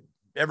I had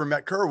ever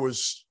met Kerr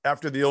was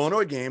after the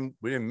Illinois game.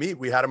 We didn't meet.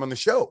 We had him on the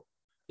show,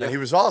 and he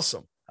was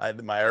awesome. I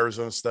had my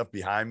Arizona stuff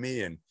behind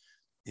me, and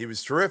he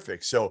was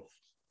terrific. So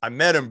I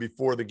met him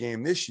before the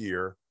game this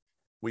year.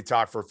 We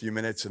talked for a few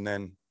minutes, and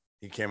then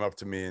he came up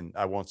to me, and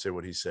I won't say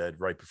what he said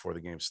right before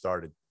the game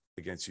started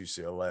against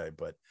UCLA,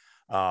 but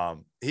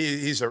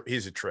he's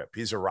a trip.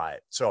 He's a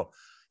riot. So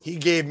he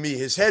gave me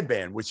his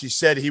headband, which he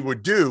said he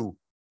would do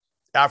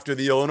after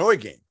the Illinois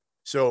game.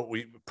 So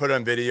we put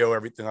on video,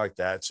 everything like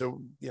that.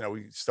 So,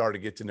 we started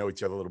to get to know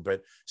each other a little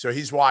bit. So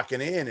he's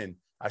walking in, and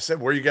I said,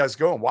 where are you guys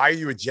going? Why are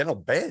you at Gentle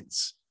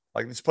Ben's?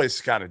 Like, this place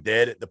is kind of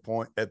dead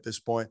at this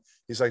point.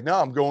 He's like, no,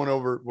 I'm going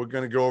over. We're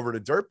going to go over to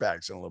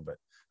Dirtbags in a little bit.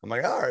 I'm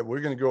like, all right,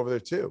 we're going to go over there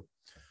too.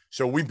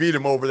 So we beat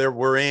him over there.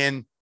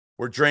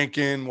 We're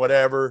drinking,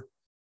 whatever,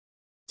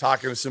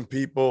 talking to some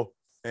people,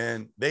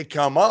 and they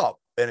come up,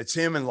 and it's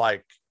him and like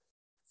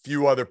a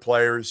few other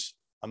players.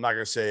 I'm not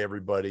going to say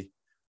everybody,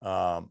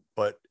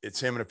 but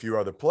it's him and a few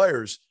other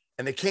players,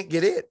 and they can't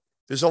get in.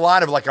 There's a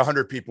line of like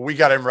 100 people. We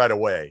got him right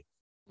away.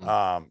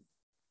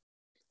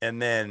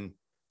 And then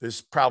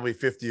there's probably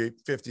 50,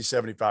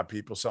 75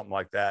 people, something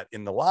like that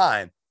in the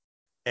line.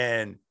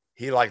 And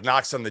he like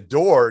knocks on the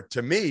door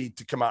to me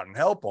to come out and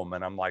help him.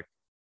 And I'm like,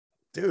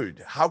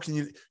 dude, how can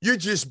you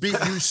just beat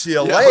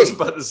UCLA? Yeah, I was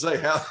about to say,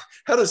 how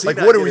does he like,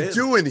 what are we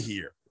doing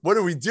here? What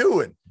are we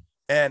doing?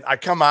 And I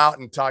come out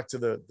and talk to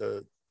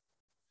the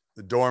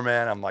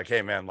doorman. I'm like,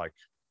 hey man, like,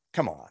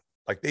 come on.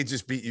 Like, they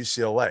just beat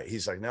UCLA.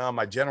 He's like, no,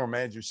 my general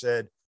manager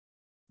said.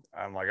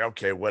 I'm like,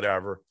 okay,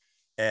 whatever.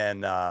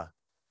 And I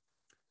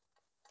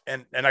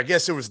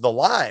guess it was the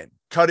line.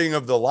 Cutting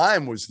of the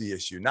line was the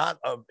issue, not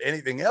of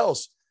anything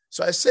else.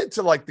 So I said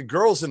to like the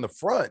girls in the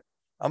front,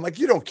 I'm like,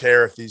 you don't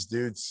care if these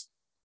dudes,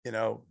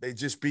 they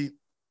just beat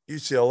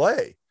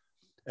UCLA.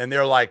 And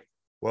they're like,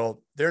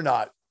 well, they're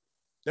not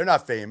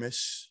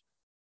famous.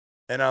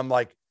 And I'm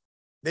like,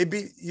 they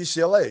beat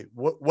UCLA.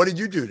 What did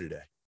you do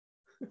today?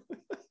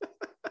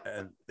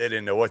 And they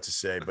didn't know what to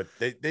say, but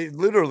they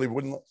literally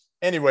wouldn't.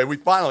 Anyway, we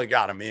finally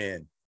got them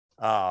in.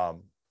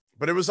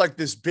 But it was like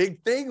this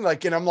big thing.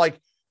 Like, and I'm like,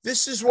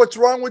 this is what's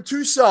wrong with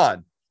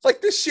Tucson. Like,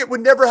 this shit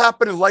would never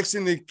happen in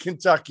Lexington,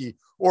 Kentucky,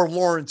 or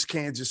Lawrence,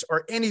 Kansas,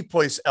 or any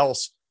place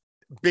else,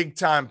 big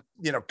time,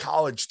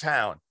 college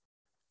town.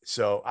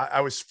 So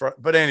I was,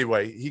 but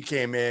anyway, he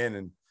came in,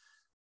 and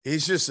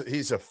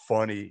he's a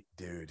funny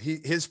dude.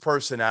 His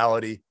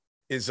personality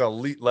is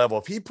elite level.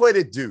 If he played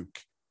at Duke,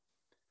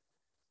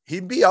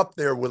 he'd be up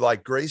there with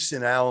like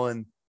Grayson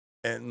Allen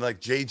and like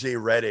JJ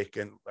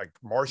Redick and like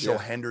Marshall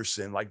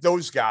Henderson, like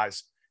those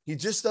guys. He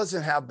just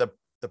doesn't have the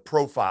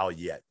profile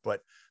yet.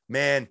 But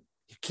man,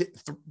 he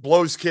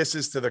blows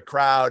kisses to the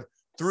crowd,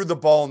 threw the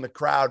ball in the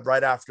crowd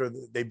right after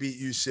they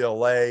beat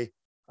UCLA.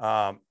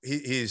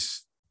 He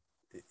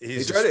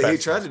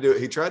tried to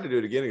do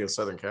it again against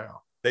Southern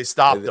Cal. They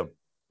stopped him.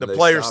 The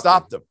player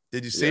stopped him.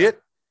 Did you see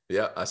it?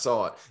 Yeah, I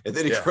saw it. And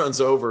then he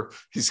runs over.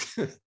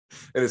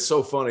 And it's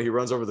so funny. He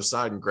runs over the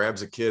side and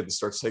grabs a kid and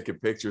starts taking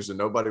pictures, and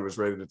nobody was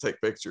ready to take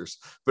pictures,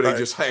 but he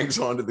just hangs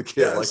on to the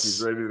kid like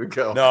he's ready to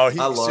go. No,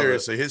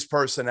 seriously, his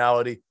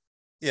personality,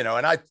 and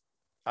I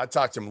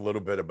talked to him a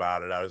little bit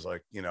about it. I was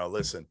like,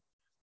 listen,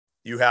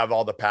 you have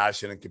all the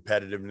passion and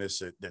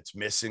competitiveness that's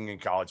missing in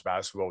college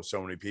basketball with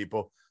so many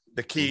people.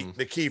 The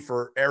key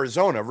for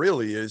Arizona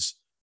really is,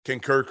 can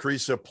Kerr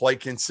Kriisa play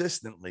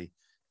consistently?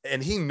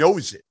 And he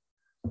knows it.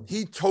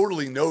 He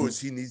totally knows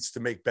he needs to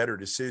make better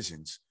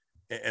decisions.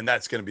 And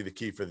that's going to be the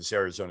key for this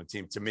Arizona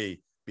team, to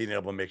me, being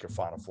able to make a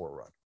Final Four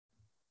run.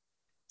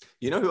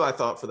 You know who I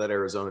thought for that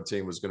Arizona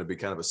team was going to be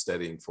kind of a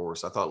steadying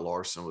force? I thought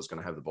Larson was going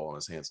to have the ball in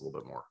his hands a little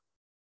bit more.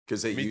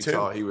 Because at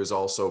Utah, he was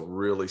also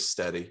really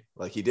steady.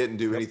 Like, he didn't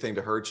do anything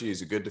to hurt you.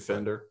 He's a good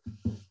defender.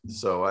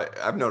 So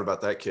I've known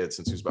about that kid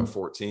since he was about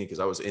 14, because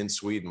I was in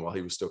Sweden while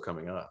he was still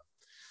coming up.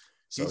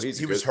 So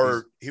he was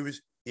hurt. He was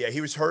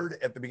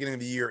hurt at the beginning of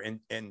the year.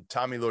 And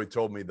Tommy Lloyd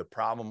told me the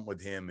problem with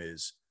him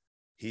is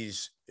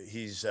he's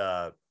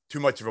too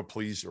much of a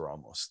pleaser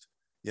almost.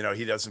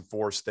 He doesn't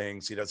force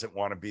things. He doesn't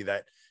want to be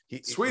that.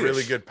 He's a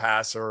really good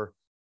passer.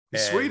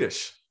 He's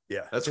Swedish.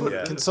 Yeah. That's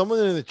what. Can someone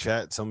in the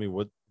chat tell me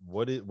what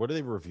are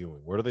they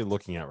reviewing? What are they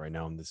looking at right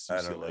now in this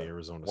UCLA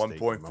Arizona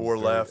State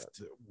 1.4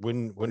 left.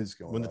 When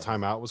the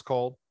timeout was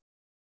called?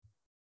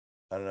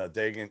 I don't know.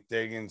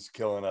 Dagan's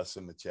killing us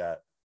in the chat.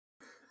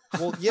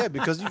 Well, yeah,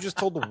 because you just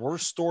told the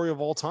worst story of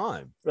all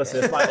time.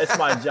 Listen, it's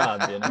my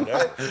job, You've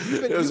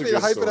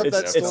been hyping up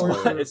that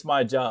story. It's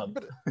my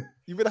job.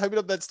 You've been hyping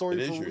up that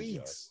story for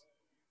weeks.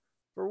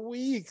 For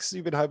weeks,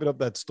 you've been hyping up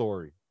that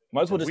story.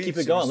 Might as well just keep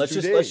it going. Let's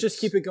just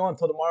keep it going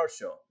until tomorrow's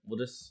show. We'll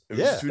just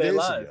stay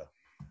live.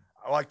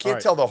 Well, I can't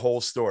tell the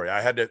whole story.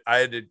 I had to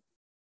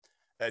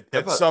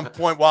at some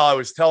point while I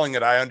was telling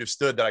it, I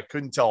understood that I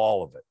couldn't tell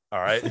all of it. All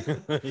right.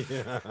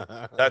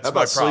 That's how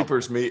about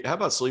Sleepers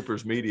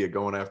Media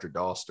going after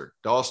Doster?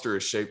 Doster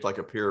is shaped like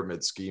a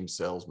pyramid scheme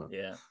salesman.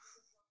 Yeah.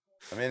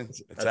 I mean,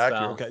 it's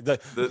accurate.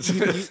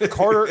 Okay.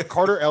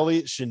 Carter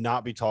Elliott should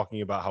not be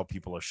talking about how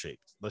people are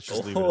shaped. Let's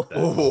just leave it at that.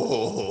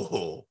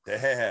 Oh,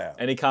 damn.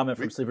 Any comment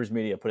from Sleepers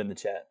Media, put it in the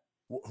chat.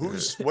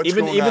 What's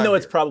even though here?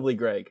 It's probably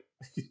Greg.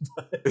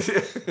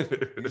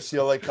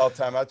 UCLA called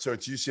timeout, so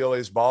it's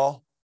UCLA's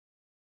ball,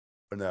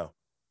 or no?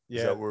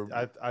 Yeah,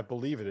 I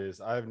believe it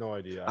is. I have no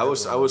idea. I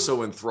was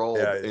so enthralled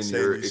in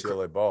your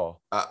UCLA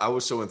ball. I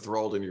was so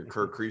enthralled in your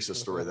Kerr Kriisa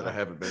story that I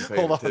haven't been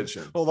paying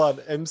attention. Hold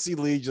on. MC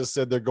Lee just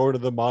said they're going to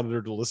the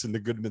monitor to listen to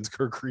Goodman's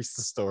Kerr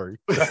Kriisa story.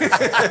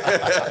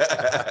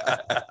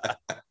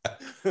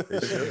 They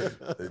should.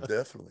 They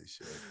definitely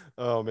should.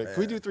 Oh man, can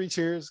we do 3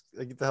 cheers?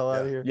 Get the hell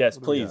out of here. Yes,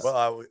 please.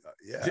 Well,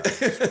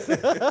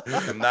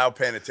 I'm now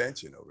paying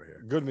attention over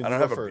here. Goodman, I don't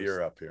have a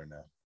beer up here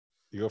now.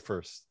 You go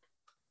first.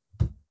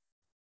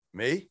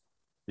 Me?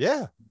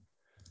 Yeah.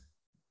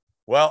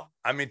 Well,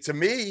 I mean, to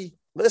me,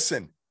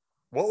 listen,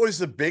 what was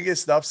the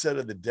biggest upset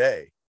of the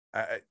day?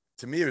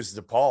 To me, it was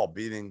DePaul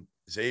beating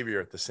Xavier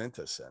at the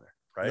Cintas Center.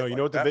 Right? No, you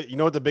know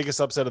what the biggest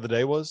upset of the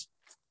day was?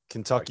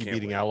 Kentucky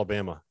beating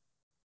Alabama.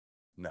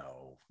 No,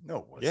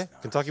 yeah,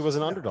 not. Kentucky was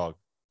an underdog.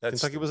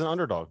 Kentucky was an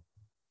underdog.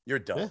 You're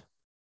dumb. Yeah.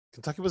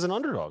 Kentucky was an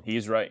underdog.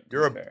 He's right.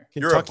 You're a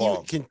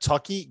bum.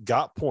 Kentucky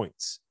got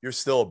points. You're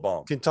still a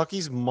bum.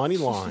 Kentucky's money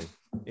line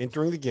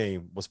entering the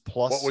game was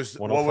plus.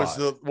 What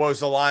was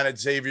the line at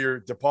Xavier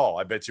DePaul?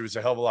 I bet you it was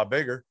a hell of a lot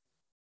bigger.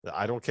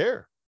 I don't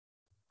care.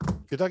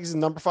 Kentucky's the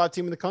number 5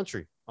 team in the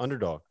country.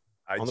 Underdog.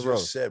 I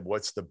just said,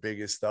 what's the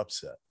biggest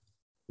upset?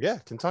 Yeah,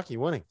 Kentucky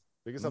winning.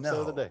 Biggest upset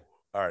of the day.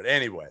 All right.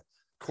 Anyway,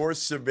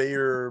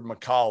 Corsair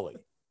McCauley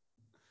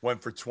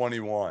went for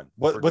 21.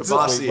 What's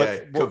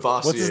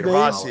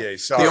Cavassier?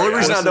 Sorry. The only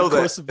reason I know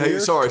that. Hey,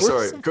 sorry.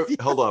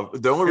 Hold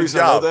on. The only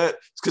reason I know that is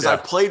because I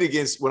played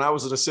against when I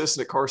was an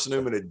assistant at Carson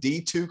Newman at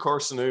D2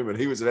 Carson Newman.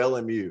 He was at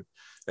LMU,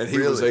 and he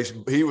was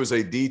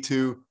a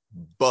D2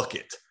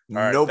 bucket.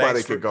 Right,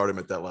 nobody could guard him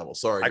at that level.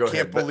 Sorry, I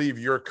can't believe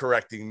you're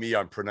correcting me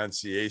on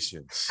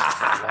pronunciations.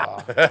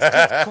 How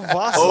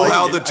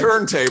the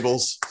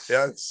turntables.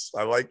 Yes,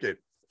 I like it.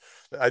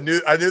 I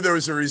knew there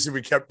was a reason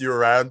we kept you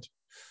around.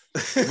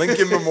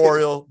 Lincoln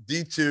Memorial,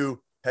 D2,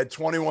 had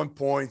 21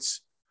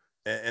 points,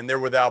 and they're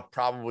without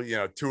probably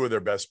 2 of their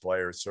best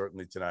players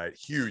certainly tonight.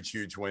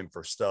 Huge win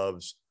for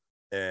Stubbs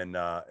and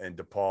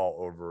DePaul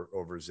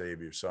over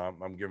Xavier. So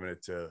I'm giving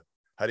it to,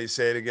 how do you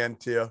say it again,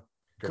 Tia?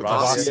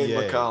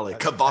 Cavassier McCauley.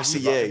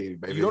 Cavassier,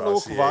 baby. You don't know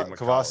what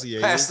Cavassier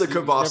is? Pass the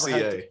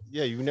Cavassier.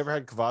 You've never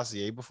had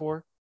Cavassier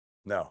before?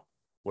 No.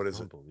 What is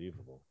it?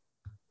 Unbelievable.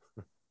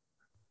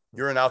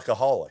 You're an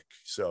alcoholic,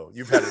 so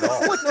you've had it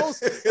all. How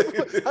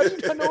do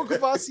you not know what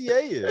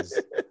Cavassier is?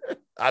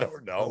 I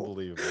don't know.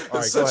 Unbelievable. All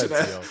right, go ahead,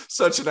 Theo.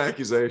 Such an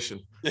accusation.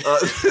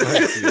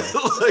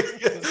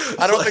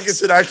 I don't think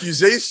it's an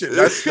accusation.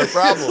 That's the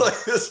problem.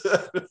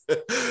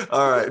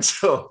 All right,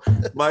 so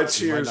my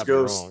cheers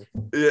goes.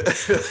 Yeah,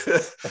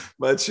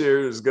 my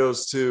cheers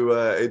goes to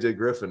AJ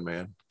Griffin.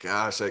 Man,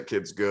 gosh, that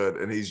kid's good,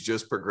 and he's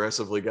just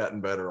progressively gotten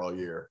better all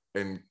year.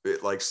 And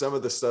like some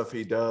of the stuff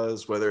he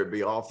does, whether it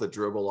be off the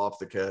dribble, off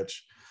the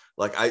catch,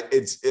 like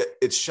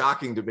it's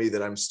shocking to me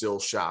that I'm still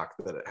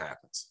shocked that it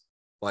happens.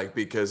 Like,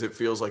 because it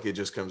feels like it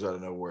just comes out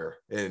of nowhere,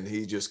 and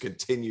he just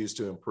continues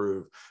to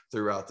improve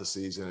throughout the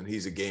season, and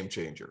he's a game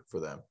changer for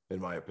them, in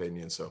my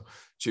opinion. So,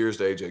 cheers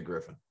to AJ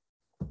Griffin.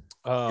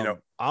 I'm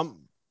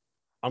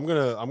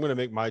gonna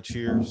make my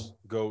cheers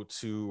go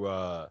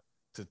to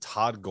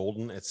Todd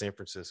Golden at San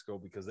Francisco,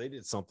 because they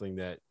did something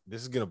that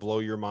this is gonna blow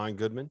your mind,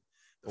 Goodman.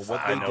 But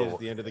what they did at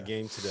the end of the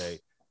game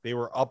today, they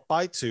were up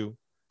by 2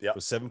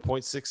 with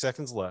 7.6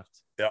 seconds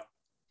left. Yeah,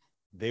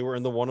 they were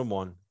in the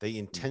 1-on-1. They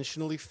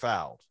intentionally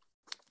fouled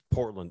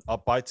Portland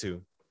up by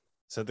 2,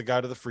 sent the guy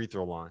to the free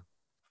throw line,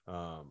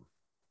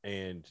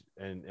 and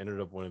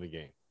ended up winning the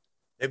game.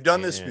 They've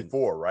done this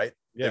before, right?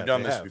 Yeah, they've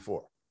done this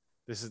before.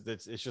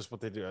 It's just what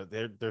they do.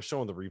 They're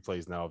showing the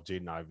replays now of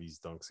Jaden Ivey's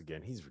dunks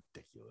again. He's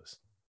ridiculous.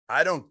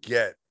 I don't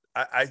get.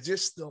 I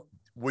just don't.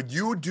 Would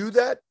you do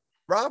that,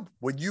 Rob?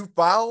 Would you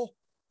foul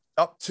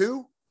up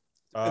 2?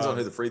 Depends on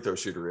who the free throw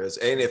shooter is,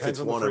 and if it's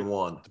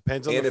 1-on-1.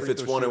 Depends on if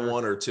it's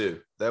 1-on-1 or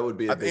 2. That would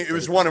be. I think it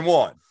was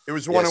 1-on-1. It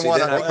was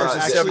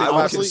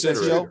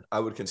 1-on-1. I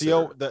would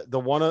consider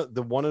the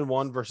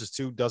 1-on-1 versus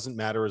 2 doesn't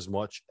matter as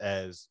much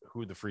as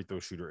who the free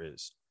throw shooter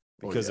is,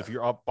 because if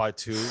you're up by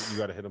 2, you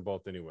got to hit them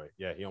both anyway.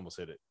 Yeah, he almost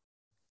hit it.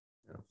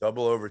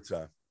 Double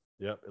overtime.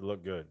 Yep, it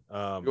looked good. You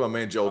want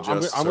man Joel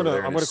Justice? I'm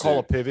gonna call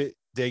a pivot,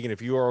 Dagan.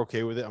 If you are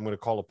okay with it, I'm gonna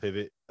call a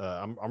pivot.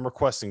 I'm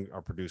requesting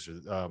our producer.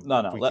 No,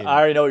 I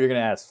already know what you're gonna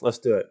ask. Let's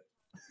do it.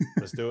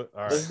 Let's do it.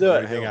 All right, let's do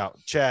it. Hang out,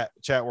 chat.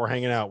 We're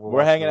hanging out.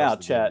 We're hanging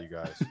out, chat. You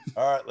guys.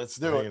 All right, let's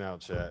do it. Hanging out,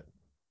 chat.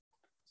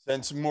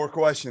 Send some more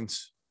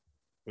questions.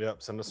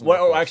 Yep, send us some.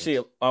 Well,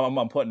 actually,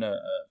 I'm putting a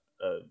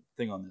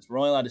thing on this. We're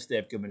only allowed to stay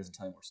if Goodman doesn't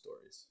tell any more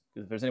stories.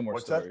 Because if there's any more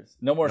stories,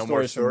 no more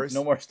stories.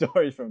 No more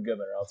stories from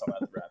Goodman, or else I'm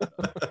going to wrap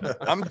it up.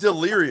 I'm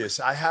delirious.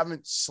 I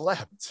haven't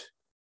slept.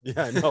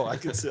 Yeah, I know. I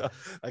could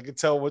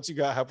tell what you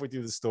got halfway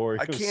through the story.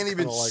 I can't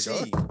even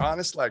see.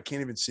 Honestly, I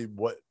can't even see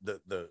what the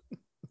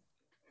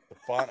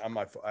font on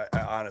my.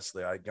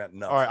 Honestly, I got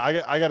nothing. All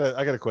right, I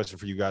got a question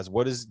for you guys.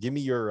 Give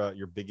me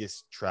your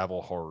biggest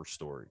travel horror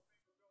story.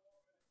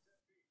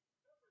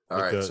 All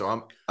right,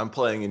 so I'm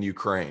playing in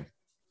Ukraine,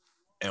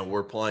 and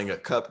we're playing a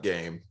cup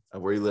game.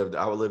 Where he lived,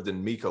 I lived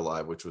in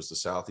Mykolaiv, which was the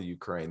south of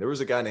Ukraine. There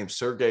was a guy named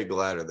Sergei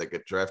Glatter that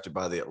got drafted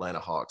by the Atlanta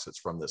Hawks. That's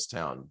from this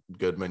town.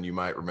 Goodman, you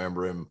might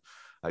remember him.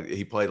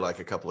 He played like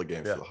a couple of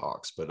games for the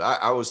Hawks. But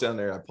I was down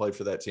there. I played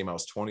for that team. I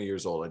was 20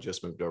 years old. I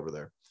just moved over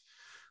there.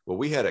 Well,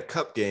 we had a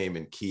cup game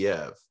in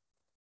Kiev.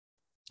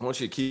 I want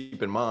you to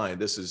keep in mind,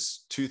 this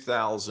is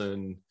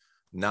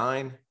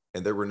 2009,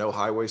 and there were no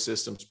highway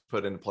systems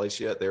put into place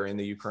yet there in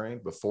the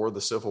Ukraine before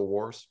the civil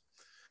wars.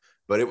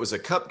 But it was a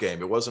cup game.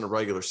 It wasn't a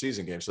regular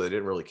season game, so they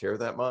didn't really care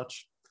that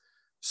much.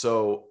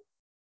 So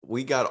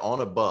we got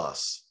on a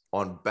bus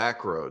on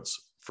back roads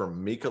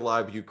from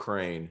Mykolaiv,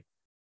 Ukraine,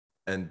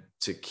 and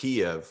to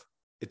Kiev.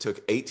 It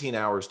took 18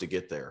 hours to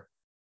get there.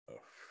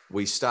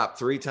 We stopped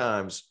 3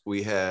 times.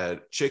 We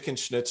had chicken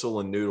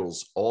schnitzel and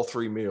noodles, all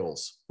 3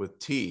 meals with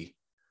tea,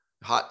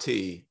 hot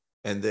tea,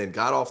 and then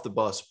got off the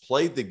bus,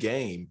 played the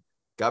game,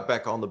 got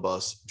back on the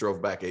bus,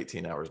 drove back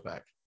 18 hours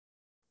back.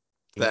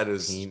 That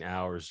is 18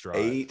 hours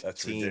drive.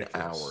 18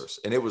 hours.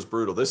 And it was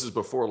brutal. This is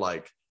before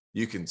like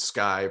you can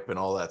Skype and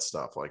all that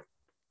stuff. Like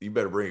you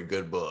better bring a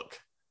good book.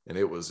 And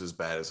it was as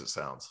bad as it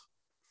sounds.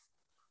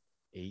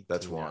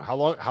 That's one.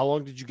 How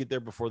long did you get there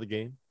before the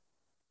game?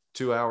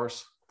 2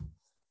 hours.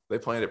 They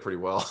planned it pretty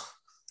well.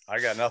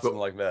 I got nothing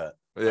like that.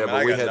 Yeah,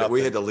 but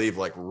we had to leave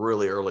like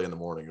really early in the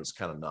morning. It was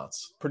kind of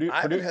nuts.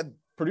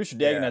 Producer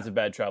Dagan has a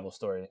bad travel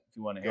story if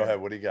you want to hear. Go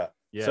ahead. What do you got?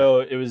 Yeah. So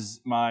it was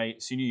my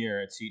senior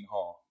year at Seton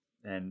Hall,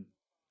 and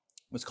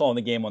was calling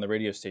the game on the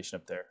radio station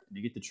up there.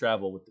 You get to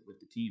travel with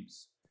the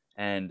teams,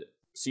 and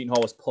Seton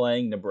Hall was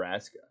playing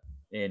Nebraska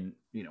in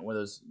one of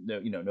those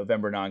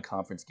November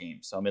non-conference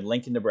games. So I'm in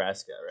Lincoln,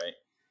 Nebraska, right?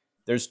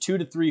 There's 2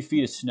 to 3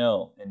 feet of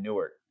snow in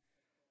Newark,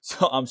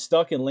 so I'm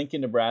stuck in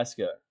Lincoln,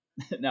 Nebraska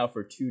now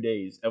for 2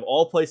 days. Of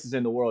all places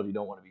in the world, you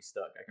don't want to be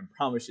stuck. I can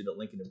promise you that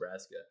Lincoln,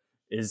 Nebraska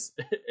is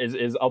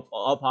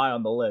up high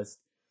on the list.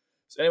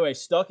 So anyway,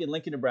 stuck in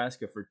Lincoln,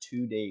 Nebraska for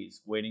 2 days,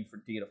 waiting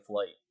to get a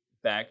flight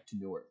back to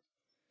Newark.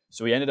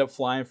 So we ended up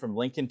flying from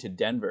Lincoln to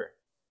Denver,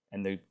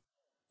 and the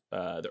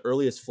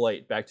earliest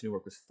flight back to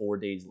Newark was 4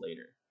 days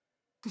later.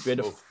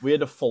 We had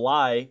to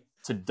fly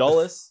to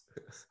Dulles,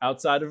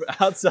 outside of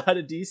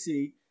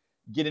DC,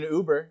 get an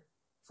Uber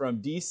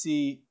from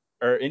DC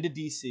or into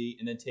DC,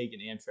 and then take an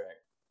Amtrak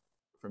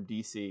from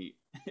DC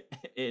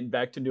and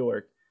back to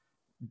Newark,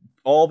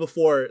 all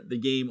before the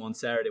game on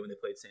Saturday when they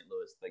played St.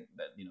 Louis,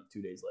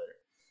 2 days later.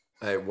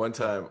 Hey, one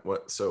time,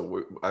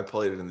 I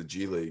played it in the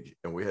G League,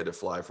 and we had to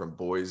fly from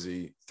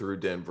Boise through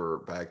Denver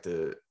back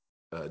to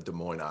Des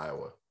Moines,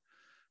 Iowa.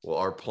 Well,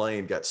 our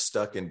plane got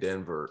stuck in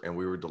Denver, and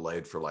we were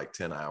delayed for like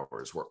 10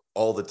 hours, where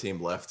all the team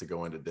left to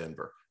go into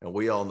Denver. And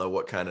we all know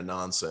what kind of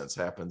nonsense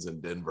happens in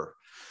Denver.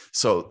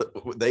 So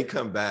they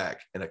come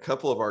back, and a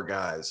couple of our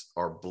guys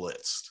are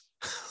blitzed,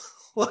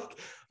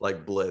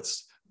 like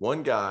blitzed.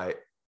 One guy,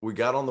 we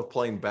got on the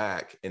plane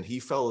back, and he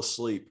fell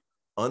asleep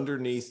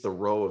underneath the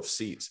row of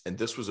seats, and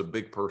this was a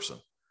big person,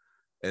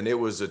 and it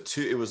was a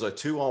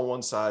two on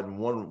one side and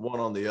one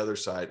on the other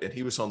side, and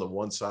he was on the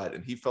one side,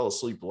 and he fell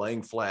asleep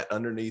laying flat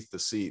underneath the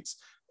seats,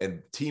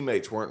 and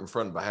teammates weren't in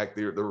front and back.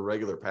 They were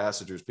regular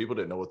passengers. People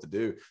didn't know what to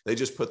do. They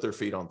just put their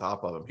feet on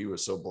top of him. He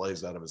was so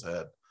blazed out of his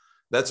head.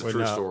 That's a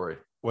true story.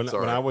 When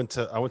I went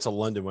to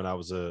London when I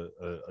was a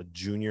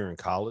junior in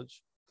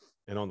college,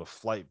 and on the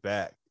flight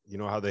back, you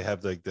know how they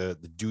have like the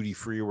duty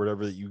free or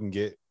whatever that you can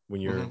get when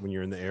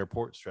you're in the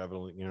airports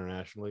traveling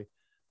internationally.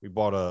 We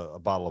bought a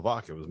bottle of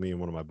vodka. It was me and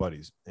one of my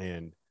buddies,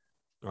 and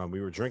we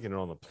were drinking it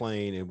on the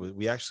plane.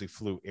 We actually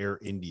flew Air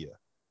India,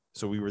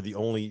 so we were the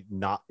only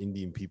not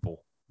Indian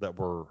people that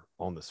were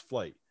on this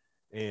flight.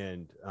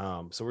 And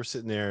so we're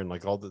sitting there, and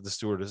like all the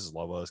stewardesses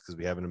love us because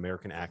we have an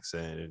American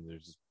accent, and they're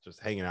just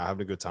hanging out,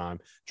 having a good time,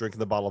 drinking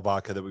the bottle of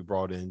vodka that we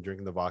brought in,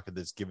 drinking the vodka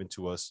that's given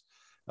to us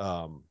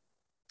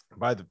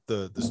by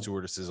the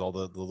stewardesses. All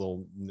the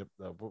little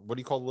what do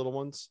you call the little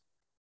ones?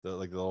 The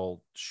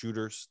little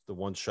shooters, the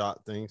one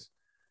shot things.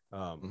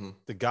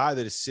 The guy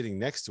that is sitting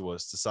next to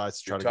us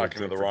decides to try to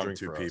talking to the wrong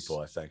two people,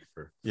 I think.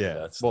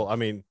 I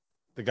mean,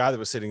 the guy that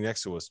was sitting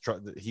next to us,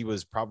 he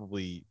was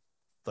probably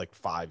like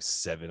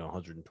 5'7",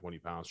 120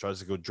 pounds, tries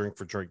to go drink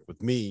for drink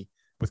with me,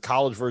 with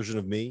college version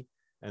of me,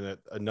 and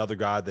another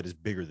guy that is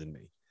bigger than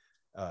me.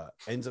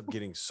 Ends up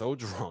getting so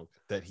drunk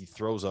that he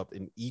throws up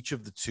in each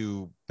of the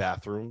two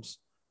bathrooms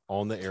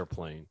on the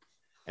airplane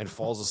and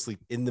falls asleep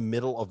in the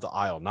middle of the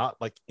aisle, not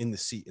like in the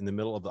seat, in the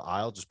middle of the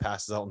aisle, just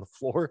passes out on the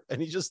floor,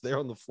 and he's just there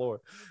on the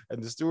floor.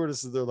 And the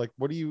stewardesses, they're like,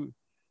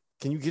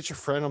 can you get your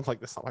friend? I'm like,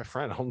 that's not my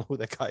friend. I don't know who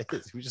that guy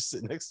is. He was just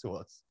sitting next to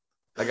us.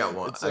 I got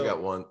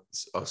one.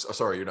 Oh,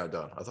 sorry, you're not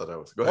done. I thought that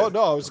was. Go ahead. Oh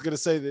no, I was going to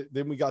say that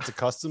then we got to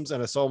customs,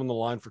 and I saw him in the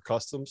line for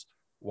customs,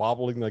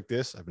 wobbling like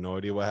this. I have no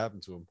idea what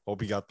happened to him.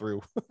 Hope he got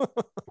through.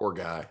 Poor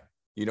guy.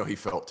 You know, he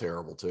felt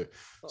terrible too.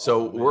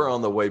 So we're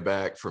on the way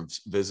back from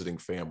visiting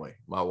family.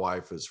 My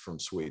wife is from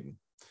Sweden,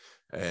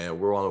 and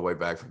we're on the way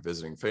back from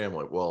visiting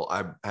family. Well,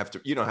 I have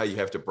to, you know how you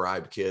have to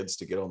bribe kids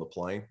to get on the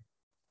plane,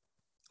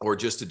 or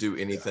just to do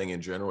anything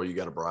in general, you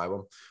got to bribe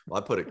them.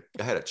 Well,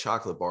 I had a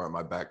chocolate bar in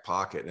my back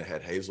pocket, and it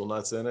had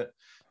hazelnuts in it,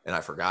 and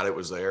I forgot it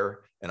was there.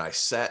 And I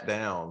sat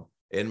down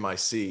in my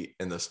seat,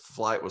 and this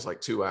flight was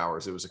like 2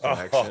 hours. It was a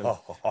connection.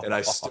 And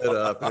I stood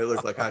up, and it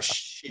looked like I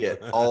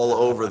shit all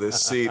over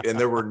this seat, and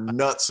there were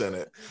nuts in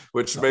it,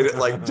 which made it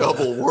like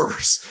double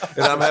worse.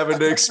 And I'm having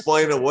to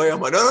explain away.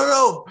 I'm like,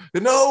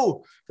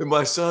 no. And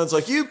my son's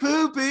like, you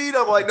poopied.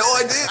 I'm like, no,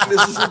 I didn't.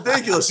 This is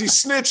ridiculous.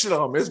 He's snitching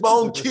on me. It's my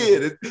own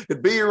kid.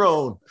 It'd be your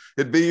own.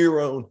 It'd be your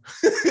own.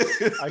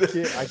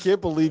 I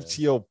can't believe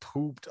Tio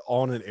pooped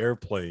on an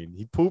airplane.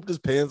 He pooped his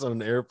pants on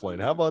an airplane.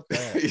 How about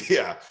that?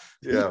 Yeah.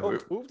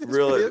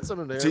 Really.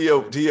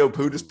 Tio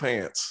pooped his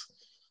pants.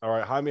 All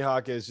right. Jaime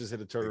Jaquez just hit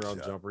a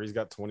turnaround jumper. He's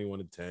got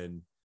 21-10.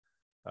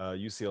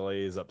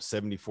 UCLA is up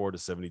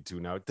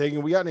 74-72 now.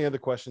 Dagan, we got any other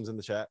questions in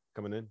the chat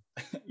coming in?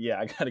 Yeah,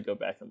 I got to go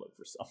back and look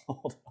for some.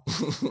 Hold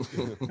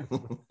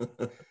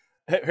on.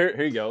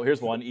 Here you go.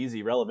 Here's one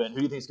easy, relevant. Who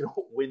do you think is going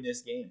to win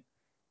this game?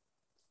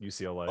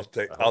 UCLA.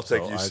 I'll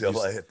take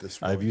UCLA at this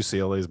point. I have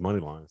UCLA's money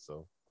line.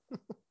 So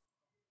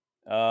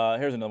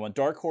here's another one.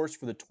 Dark horse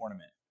for the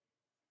tournament.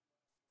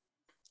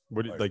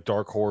 What like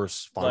dark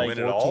horse final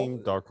four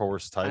team, dark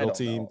horse title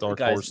team, dark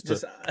horse.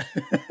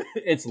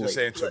 It's just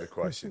answer the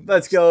question.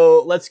 Let's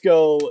go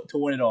to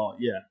win it all.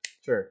 Yeah,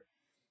 sure.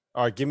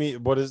 All right, give me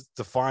what is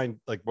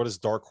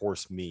dark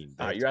horse mean?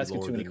 All right, you're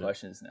asking too many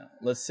questions now.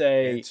 Let's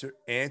say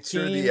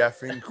answer the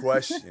effing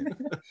question.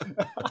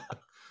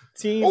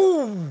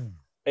 Team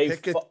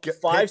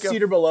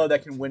five-seed or below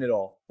that can win it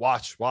all.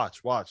 Watch.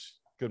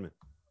 Goodman.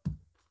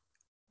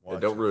 Yeah,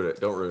 don't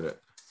ruin it.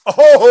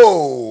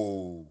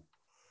 Oh!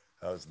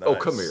 That was nice. Oh,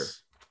 come here.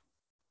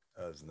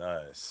 That was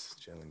nice.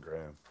 Jalen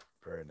Graham.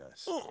 Very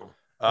nice.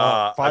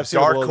 A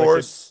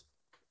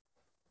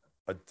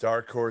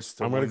dark horse.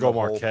 I'm going to go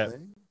Marquette.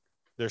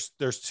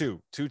 There's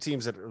two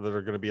teams that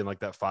are going to be in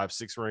like that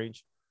 5-6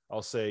 range.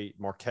 I'll say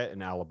Marquette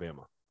and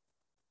Alabama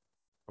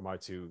are my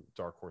two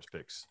dark horse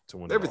picks to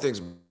win.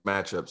 Everything's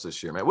matchups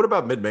this year, man. What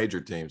about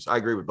mid-major teams? I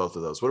agree with both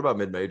of those. What about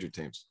mid-major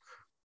teams?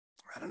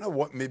 I don't know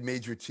what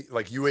mid-major team,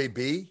 like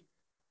UAB.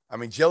 I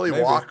mean, Jelly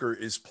Walker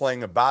is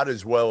playing about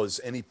as well as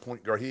any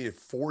point guard. He had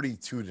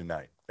 42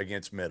 tonight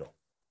against Middle.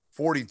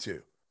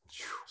 42.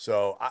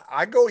 So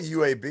I go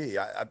UAB.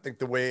 I think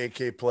the way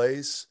AK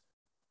plays.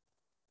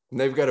 And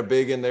they've got a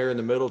big in there in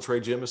the middle, Trey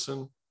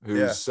Jemison,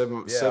 who's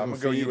 7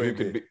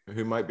 feet,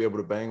 who might be able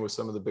to bang with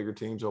some of the bigger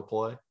teams they'll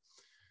play.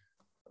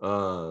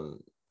 I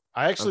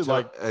actually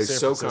like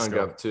Socon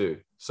got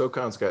too.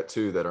 SoCon's got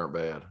two that aren't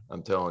bad.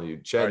 I'm telling you. All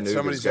right, Chattanooga's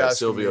somebody's got asking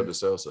Silvio me- De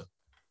Sousa.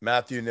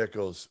 Matthew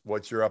Nichols,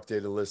 what's your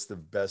updated list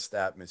of best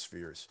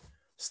atmospheres?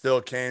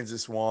 Still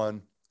Kansas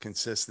won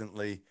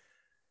consistently.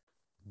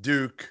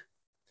 Duke,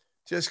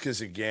 just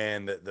because,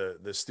 again,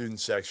 the student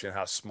section,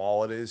 how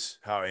small it is,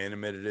 how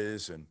intimate it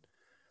is. And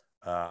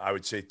I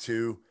would say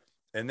 2.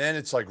 And then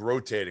it's like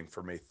rotating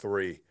for me,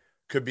 3.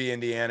 Could be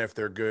Indiana if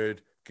they're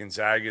good.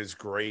 Gonzaga is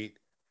great.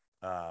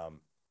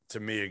 To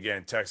me,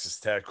 again, Texas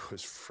Tech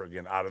was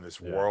friggin' out of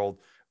this world.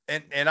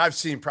 And I've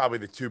seen probably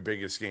the 2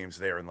 biggest games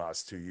there in the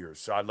last 2 years.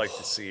 So I'd like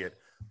to see it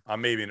on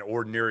maybe an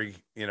ordinary,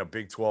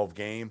 Big 12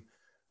 game.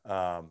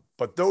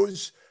 But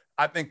those,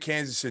 I think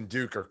Kansas and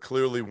Duke are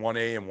clearly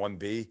 1A and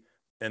 1B.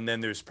 And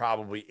then there's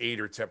probably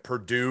 8 or 10.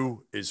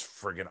 Purdue is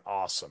friggin'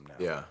 awesome now.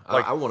 Yeah,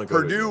 like I want to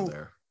go Purdue to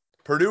there.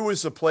 Purdue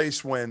was the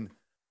place when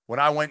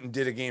I went and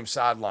did a game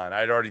sideline. I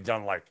had already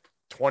done like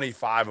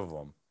 25 of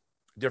them,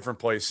 different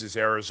places,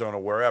 Arizona,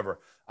 wherever.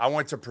 I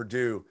went to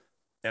Purdue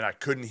and I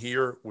couldn't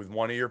hear with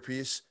one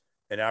earpiece.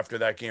 And after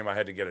that game, I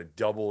had to get a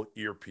double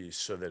earpiece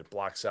so that it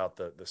blocks out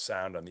the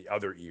sound on the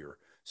other ear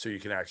so you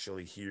can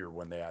actually hear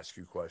when they ask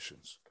you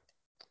questions.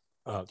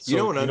 An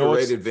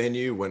underrated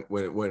venue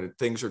when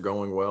things are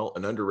going well,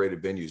 an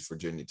underrated venue is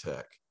Virginia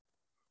Tech.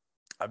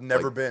 I've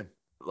never been.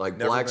 Like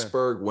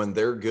Blacksburg, when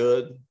they're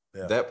good,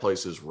 Yeah. that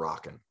place is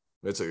rocking.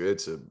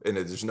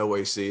 There's no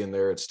AC in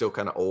there. It's still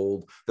kind of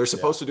old. They're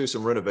supposed to do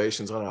some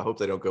renovations on it. I hope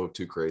they don't go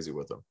too crazy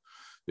with them.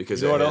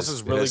 Because you know what else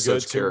is really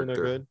good too when they're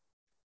character. good?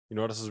 You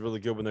know what else is really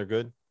good when they're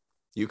good?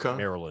 UConn?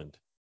 Maryland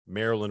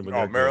when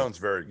they're Maryland's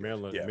good. very good.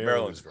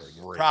 Maryland's very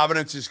good. great.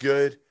 Providence is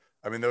good.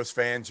 I mean, those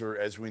fans are,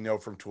 as we know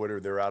from Twitter,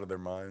 they're out of their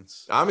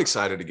minds. I'm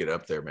excited to get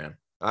up there, man.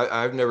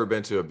 I've never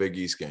been to a Big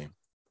East game.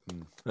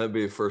 That'd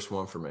be the first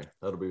one for me.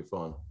 That'll be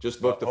fun.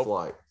 Just booked the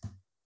flight.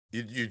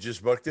 You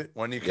just booked it?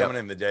 When are you coming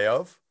in? The day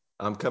of?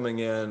 I'm coming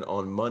in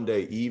on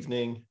Monday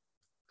evening,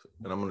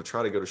 and I'm going to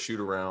try to go to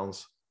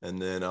shoot-arounds, and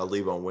then I'll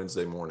leave on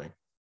Wednesday morning.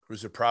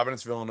 Was it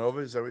Providence, Villanova?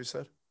 Is that what you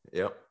said?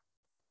 Yep.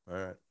 All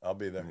right. I'll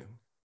be there.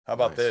 How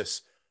about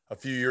this? A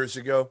few years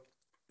ago,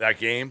 that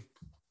game,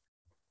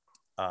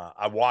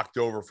 I walked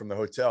over from the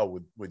hotel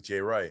with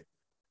Jay Wright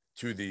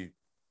to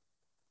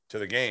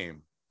the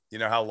game. You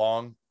know how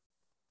long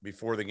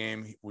before the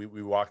game we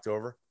walked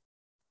over?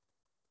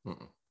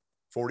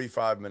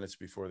 45 minutes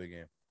before the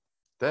game.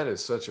 That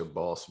is such a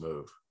boss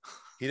move.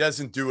 He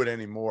doesn't do it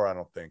anymore, I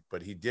don't think,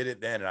 but he did it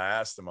then. And I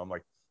asked him, I'm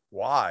like,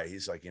 why?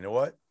 He's like, you know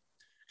what?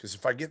 Because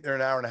if I get there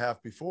an hour and a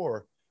half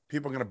before,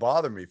 people are going to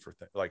bother me for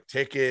like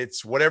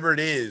tickets, whatever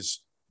it is.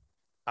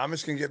 I'm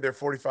just going to get there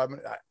 45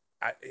 minutes.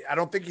 I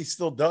don't think he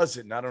still does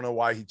it, and I don't know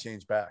why he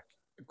changed back.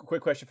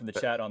 Quick question from the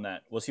chat on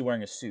that: was he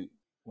wearing a suit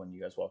when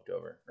you guys walked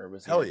over, or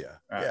was he? Hell yeah,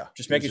 right. yeah.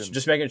 Just making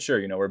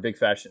sure. We're big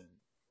fashion.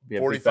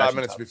 45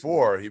 minutes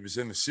before, he was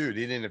in the suit.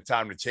 He didn't have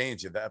time to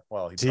change it. That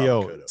well, he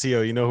probably could have.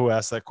 Tio, you know who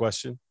asked that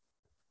question?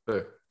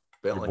 Bentley.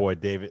 Your boy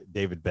David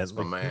Bentley. That's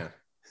my man.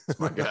 That's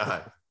my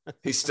guy.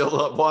 He's still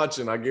up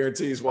watching. I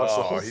guarantee he's watched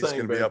the whole thing. He's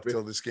going to be up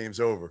till this game's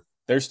over.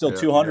 There's still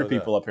 200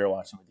 people up here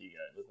watching with you guys.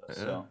 With us,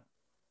 so.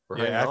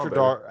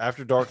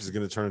 After dark is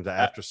going to turn into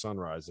after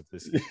sunrise if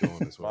this keeps going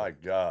this way. My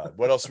God,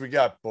 what else we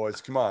got,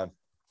 boys? Come on,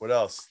 what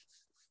else?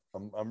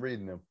 I'm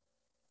reading them.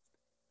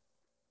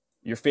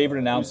 Your favorite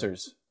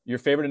announcers. Your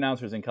favorite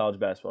announcers in college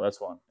basketball.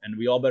 That's one, and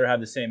we all better have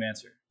the same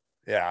answer.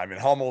 Yeah, I mean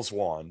Hummel's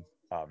one,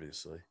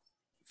 obviously.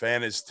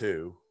 Fan is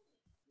 2.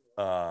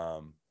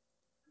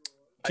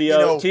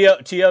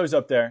 T.O.'s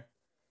up there.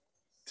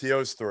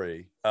 T.O.'s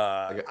 3.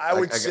 I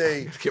would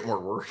say get more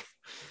work.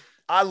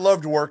 I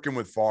loved working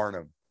with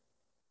Farnham.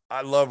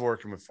 I love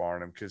working with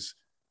Farnham because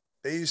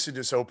they used to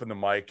just open the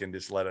mic and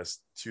just let us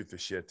shoot the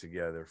shit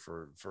together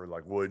for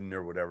like Wooden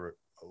or whatever.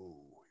 Oh,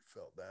 he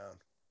fell down.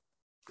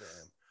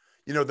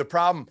 Damn. The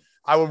problem,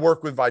 I would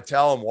work with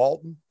Vitale and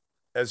Walton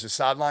as a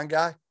sideline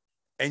guy,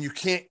 and you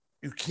can't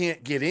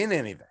get in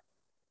anything.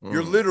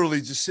 You're literally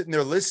just sitting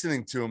there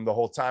listening to them the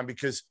whole time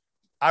because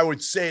I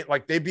would say it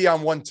like they'd be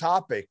on one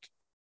topic,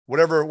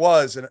 whatever it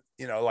was, and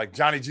like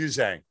Johnny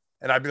Juzang,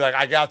 and I'd be like,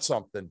 I got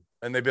something,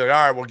 and they'd be like,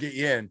 all right, we'll get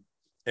you in.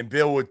 And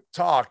Bill would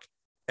talk,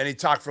 and he'd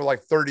talk for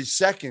like 30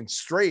 seconds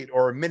straight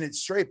or a minute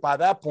straight. By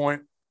that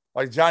point,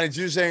 like Johnny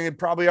Juzang had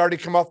probably already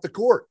come off the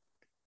court.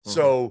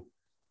 So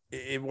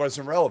it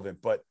wasn't relevant.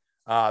 But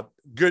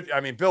good.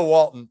 I mean, Bill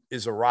Walton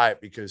is a riot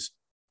because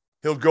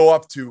he'll go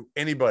up to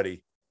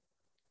anybody,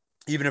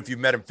 even if you've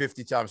met him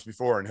 50 times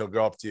before, and he'll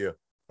go up to you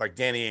like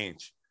Danny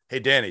Ainge. Hey,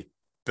 Danny,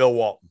 Bill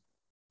Walton.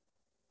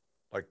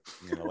 Like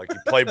he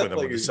played with him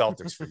with the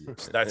Celtics for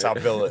years. That's how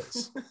Bill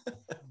is.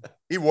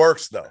 He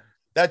works, though.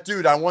 That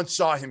dude, I once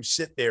saw him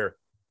sit there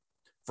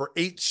for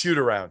 8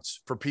 shoot-arounds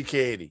for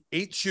PK80.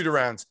 8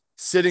 shoot-arounds,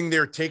 sitting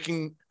there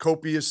taking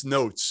copious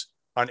notes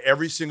on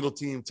every single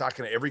team,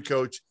 talking to every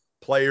coach,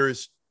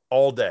 players,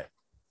 all day.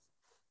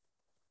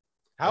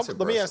 Let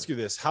me ask you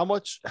this: How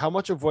much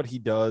of what he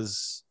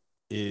does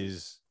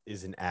is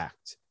an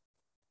act?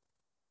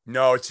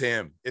 No, it's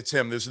him. It's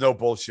him. There's no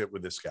bullshit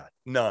with this guy.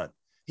 None.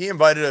 He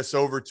invited us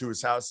over to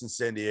his house in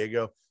San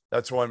Diego.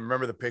 That's one.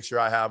 Remember the picture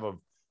I have of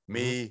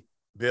Me,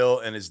 Bill,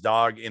 and his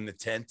dog in the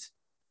tent.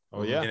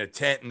 Oh, yeah. In a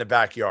tent in the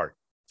backyard.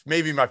 It's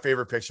maybe my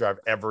favorite picture I've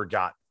ever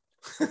got.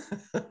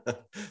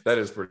 That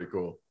is pretty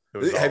cool.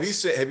 Have you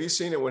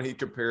seen it when he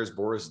compares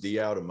Boris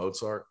Diaw to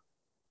Mozart?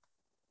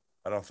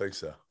 I don't think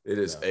so. It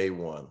is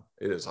A1.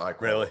 It is high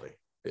quality. Really?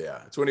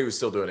 Yeah. It's when he was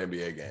still doing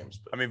NBA games.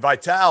 But. I mean,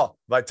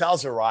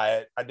 Vital's a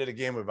riot. I did a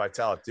game with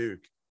Vital at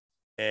Duke.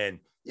 And,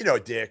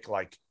 Dick,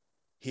 like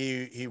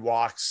he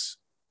walks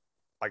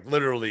like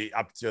literally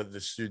up to the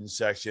student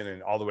section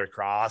and all the way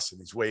across, and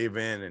he's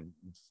waving and,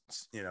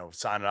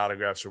 signing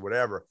autographs or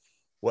whatever.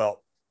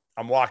 Well,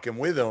 I'm walking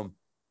with him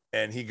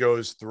and he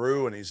goes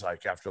through and he's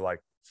like, after like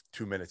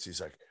 2 minutes,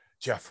 he's like,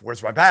 Jeff,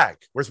 where's my bag?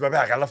 Where's my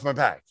bag? I left my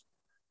bag.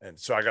 And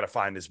so I got to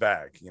find his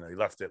bag. He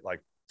left it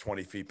like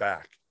 20 feet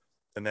back.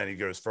 And then he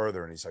goes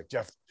further and he's like,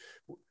 Jeff,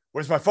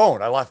 where's my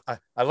phone? I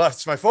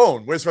left my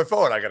phone. Where's my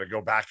phone? I got to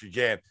go back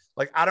again.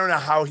 Like, I don't know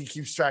how he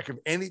keeps track of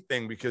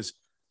anything because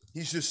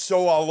he's just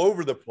so all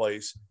over the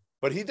place,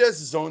 but he does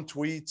his own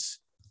tweets.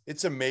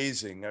 It's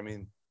amazing. I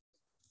mean,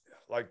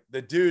 like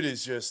the dude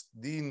is just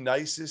the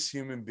nicest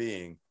human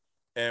being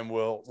and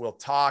will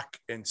talk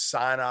and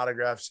sign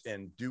autographs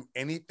and do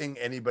anything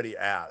anybody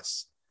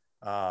asks.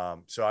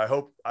 So I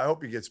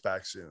hope he gets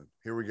back soon.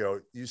 Here we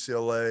go.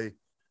 UCLA.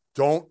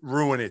 Don't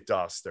ruin it,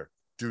 Duster.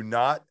 Do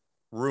not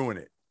ruin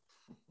it.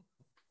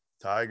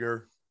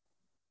 Tiger.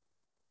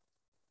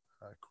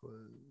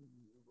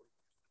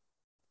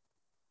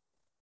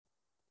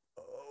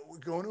 Oh, we're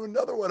going to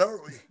another one,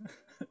 aren't we?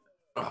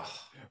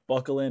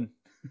 Buckle in.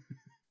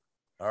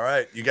 All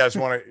right. You guys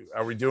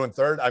are we doing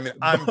third? I mean,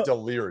 I'm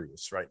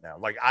delirious right now.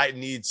 Like, I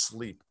need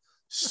sleep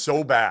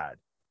so bad,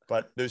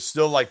 but there's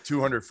still like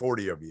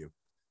 240 of you.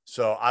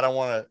 So I don't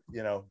want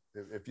to,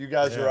 if you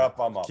guys are up,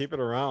 I'm up. Keep it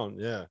around.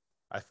 Yeah.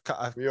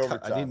 I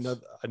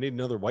need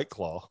another White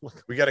Claw.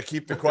 We got to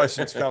keep the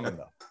questions coming,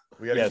 though.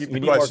 We got to keep the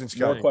questions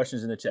more coming.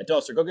 Questions in the chat.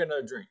 Dulcer, go get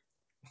another drink.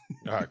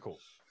 All right, cool.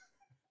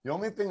 The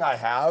only thing I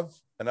have,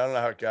 and I don't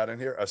know how it got in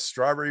here, a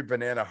strawberry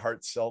banana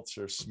heart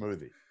seltzer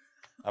smoothie.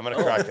 I'm going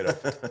to crack it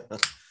open.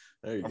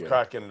 There you go. I'm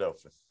cracking it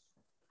open.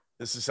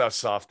 This is how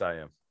soft I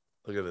am.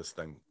 Look at this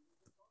thing.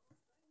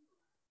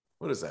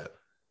 What is that?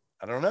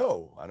 I don't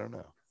know.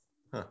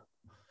 Huh.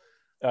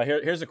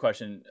 Here's a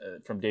question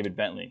from David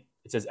Bentley.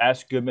 It says,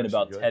 ask Goodman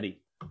about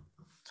Teddy.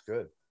 It's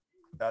good.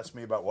 Ask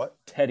me about what?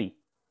 Teddy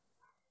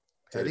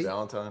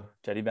Valentine.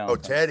 Teddy Valentine.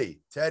 Oh,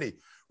 Teddy.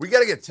 We got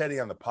to get Teddy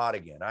on the pod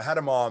again. I had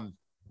him on,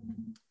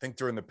 I think,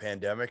 during the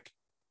pandemic.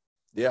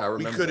 Yeah, I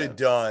remember.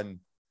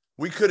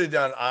 We could have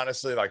done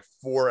honestly like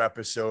 4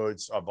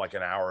 episodes of like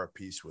an hour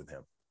apiece with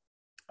him.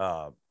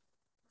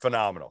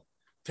 Phenomenal.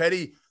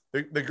 Teddy,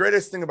 the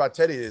greatest thing about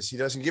Teddy is he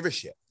doesn't give a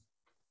shit.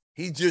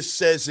 He just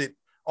says it.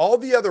 All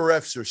the other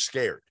refs are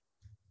scared.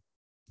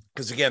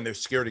 Because, again, they're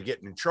scared of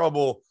getting in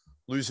trouble,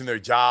 losing their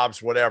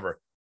jobs, whatever.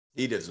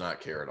 He does not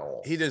care at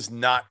all. He does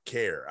not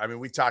care. I mean,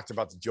 we talked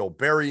about the Joe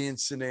Barry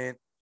incident.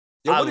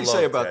 Yeah, what did he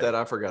say about that?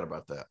 I forgot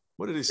about that.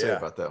 What did he say Yeah.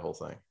 about that whole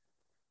thing?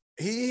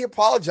 He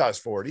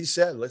apologized for it. He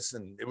said,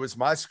 listen, it was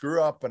my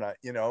screw up. And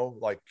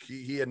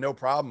he had no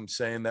problem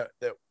saying that,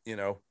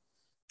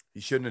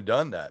 he shouldn't have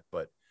done that.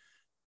 But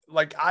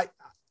like, I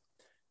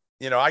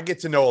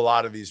get to know a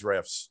lot of these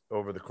refs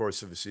over the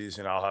course of the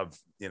season. I'll have,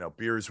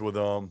 beers with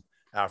them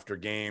after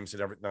games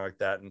and everything like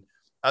that. And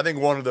I think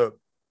one of the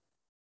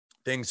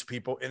things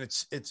people, and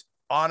it's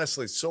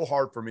honestly so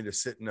hard for me to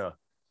sit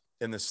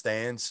in the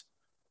stands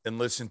and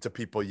listen to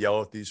people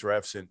yell at these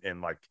refs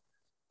and like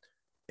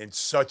in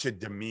such a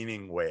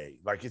demeaning way.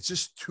 Like, it's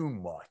just too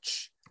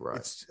much. Right.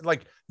 It's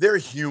like, they're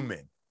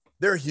human.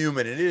 And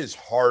it is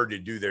hard to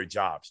do their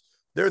jobs.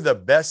 They're the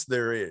best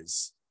there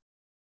is.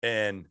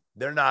 And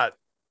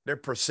their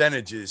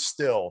percentages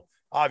still,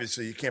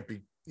 obviously you can't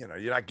be, you're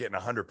not getting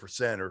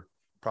 100% or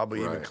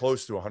probably even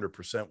close to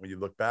 100% when you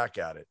look back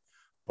at it.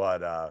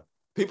 But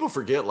people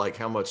forget like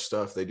how much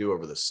stuff they do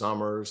over the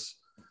summers.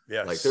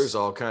 Yes. Like there's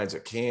all kinds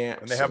of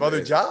camps. And they have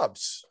other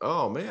jobs.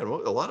 Oh man.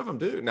 Well, a lot of them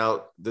do.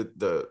 Now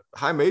the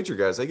high major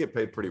guys, they get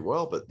paid pretty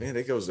well, but man,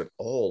 it goes at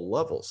all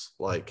levels.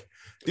 Like,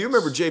 do you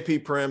remember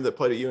JP Prim that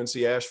played at UNC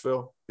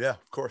Asheville? Yeah,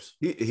 of course.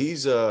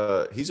 He's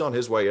on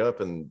his way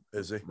up and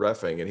is he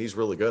reffing, and he's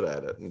really good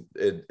at it. And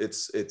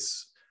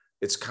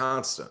it's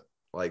constant.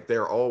 Like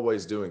they're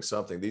always doing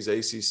something. These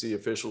ACC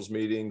officials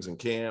meetings and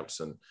camps,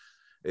 and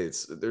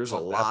there's a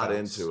lot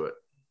into it.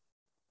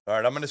 All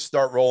right, I'm going to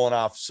start rolling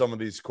off some of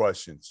these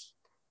questions.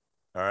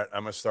 All right,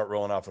 I'm going to start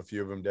rolling off a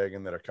few of them,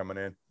 Dagan, that are coming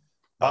in.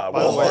 By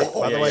the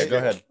way, go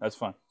ahead. That's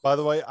fine. By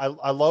the way,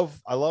 I love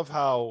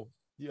how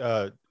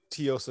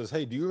T.O. says,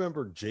 "Hey, do you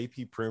remember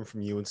JP Prim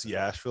from UNC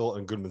Asheville?"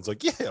 And Goodman's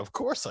like, "Yeah, of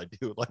course I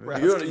do." Like,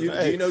 do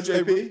you know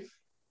JP?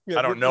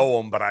 I don't know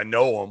him, but I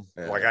know him.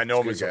 Yeah, like I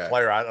know him as a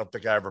player. I don't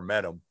think I ever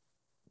met him.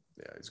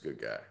 Yeah, he's a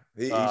good guy.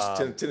 He's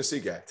Tennessee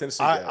guy.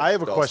 I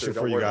have a question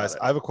for you guys.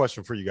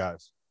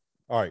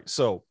 All right,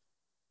 so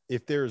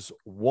if there's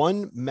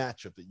one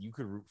matchup that you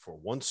could root for,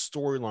 one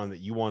storyline that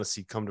you want to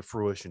see come to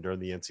fruition during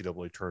the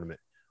NCAA tournament,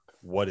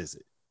 what is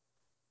it?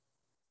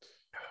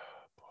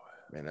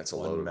 Man, that's a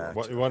loaded match.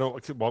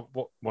 Want to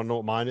know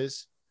what mine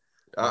is?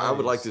 I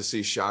would like to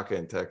see Shaka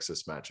and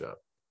Texas match up.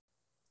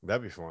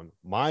 That'd be fun.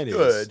 Mine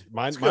Good.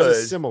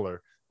 is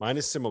similar. Mine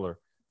is similar.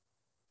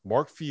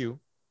 Mark Few,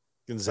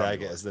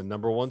 Gonzaga as the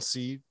number 1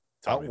 seed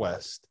out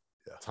west.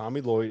 Yeah.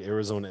 Tommy Lloyd,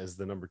 Arizona as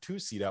the number 2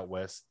 seed out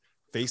west,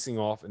 facing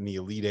off in the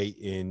Elite Eight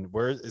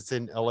it's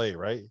in LA,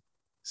 right?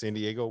 San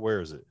Diego. Where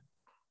is it?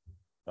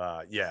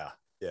 Yeah.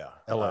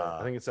 LA.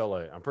 I think it's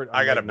LA.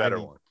 I got a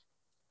better one.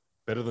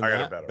 Better than I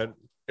got that? a better one.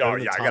 Better Oh,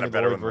 than yeah. I got Tommy a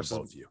better Lloyd one than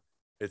both of you.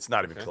 It's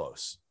not even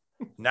close.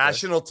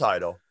 National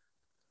title,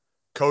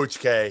 Coach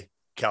K,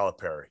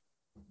 Calipari.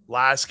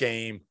 Last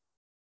game,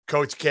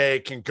 Coach K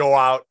can go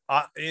out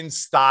in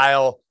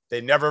style.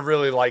 They never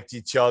really liked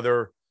each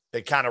other.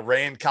 They kind of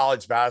ran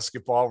college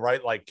basketball,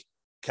 right? Like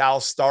Cal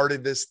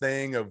started this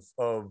thing of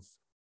the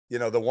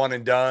one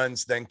and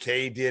dones. Then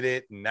K did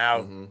it, and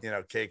now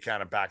K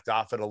kind of backed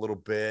off it a little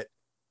bit.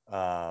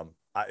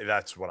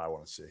 That's what I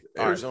want to see.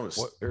 Arizona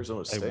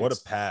State. Hey, what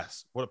a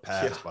pass! What a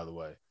pass, by the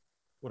way.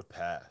 What a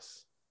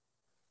pass!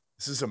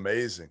 This is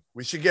amazing.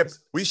 We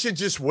should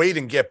just wait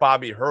and get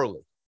Bobby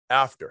Hurley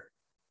after.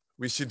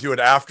 We should do it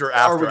after.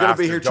 Are we going to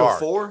be here dark.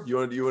 till 4? You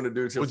want to do it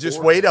till 4? We'll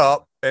just wait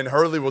up, and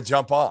Hurley will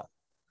jump on.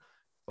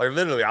 Like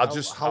literally,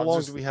 How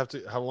long do we have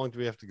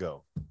to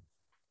go?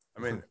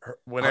 I mean,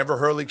 whenever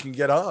Hurley can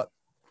get up.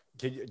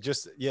 Can you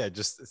just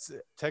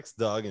text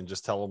Doug and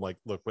just tell him like,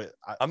 look, wait,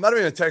 I'm not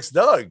even gonna text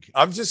Doug.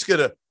 I'm just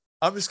gonna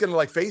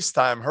like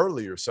FaceTime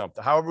Hurley or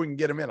something. However we can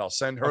get him in, I'll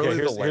send Hurley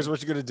the link. Here's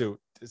what you're gonna do: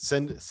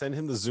 send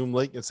him the Zoom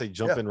link and say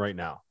jump in right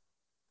now.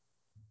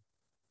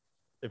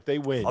 If they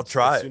win, I'll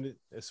try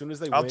as soon as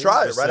they win, I'll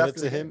try it right send after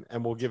it to him,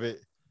 and we'll give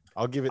it.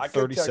 I'll give it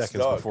 30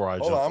 seconds before I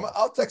jump. Hold on,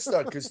 I'll text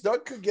Doug because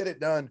Doug could get it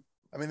done.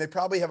 I mean, they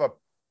probably have I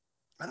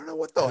don't know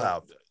what they'll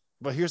have.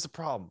 But here's the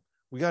problem: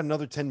 we got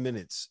another 10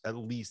 minutes at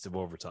least of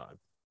overtime,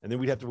 and then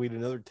we'd have to wait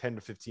another 10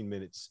 to 15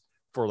 minutes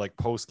for like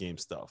post game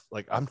stuff.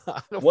 Like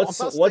What's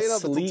sleep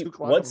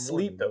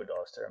though,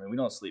 Doster? I mean, we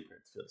don't sleep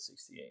here at Field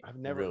 68. I've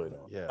never really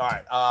don't. Yeah. All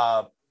right.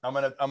 I'm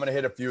gonna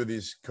hit a few of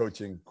these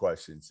coaching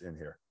questions in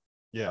here.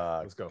 Yeah,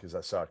 let's go. Because I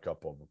saw a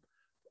couple of them.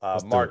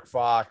 Mark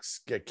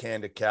Fox get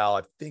canned to Cal.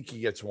 I think he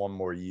gets one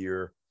more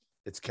year.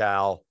 It's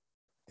Cal.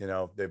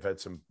 They've had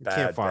some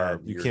bad.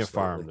 You can't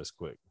fire him this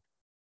quick.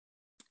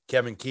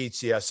 Kevin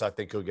Keats, yes, I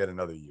think he'll get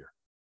another year.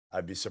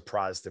 I'd be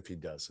surprised if he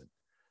doesn't.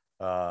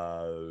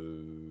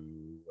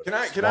 Can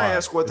I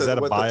ask what the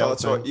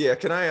thoughts are? Yeah,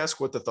 can I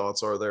ask what the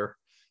thoughts are there?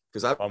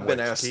 Because I've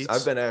been asked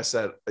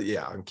that.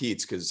 Yeah, on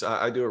Keats, because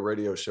I do a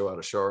radio show out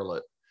of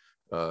Charlotte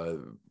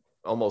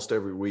almost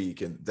every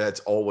week, and that's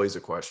always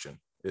a question: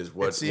 is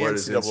what is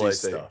NCAA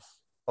stuff?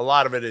 A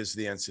lot of it is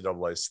the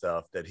NCAA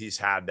stuff that he's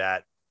had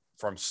that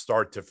from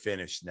start to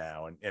finish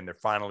now, and they're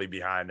finally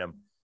behind him.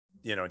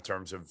 In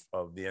terms of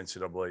the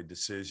NCAA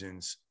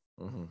decisions,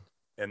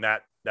 and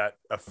that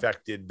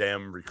affected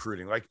them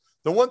recruiting. Like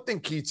the one thing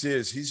Keats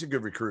is, he's a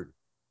good recruiter.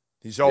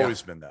 He's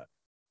always been that.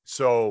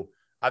 So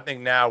I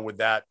think now with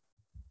that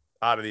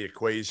out of the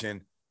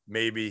equation,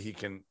 maybe he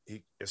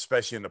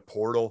especially in the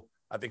portal,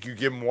 I think you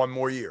give him one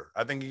more year.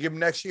 I think you give him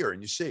next year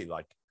and you see,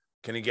 like,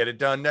 can he get it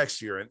done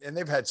next year? And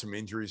they've had some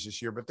injuries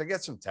this year, but they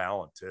get some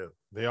talent too.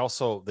 They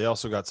also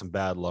got some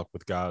bad luck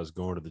with guys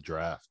going to the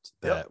draft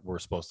that were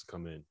supposed to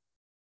come in.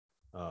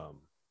 The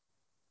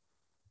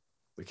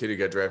kid who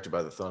got drafted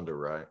by the Thunder,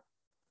 right?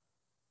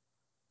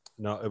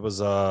 No, it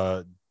was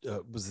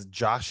it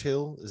Josh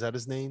Hill? Is that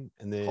his name?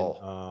 And then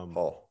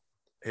Hall.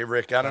 Hey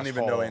Rick, I don't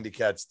even know Andy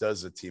Katz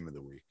does a team of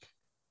the week.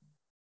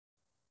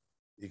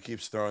 He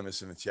keeps throwing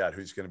this in the chat.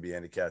 Who's going to be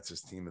Andy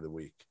Katz's team of the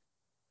week?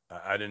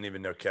 I didn't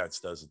even know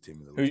Katz does a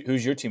team of the week.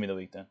 Who's your team of the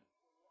week then?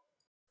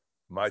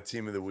 My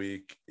team of the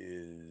week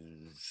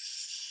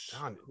is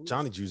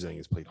Johnny Juzang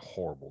has played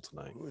horrible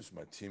tonight. Who is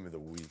my team of the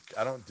week?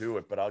 I don't do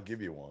it, but I'll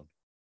give you one.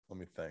 Let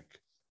me think.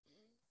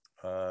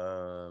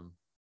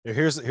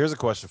 Here's a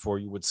question for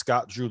you. Would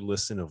Scott Drew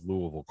listen if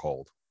Louisville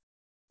called?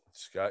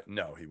 Scott?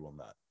 No, he will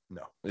not.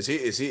 No. Is he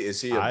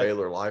a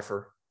Baylor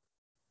lifer?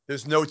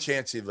 There's no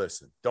chance he'd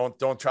listen.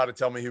 Don't try to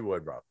tell me he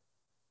would, Rob.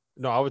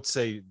 No, I would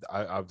say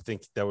I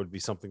think that would be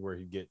something where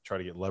he'd try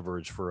to get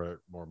leverage for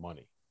more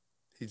money.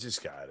 He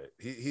just got it.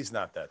 He's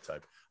not that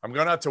type. I'm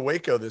going out to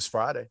Waco this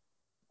Friday.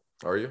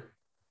 Are you?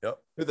 Yep.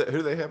 Who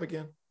do they have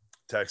again?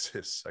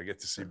 Texas. I get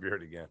to see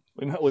Beard again.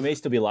 We may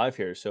still be live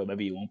here, so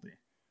maybe you won't be.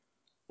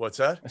 What's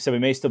that? I said we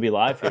may still be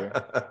live here.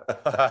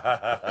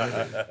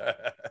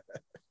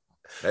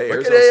 Hey,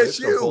 look at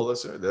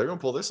ASU. They're going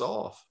to pull this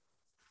off.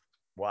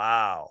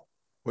 Wow.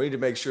 We need to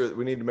make sure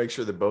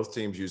that both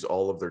teams use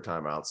all of their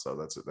timeouts. So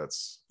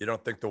that's. You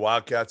don't think the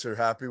Wildcats are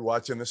happy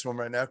watching this one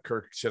right now?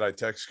 Kirk, should I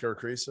text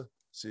Kirk Risa?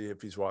 See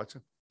if he's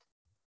watching.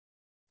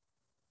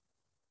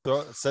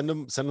 So send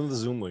him the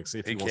Zoom link. See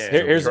if he wants can't.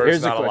 to. Here's the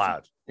not question.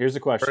 allowed. Here's the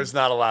question. Kurt's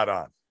not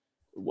allowed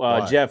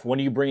on. Jeff, when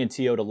are you bringing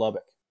T.O. to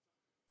Lubbock?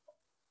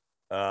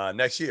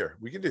 Next year.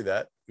 We can do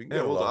that. We can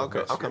I'll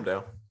come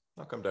down.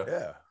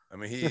 Yeah. I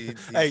mean, he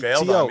hey,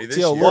 bailed on me this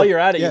year. While you're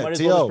at it, you might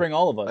as well just bring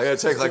all of us. I got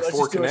to take like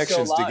 4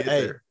 connections to get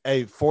there.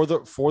 Hey, for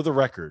the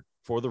record,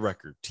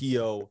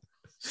 T.O.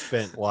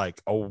 spent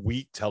like a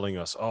week telling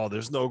us, oh,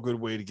 there's no good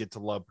way to get to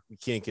Lubbock. We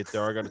can't get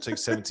there. I got to take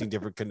 17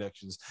 different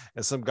connections.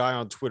 And some guy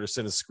on Twitter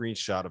sent a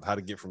screenshot of how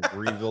to get from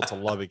Greenville to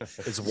Lubbock.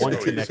 It's one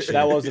connection.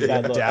 That was a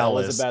bad look.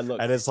 Dallas, that was a bad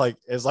look. And it's like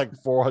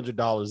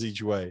 $400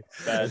 each way.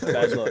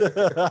 Bad look.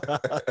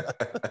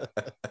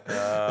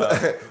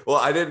 Well,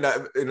 I didn't.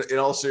 In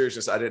all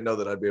seriousness, I didn't know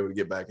that I'd be able to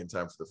get back in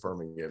time for the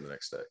Furman game the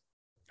next day.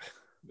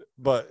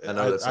 But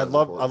I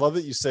love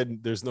that you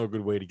said there's no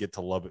good way to get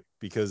to Lubbock,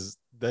 because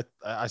that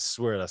I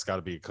swear that's got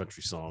to be a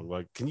country song.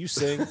 Like, can you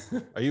sing?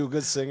 Are you a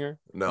good singer?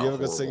 No, you have a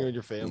good singer in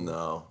your family?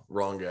 No,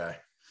 wrong guy.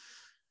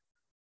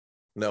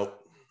 Nope.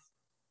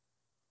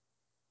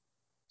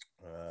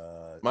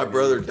 My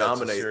brother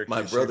dominated.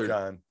 My brother.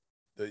 UConn,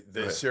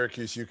 the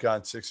Syracuse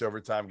UConn 6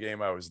 overtime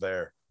game. I was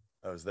there.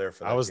 I was there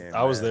for that game.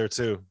 I was there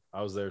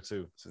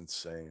too. It's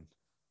insane.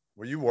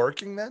 Were you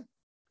working then?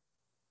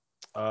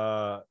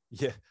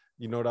 Yeah.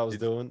 You know what I was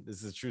doing?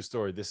 This is a true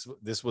story.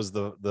 This was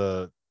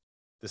the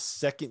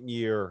second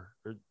year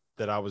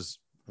that I was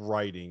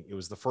writing. It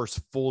was the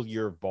first full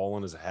year of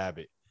balling as a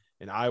habit,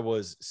 and I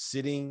was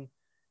sitting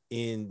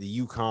in the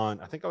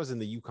UConn. I think I was in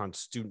the UConn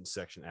student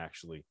section,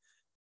 actually.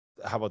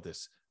 How about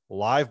this?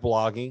 Live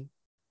blogging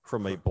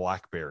from a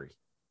BlackBerry.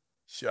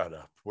 Shut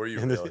up. Were you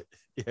really?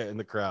 Yeah, in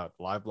the crowd.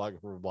 Live blogging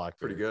from a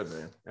BlackBerry. Pretty good,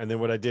 man. And then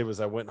what I did was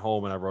I went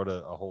home and I wrote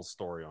a whole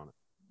story on it,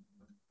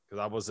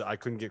 because I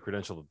couldn't get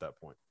credentialed at that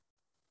point.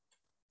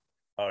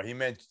 Oh, he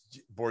meant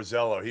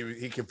Borzello.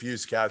 He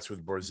confused Cats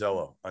with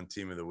Borzello on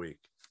Team of the Week.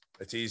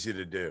 It's easy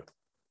to do.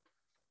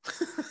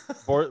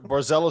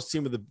 Borzello's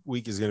Team of the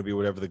Week is going to be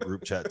whatever the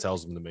group chat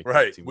tells him to make.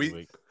 Right. Team of the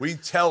week. We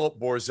tell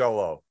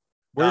Borzello.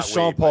 Where's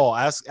Sean Paul?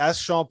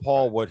 Ask Sean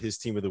Paul what his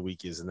Team of the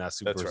Week is, and that's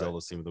who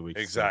Borzello's Team of the Week.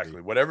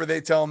 Exactly. Whatever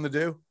they tell him to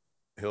do,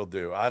 he'll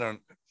do. I don't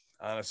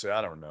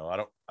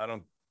know. I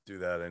don't do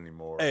that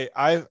anymore. Hey,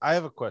 I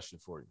have a question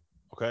for you.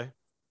 Okay.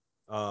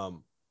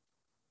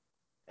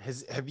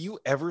 Have you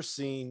ever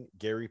seen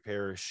Gary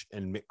Parrish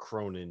and Mick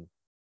Cronin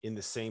in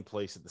the same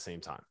place at the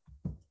same time?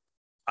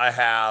 I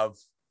have.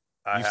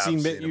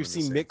 You've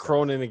seen Mick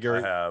Cronin and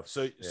Gary. I have.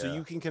 So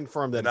you can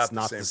confirm that it's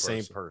not the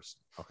same person.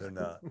 Okay. They're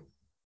not.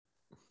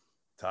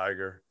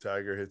 Tiger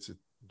hits it.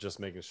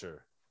 Just making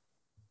sure.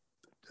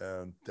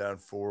 Down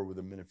 4 with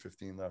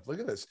 1:15 left.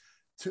 Look at this.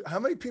 How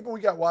many people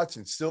we got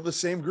watching? Still the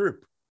same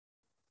group.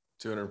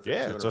 250.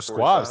 Yeah, it's our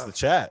squad. It's the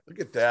chat.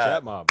 Look at that.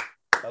 Chat mob.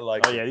 I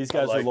like. Oh yeah, these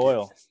guys are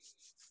loyal.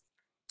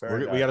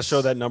 We got to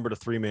show that number to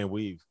 3-man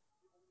weave.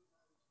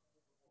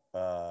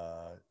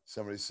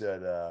 Somebody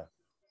said,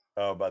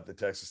 about the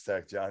Texas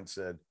Tech. John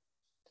said,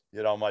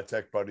 "Yet all my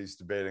Tech buddies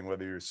debating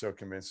whether you're so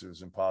convinced it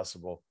was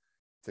impossible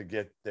to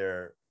get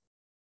there."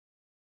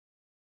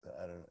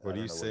 What are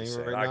you saying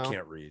right now? I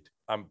can't read.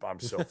 I'm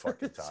so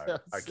fucking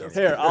tired. I can't.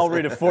 Here, I'll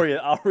read it for you.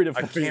 I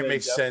can't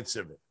make sense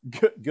of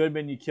it.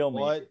 Goodman, you kill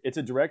me. What? It's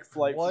a direct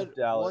flight from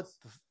Dallas.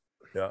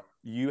 Yeah.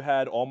 You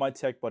had all my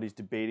Tech buddies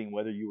debating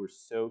whether you were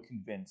so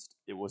convinced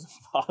it was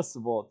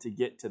impossible to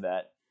get to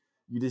that.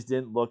 You just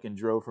didn't look and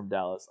drove from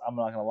Dallas. I'm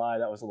not going to lie.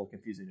 That was a little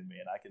confusing to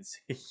me, and I can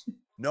see.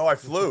 No, I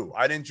flew.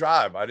 I didn't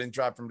drive.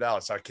 From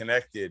Dallas. I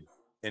connected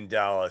in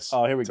Dallas.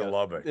 Oh, here we to go.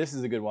 Lubbock. This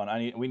is a good one.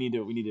 We need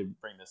to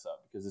bring this up,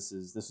 because this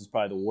is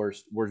probably the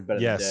worst bet of the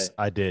day. Yes,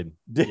 I did.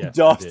 Did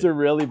Doster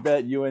really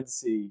bet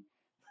UNC?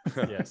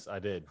 Yes, I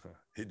did.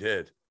 He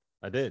did.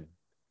 I did.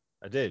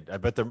 I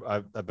bet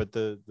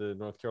the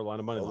North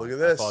Carolina money line. Look at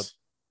this.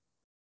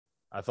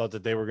 I thought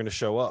that they were going to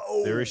show up.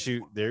 Oh. Their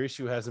issue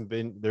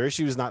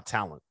is not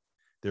talent.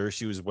 Their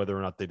issue is whether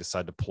or not they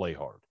decide to play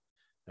hard.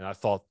 And I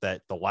thought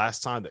that the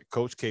last time that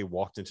Coach K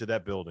walked into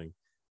that building,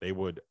 they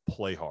would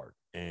play hard,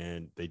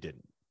 and they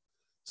didn't.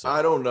 So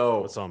I don't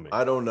know. What's on me?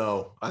 I don't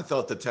know. I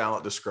thought the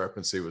talent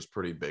discrepancy was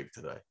pretty big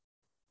today.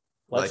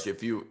 I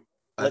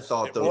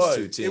thought those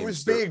two teams. It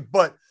was big,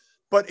 but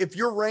if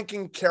you're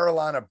ranking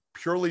Carolina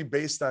purely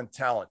based on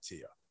talent,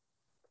 Tia,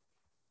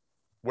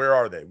 where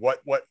are they?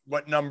 What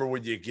number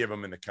would you give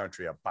them in the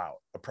country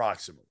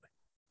approximately?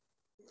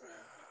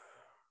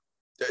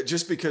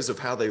 Just because of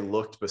how they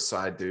looked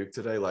beside Duke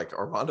today, like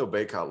Armando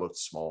Bacot looked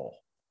small.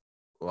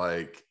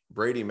 Like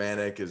Brady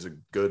Manick is a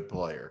good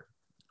player.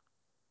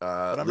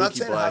 But I'm not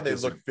saying how they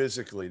look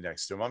physically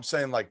next to him. I'm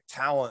saying like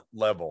talent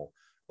level.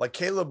 Like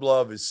Caleb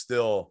Love is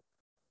still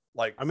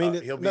like, I mean,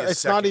 he'll be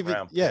it's not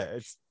even. Yeah,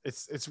 pick.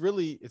 it's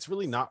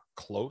really not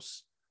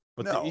close.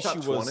 But No. the issue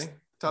Top was 20.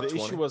 Top 20.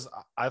 issue was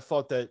I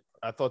thought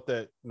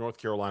that North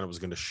Carolina was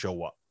going to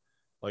show up.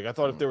 Like I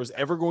thought if there was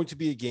ever going to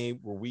be a game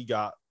where we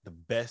got the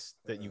best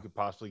that you could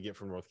possibly get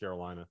from North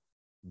Carolina,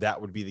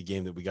 that would be the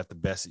game that we got the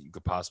best that you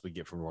could possibly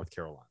get from North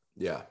Carolina.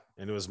 Yeah.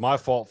 And it was my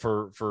fault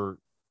for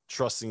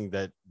trusting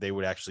that they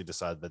would actually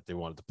decide that they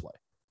wanted to play.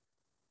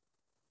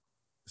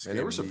 And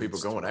there were some people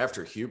going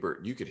after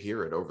Hubert. You could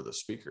hear it over the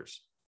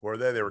speakers. Were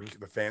they?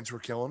 The fans were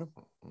killing him.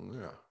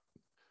 Yeah.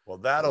 Well,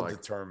 that'll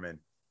determine.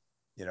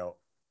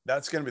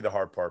 That's going to be the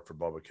hard part for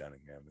Bubba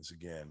Cunningham. Is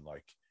again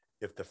like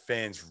if the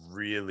fans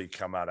really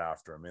come out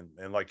after him,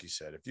 and like you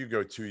said, if you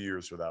go 2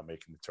 years without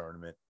making the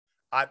tournament,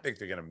 I think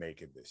they're going to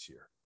make it this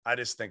year. I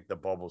just think the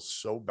bubble's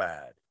so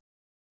bad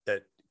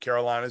that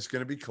Carolina's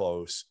going to be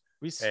close.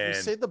 We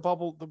say the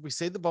bubble. We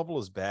say the bubble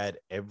is bad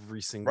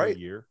every single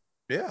year.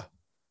 Yeah,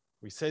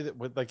 we say that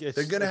with like they're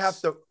going to have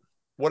to.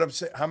 What I'm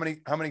saying, how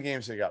many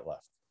games they got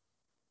left?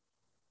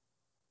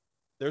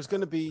 There's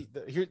going to be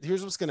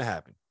here's what's going to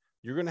happen.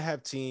 You're going to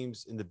have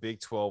teams in the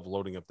Big 12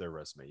 loading up their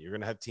resume. You're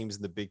going to have teams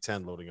in the Big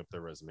 10 loading up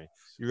their resume.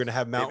 You're going to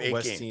have Mountain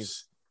West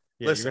teams.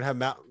 Yeah, you're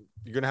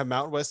going to have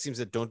Mountain West teams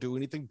that don't do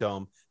anything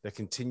dumb, that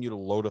continue to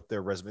load up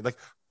their resume. Like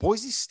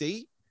Boise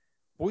State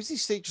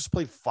just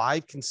played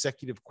 5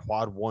 consecutive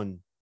quad 1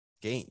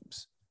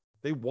 games.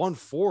 They won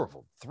 4 of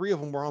them. 3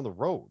 of them were on the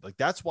road. Like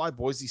that's why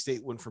Boise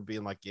State went from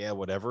being like, yeah,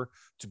 whatever,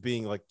 to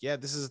being like, yeah,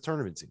 this is a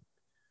tournament team.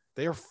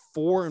 They are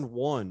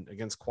 4-1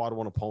 against quad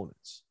 1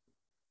 opponents.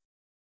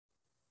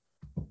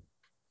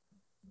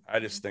 I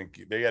just think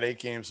they got 8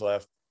 games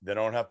left. They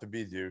don't have to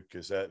be Duke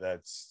because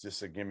that's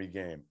just a gimme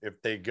game.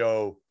 If they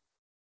go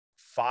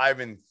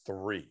 5-3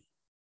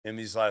 in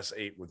these last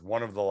 8, with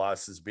one of the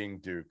losses being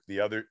Duke,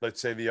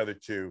 let's say the other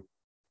 2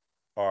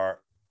 are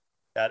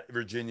at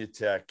Virginia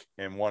Tech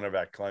and one of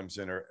at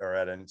Clemson or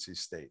at NC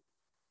State,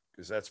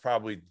 because that's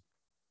probably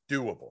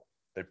doable.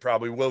 They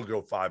probably will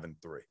go 5-3.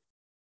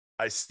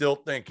 I still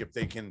think if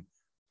they can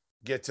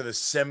get to the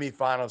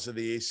semifinals of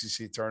the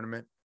ACC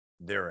tournament,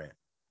 they're in.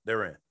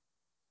 They're in.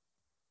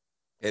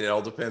 And it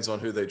all depends on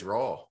who they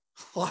draw.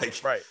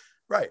 Like,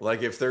 right.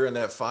 Like if they're in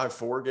that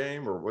 5-4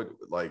 game or what,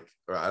 like,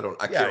 or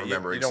I can't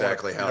remember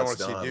exactly how it's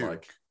done.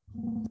 Like,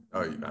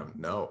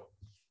 no.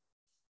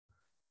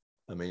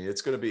 I mean,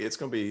 it's going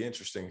to be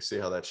interesting to see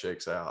how that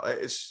shakes out. I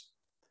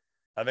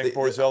think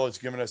Borzello is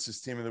giving us his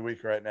team of the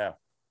week right now.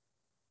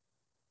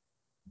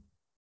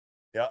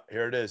 Yeah,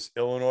 here it is.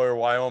 Illinois or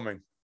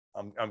Wyoming.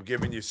 I'm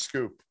giving you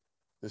scoop.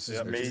 This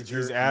is major.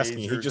 He's asking.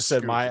 He just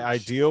said my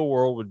ideal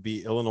world would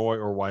be Illinois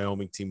or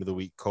Wyoming team of the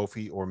week,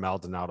 Kofi or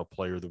Maldonado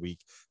player of the week,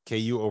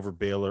 KU over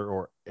Baylor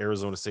or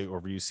Arizona State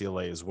over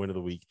UCLA as win of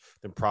the week,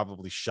 then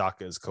probably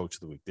Shaka as coach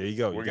of the week. There you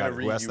go. We're going to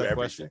read you everything.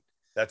 Question?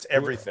 That's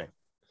everything.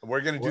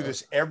 We're going to do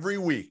this every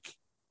week.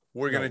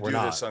 We're going to do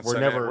this on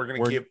Sunday. We're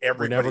going to give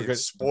everybody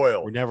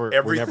spoil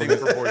everything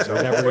for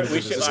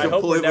Borzello. I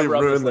hope we're never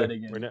up this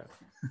again.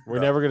 We're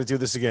never going to do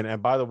this again.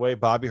 And by the way,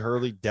 Bobby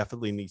Hurley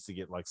definitely needs to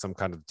get like some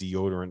kind of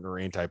deodorant or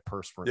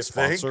antiperspirant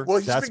sponsor. Well,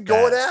 he's been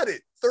going at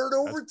it. Third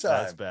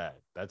overtime.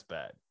 That's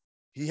bad.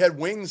 He had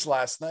wings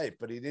last night,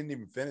 but he didn't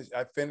even finish.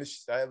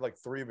 I had like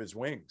 3 of his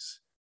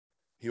wings.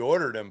 He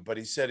ordered them, but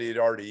he said he had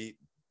already eaten.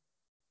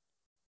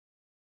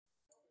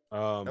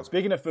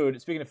 Speaking of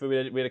food, we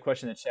had a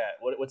question in the chat.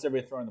 What's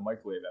everybody throwing in the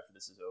microwave after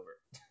this is over?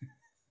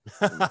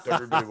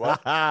 Everybody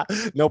what?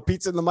 No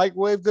pizza in the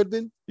microwave,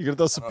 Goodman? You gonna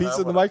throw some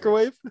pizza in the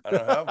microwave? I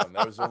don't have one.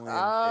 That was only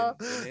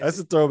in That's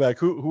a throwback.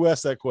 Who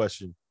asked that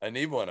question? I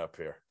need one up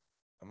here.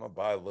 I'm gonna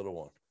buy a little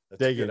one.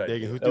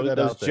 Dagan, who threw that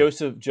out there?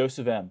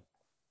 Joseph M.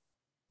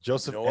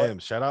 Joseph M.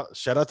 Shout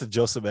out to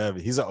Joseph M.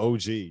 He's an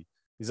OG.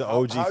 He's an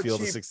OG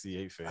Field of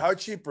 68 fan. How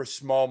cheap are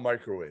small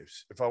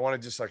microwaves? If I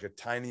wanted just like a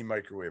tiny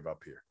microwave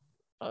up here,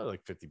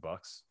 like $50.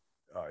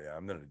 Oh yeah,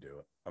 I'm gonna do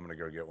it. I'm gonna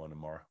go get one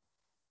tomorrow.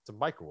 It's a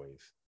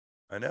microwave.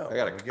 I know.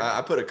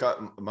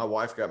 My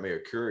wife got me a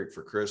Keurig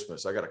for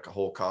Christmas. I got a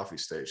whole coffee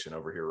station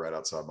over here right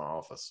outside my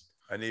office.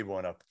 I need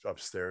one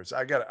upstairs.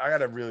 I got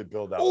to really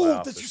build out.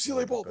 Oh, that's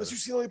UCLA ball. That's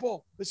UCLA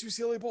ball. That's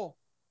UCLA ball.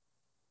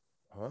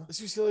 Huh? That's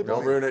UCLA ball.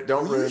 Don't ruin it.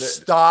 Don't ruin it.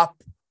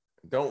 Stop.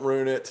 Don't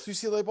ruin it. It's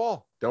UCLA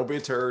ball. Don't be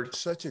a turd.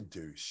 Such a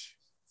douche.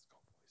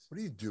 What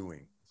are you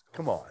doing?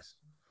 Come on.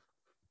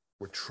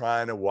 We're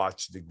trying to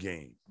watch the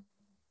game.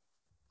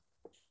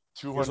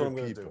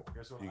 200 people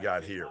you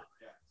got here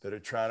that are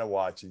trying to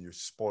watch, and you're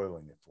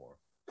spoiling it for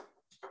them.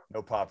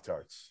 No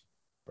Pop-Tarts,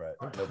 Brett.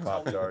 No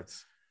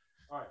Pop-Tarts.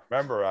 All right.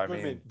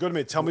 Remember,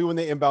 Goodman, tell me when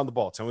they inbound the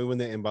ball. Tell me when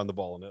they inbound the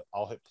ball, and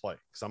I'll hit play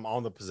because I'm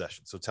on the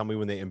possession. So tell me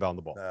when they inbound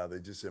the ball. No, they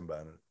just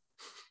inbounded it.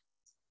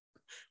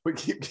 We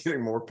keep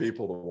getting more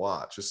people to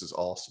watch. This is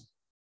awesome.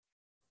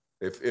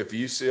 If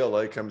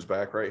UCLA comes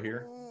back right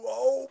here.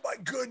 Oh, my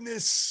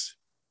goodness.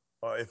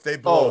 If they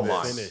blow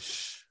this.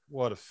 Finish.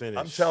 What a finish.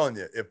 I'm telling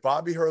you, if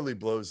Bobby Hurley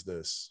blows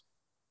this,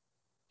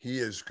 he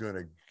is going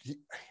to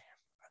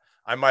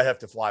 – I might have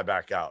to fly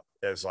back out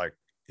as like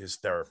his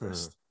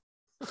therapist.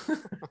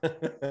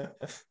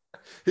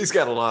 He's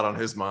got a lot on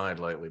his mind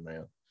lately,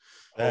 man.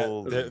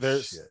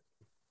 There's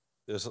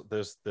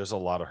a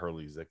lot of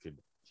Hurleys that could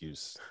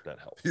use that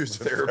help. Use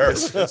a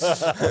therapist.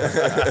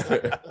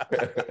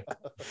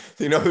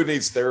 You know who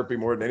needs therapy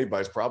more than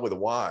anybody? It's probably the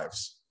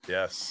wives.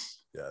 Yes,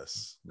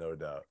 no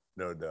doubt.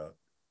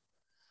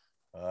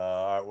 All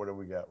right, what do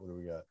we got?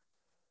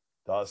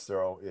 Duster,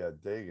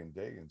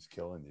 Dagan's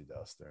killing you,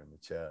 Duster, in the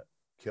chat.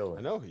 Killing.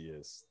 I know he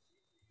is.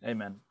 Hey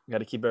man, got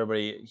to keep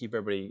everybody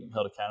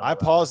held accountable. I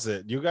paused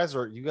it. You guys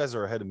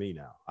are ahead of me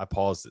now. I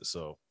paused it,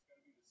 so.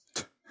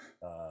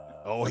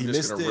 He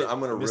missed it. I'm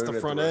going to miss the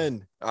front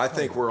end. I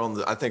think we're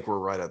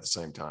right at the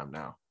same time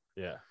now.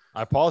 Yeah,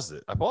 I paused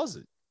it.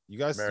 You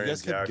guys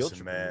kept guilt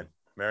tripping, man.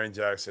 Marion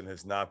Jackson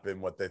has not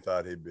been what they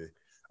thought he'd be.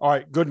 All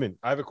right, Goodman,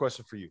 I have a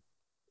question for you.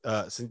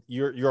 Since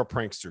you're a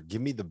prankster,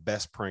 give me the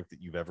best prank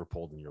that you've ever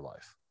pulled in your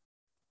life.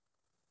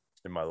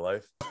 in my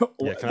life.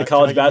 Yeah, the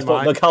college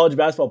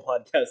basketball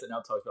podcast that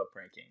now talks about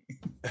pranking.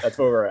 That's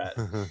where we're at.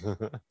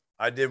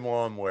 I did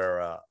one where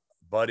a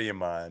buddy of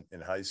mine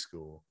in high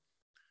school,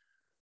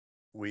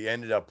 we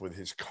ended up with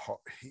his car.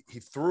 He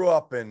threw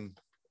up in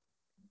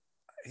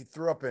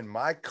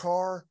my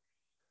car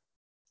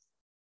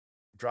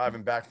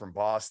driving back from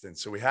Boston.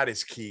 So we had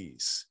his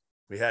keys.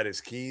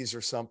 Or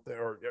something,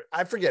 or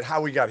I forget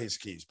how we got his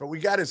keys, but we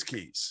got his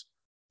keys.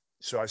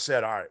 So I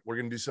said, all right, we're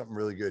going to do something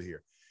really good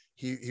here.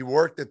 He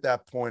worked at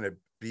that point at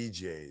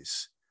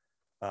BJ's,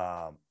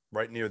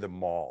 right near the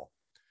mall.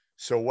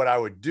 So what I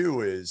would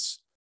do is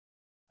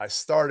I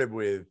started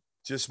with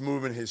just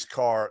moving his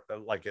car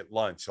like at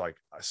lunch, like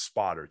a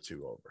spot or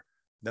two over.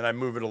 Then I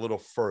move it a little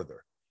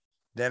further.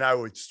 Then I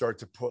would start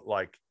to put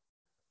like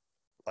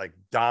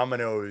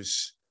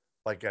Domino's,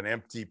 like an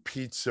empty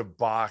pizza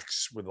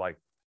box with like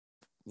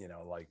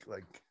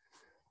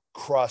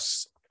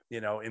crusts,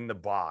 in the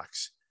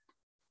box.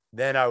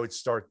 Then I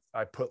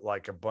put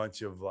like a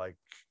bunch of like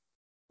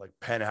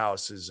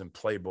penthouses and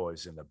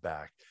Playboys in the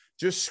back,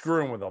 just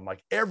screwing with them,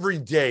 like every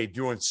day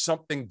doing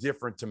something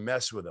different to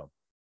mess with him.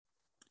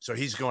 So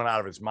he's going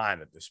out of his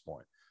mind at this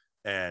point.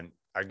 And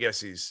I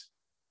guess he's,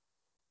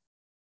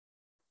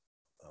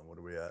 what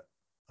are we at?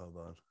 Hold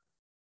on.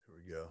 Here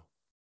we go.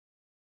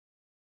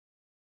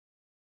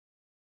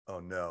 Oh,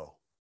 no,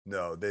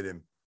 they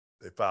didn't.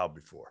 They filed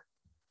before.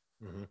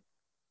 Mm-hmm.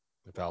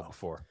 They filed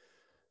before.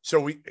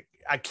 So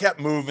I kept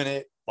moving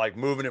it.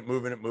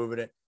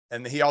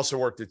 And he also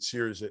worked at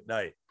Sears at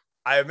night.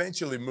 I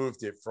eventually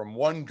moved it from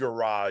one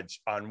garage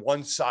on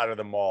one side of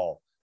the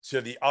mall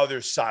to the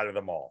other side of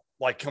the mall,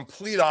 like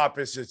complete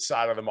opposite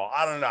side of the mall.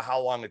 I don't know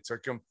how long it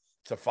took him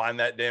to find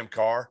that damn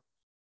car,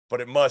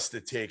 but it must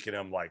have taken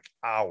him like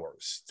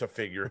hours to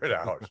figure it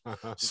out.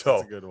 So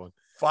that's a good one.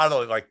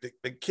 Finally, like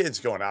the kid's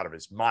going out of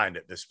his mind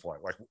at this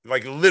point.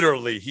 Like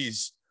literally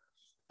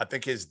I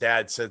think his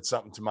dad said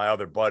something to my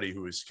other buddy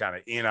who was kind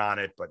of in on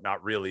it, but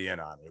not really in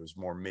on it. It was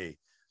more me.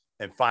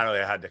 And finally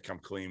I had to come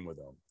clean with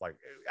him. Like,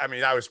 I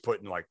mean, I was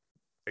putting like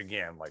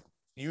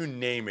you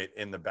name it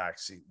in the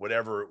backseat,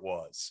 whatever it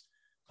was,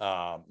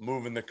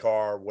 moving the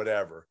car,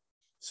 whatever.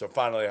 So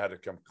finally I had to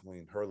come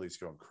clean. Hurley's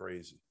going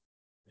crazy.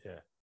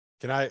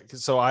 Yeah.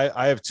 So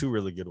I have two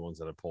really good ones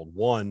that I pulled.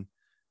 One,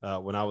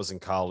 when I was in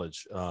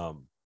college,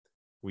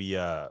 we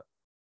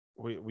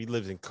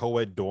lived in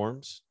co-ed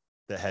dorms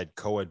that had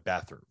co-ed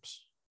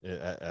bathrooms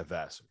at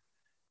Vassar.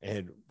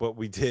 And what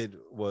we did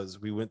was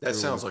we went through. That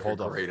sounds like a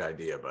great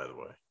idea, by the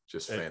way.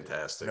 Just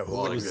fantastic. A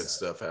lot of good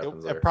stuff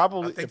happens there. It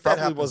probably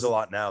happens a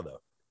lot now,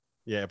 though.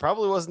 Yeah, it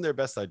probably wasn't their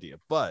best idea.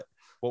 But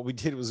what we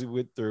did was we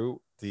went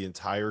through the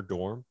entire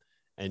dorm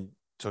and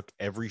took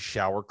every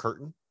shower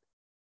curtain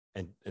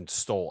and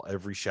stole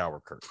every shower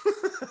curtain.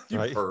 You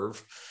right?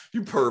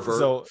 You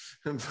pervert.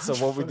 So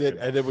what we did,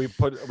 and then we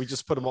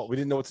just put them all. We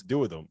didn't know what to do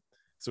with them,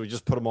 so we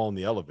just put them all in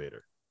the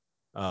elevator,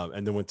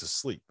 and then went to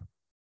sleep.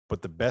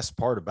 But the best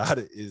part about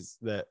it is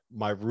that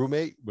my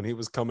roommate, when he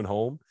was coming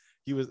home,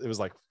 it was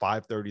like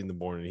 5:30 in the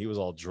morning. He was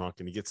all drunk,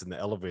 and he gets in the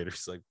elevator.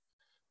 He's like,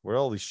 "What are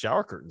all these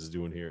shower curtains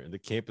doing here?" And the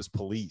campus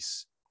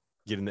police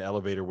get in the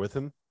elevator with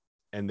him,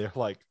 and they're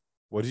like,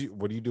 "What are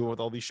you doing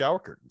with all these shower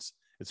curtains?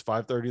 It's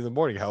 5:30 in the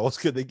morning. How else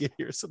could they get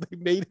here?" So they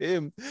made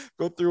him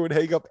go through and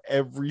hang up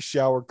every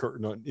shower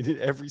curtain in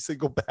every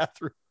single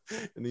bathroom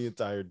in the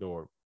entire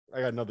dorm.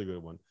 I got another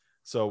good one.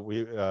 So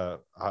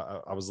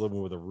I was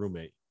living with a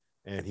roommate,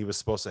 and he was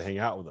supposed to hang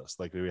out with us.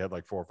 Like we had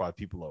like 4 or 5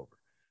 people over,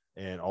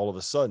 and all of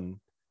a sudden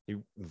he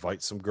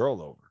invites some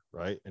girl over,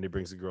 right? And he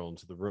brings the girl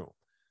into the room.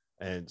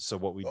 And so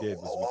what we did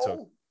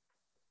was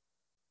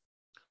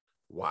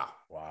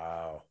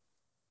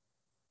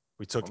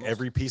we took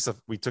every piece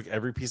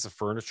of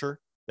furniture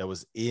that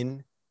was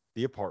in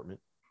the apartment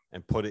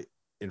and put it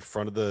in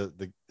front of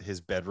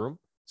his bedroom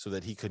so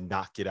that he could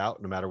not get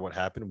out no matter what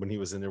happened when he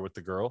was in there with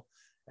the girl.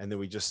 And then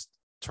we just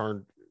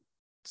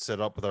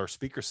set up with our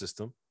speaker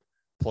system,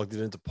 plugged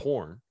it into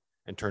porn,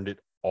 and turned it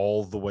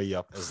all the way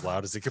up as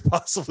loud as it could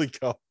possibly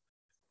go,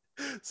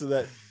 so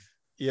that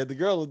he had the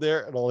girl in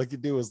there and all he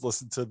could do was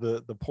listen to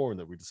the porn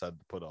that we decided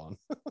to put on.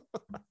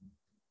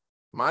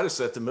 Might have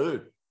set the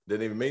mood.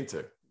 Didn't even mean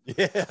to.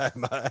 Yeah,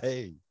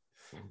 hey,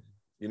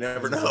 you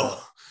never know.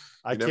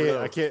 I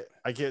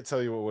can't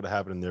tell you what would have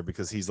happened in there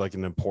because he's like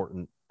an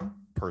important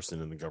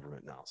person in the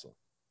government now. So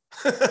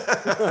that's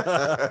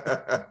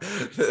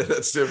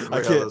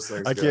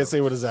typically I can't say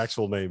what his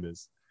actual name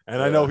is, and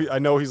yeah. I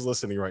know he's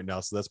listening right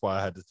now, so that's why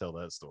I had to tell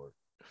that story.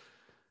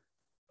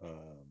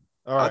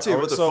 All right, I'll tell you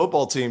what. The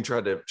football team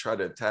tried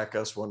to attack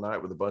us one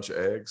night with a bunch of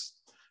eggs,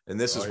 and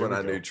this is when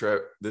I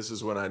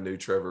knew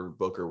Trevor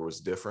Booker was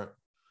different.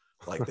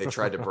 Like they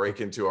tried to break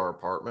into our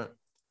apartment,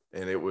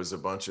 and it was a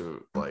bunch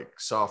of like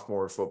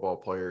sophomore football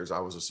players. I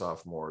was a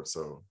sophomore,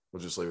 so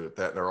we'll just leave it at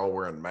that. And they're all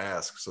wearing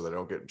masks so they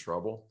don't get in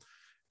trouble.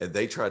 And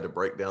they tried to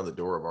break down the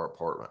door of our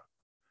apartment.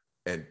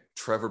 And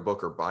Trevor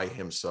Booker by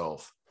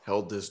himself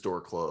held this door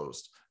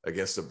closed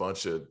against a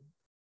bunch of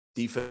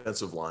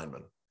defensive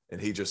linemen.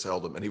 And he just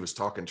held them, and he was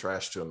talking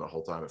trash to them the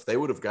whole time. If they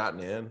would have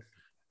gotten in,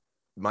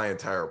 my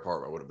entire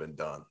apartment would have been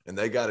done. And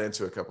they got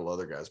into a couple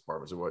other guys'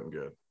 apartments. It wasn't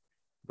good,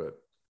 but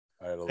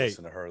I had to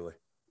listen to Hurley.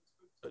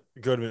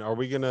 Goodman, are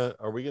we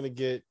gonna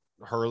get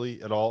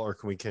Hurley at all, or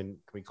can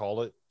we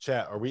call it?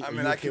 Chat, are we? I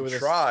mean, I can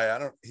try. I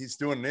don't. He's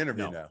doing an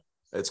interview now.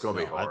 It's gonna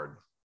be hard.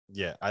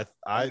 I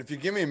if you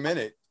give me a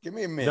minute,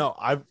 No,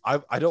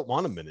 I don't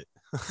want a minute.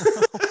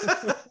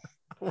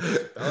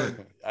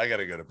 I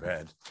gotta go to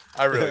bed.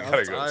 I really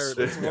gotta go.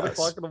 It's 1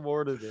 o'clock in the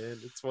morning, man.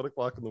 It's 1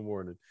 o'clock in the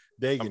morning.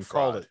 Dagan,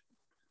 call it.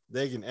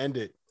 Dagan, end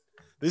it.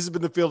 This has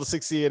been the Field of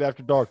 68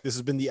 After Dark. This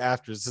has been the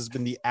afters. This has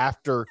been the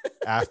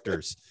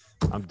afters.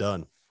 I'm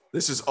done.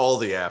 This is all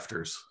the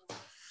afters.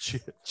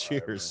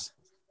 Cheers.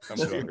 Right,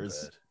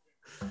 cheers.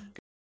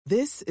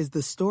 This is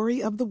the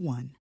story of the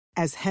one.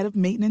 As head of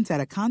maintenance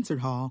at a concert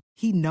hall,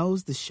 he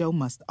knows the show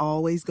must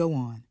always go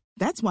on.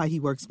 That's why he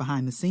works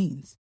behind the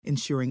scenes,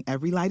 ensuring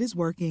every light is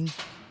working,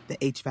 the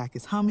HVAC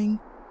is humming,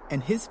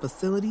 and his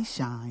facility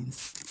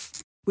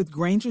shines. With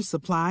Grainger's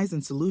supplies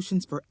and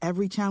solutions for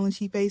every challenge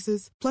he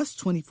faces, plus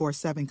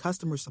 24/7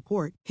 customer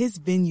support, his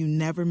venue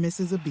never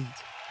misses a beat.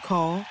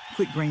 Call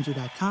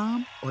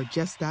quickgrainger.com or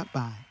just stop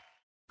by.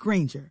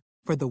 Grainger,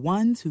 for the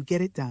ones who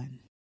get it done.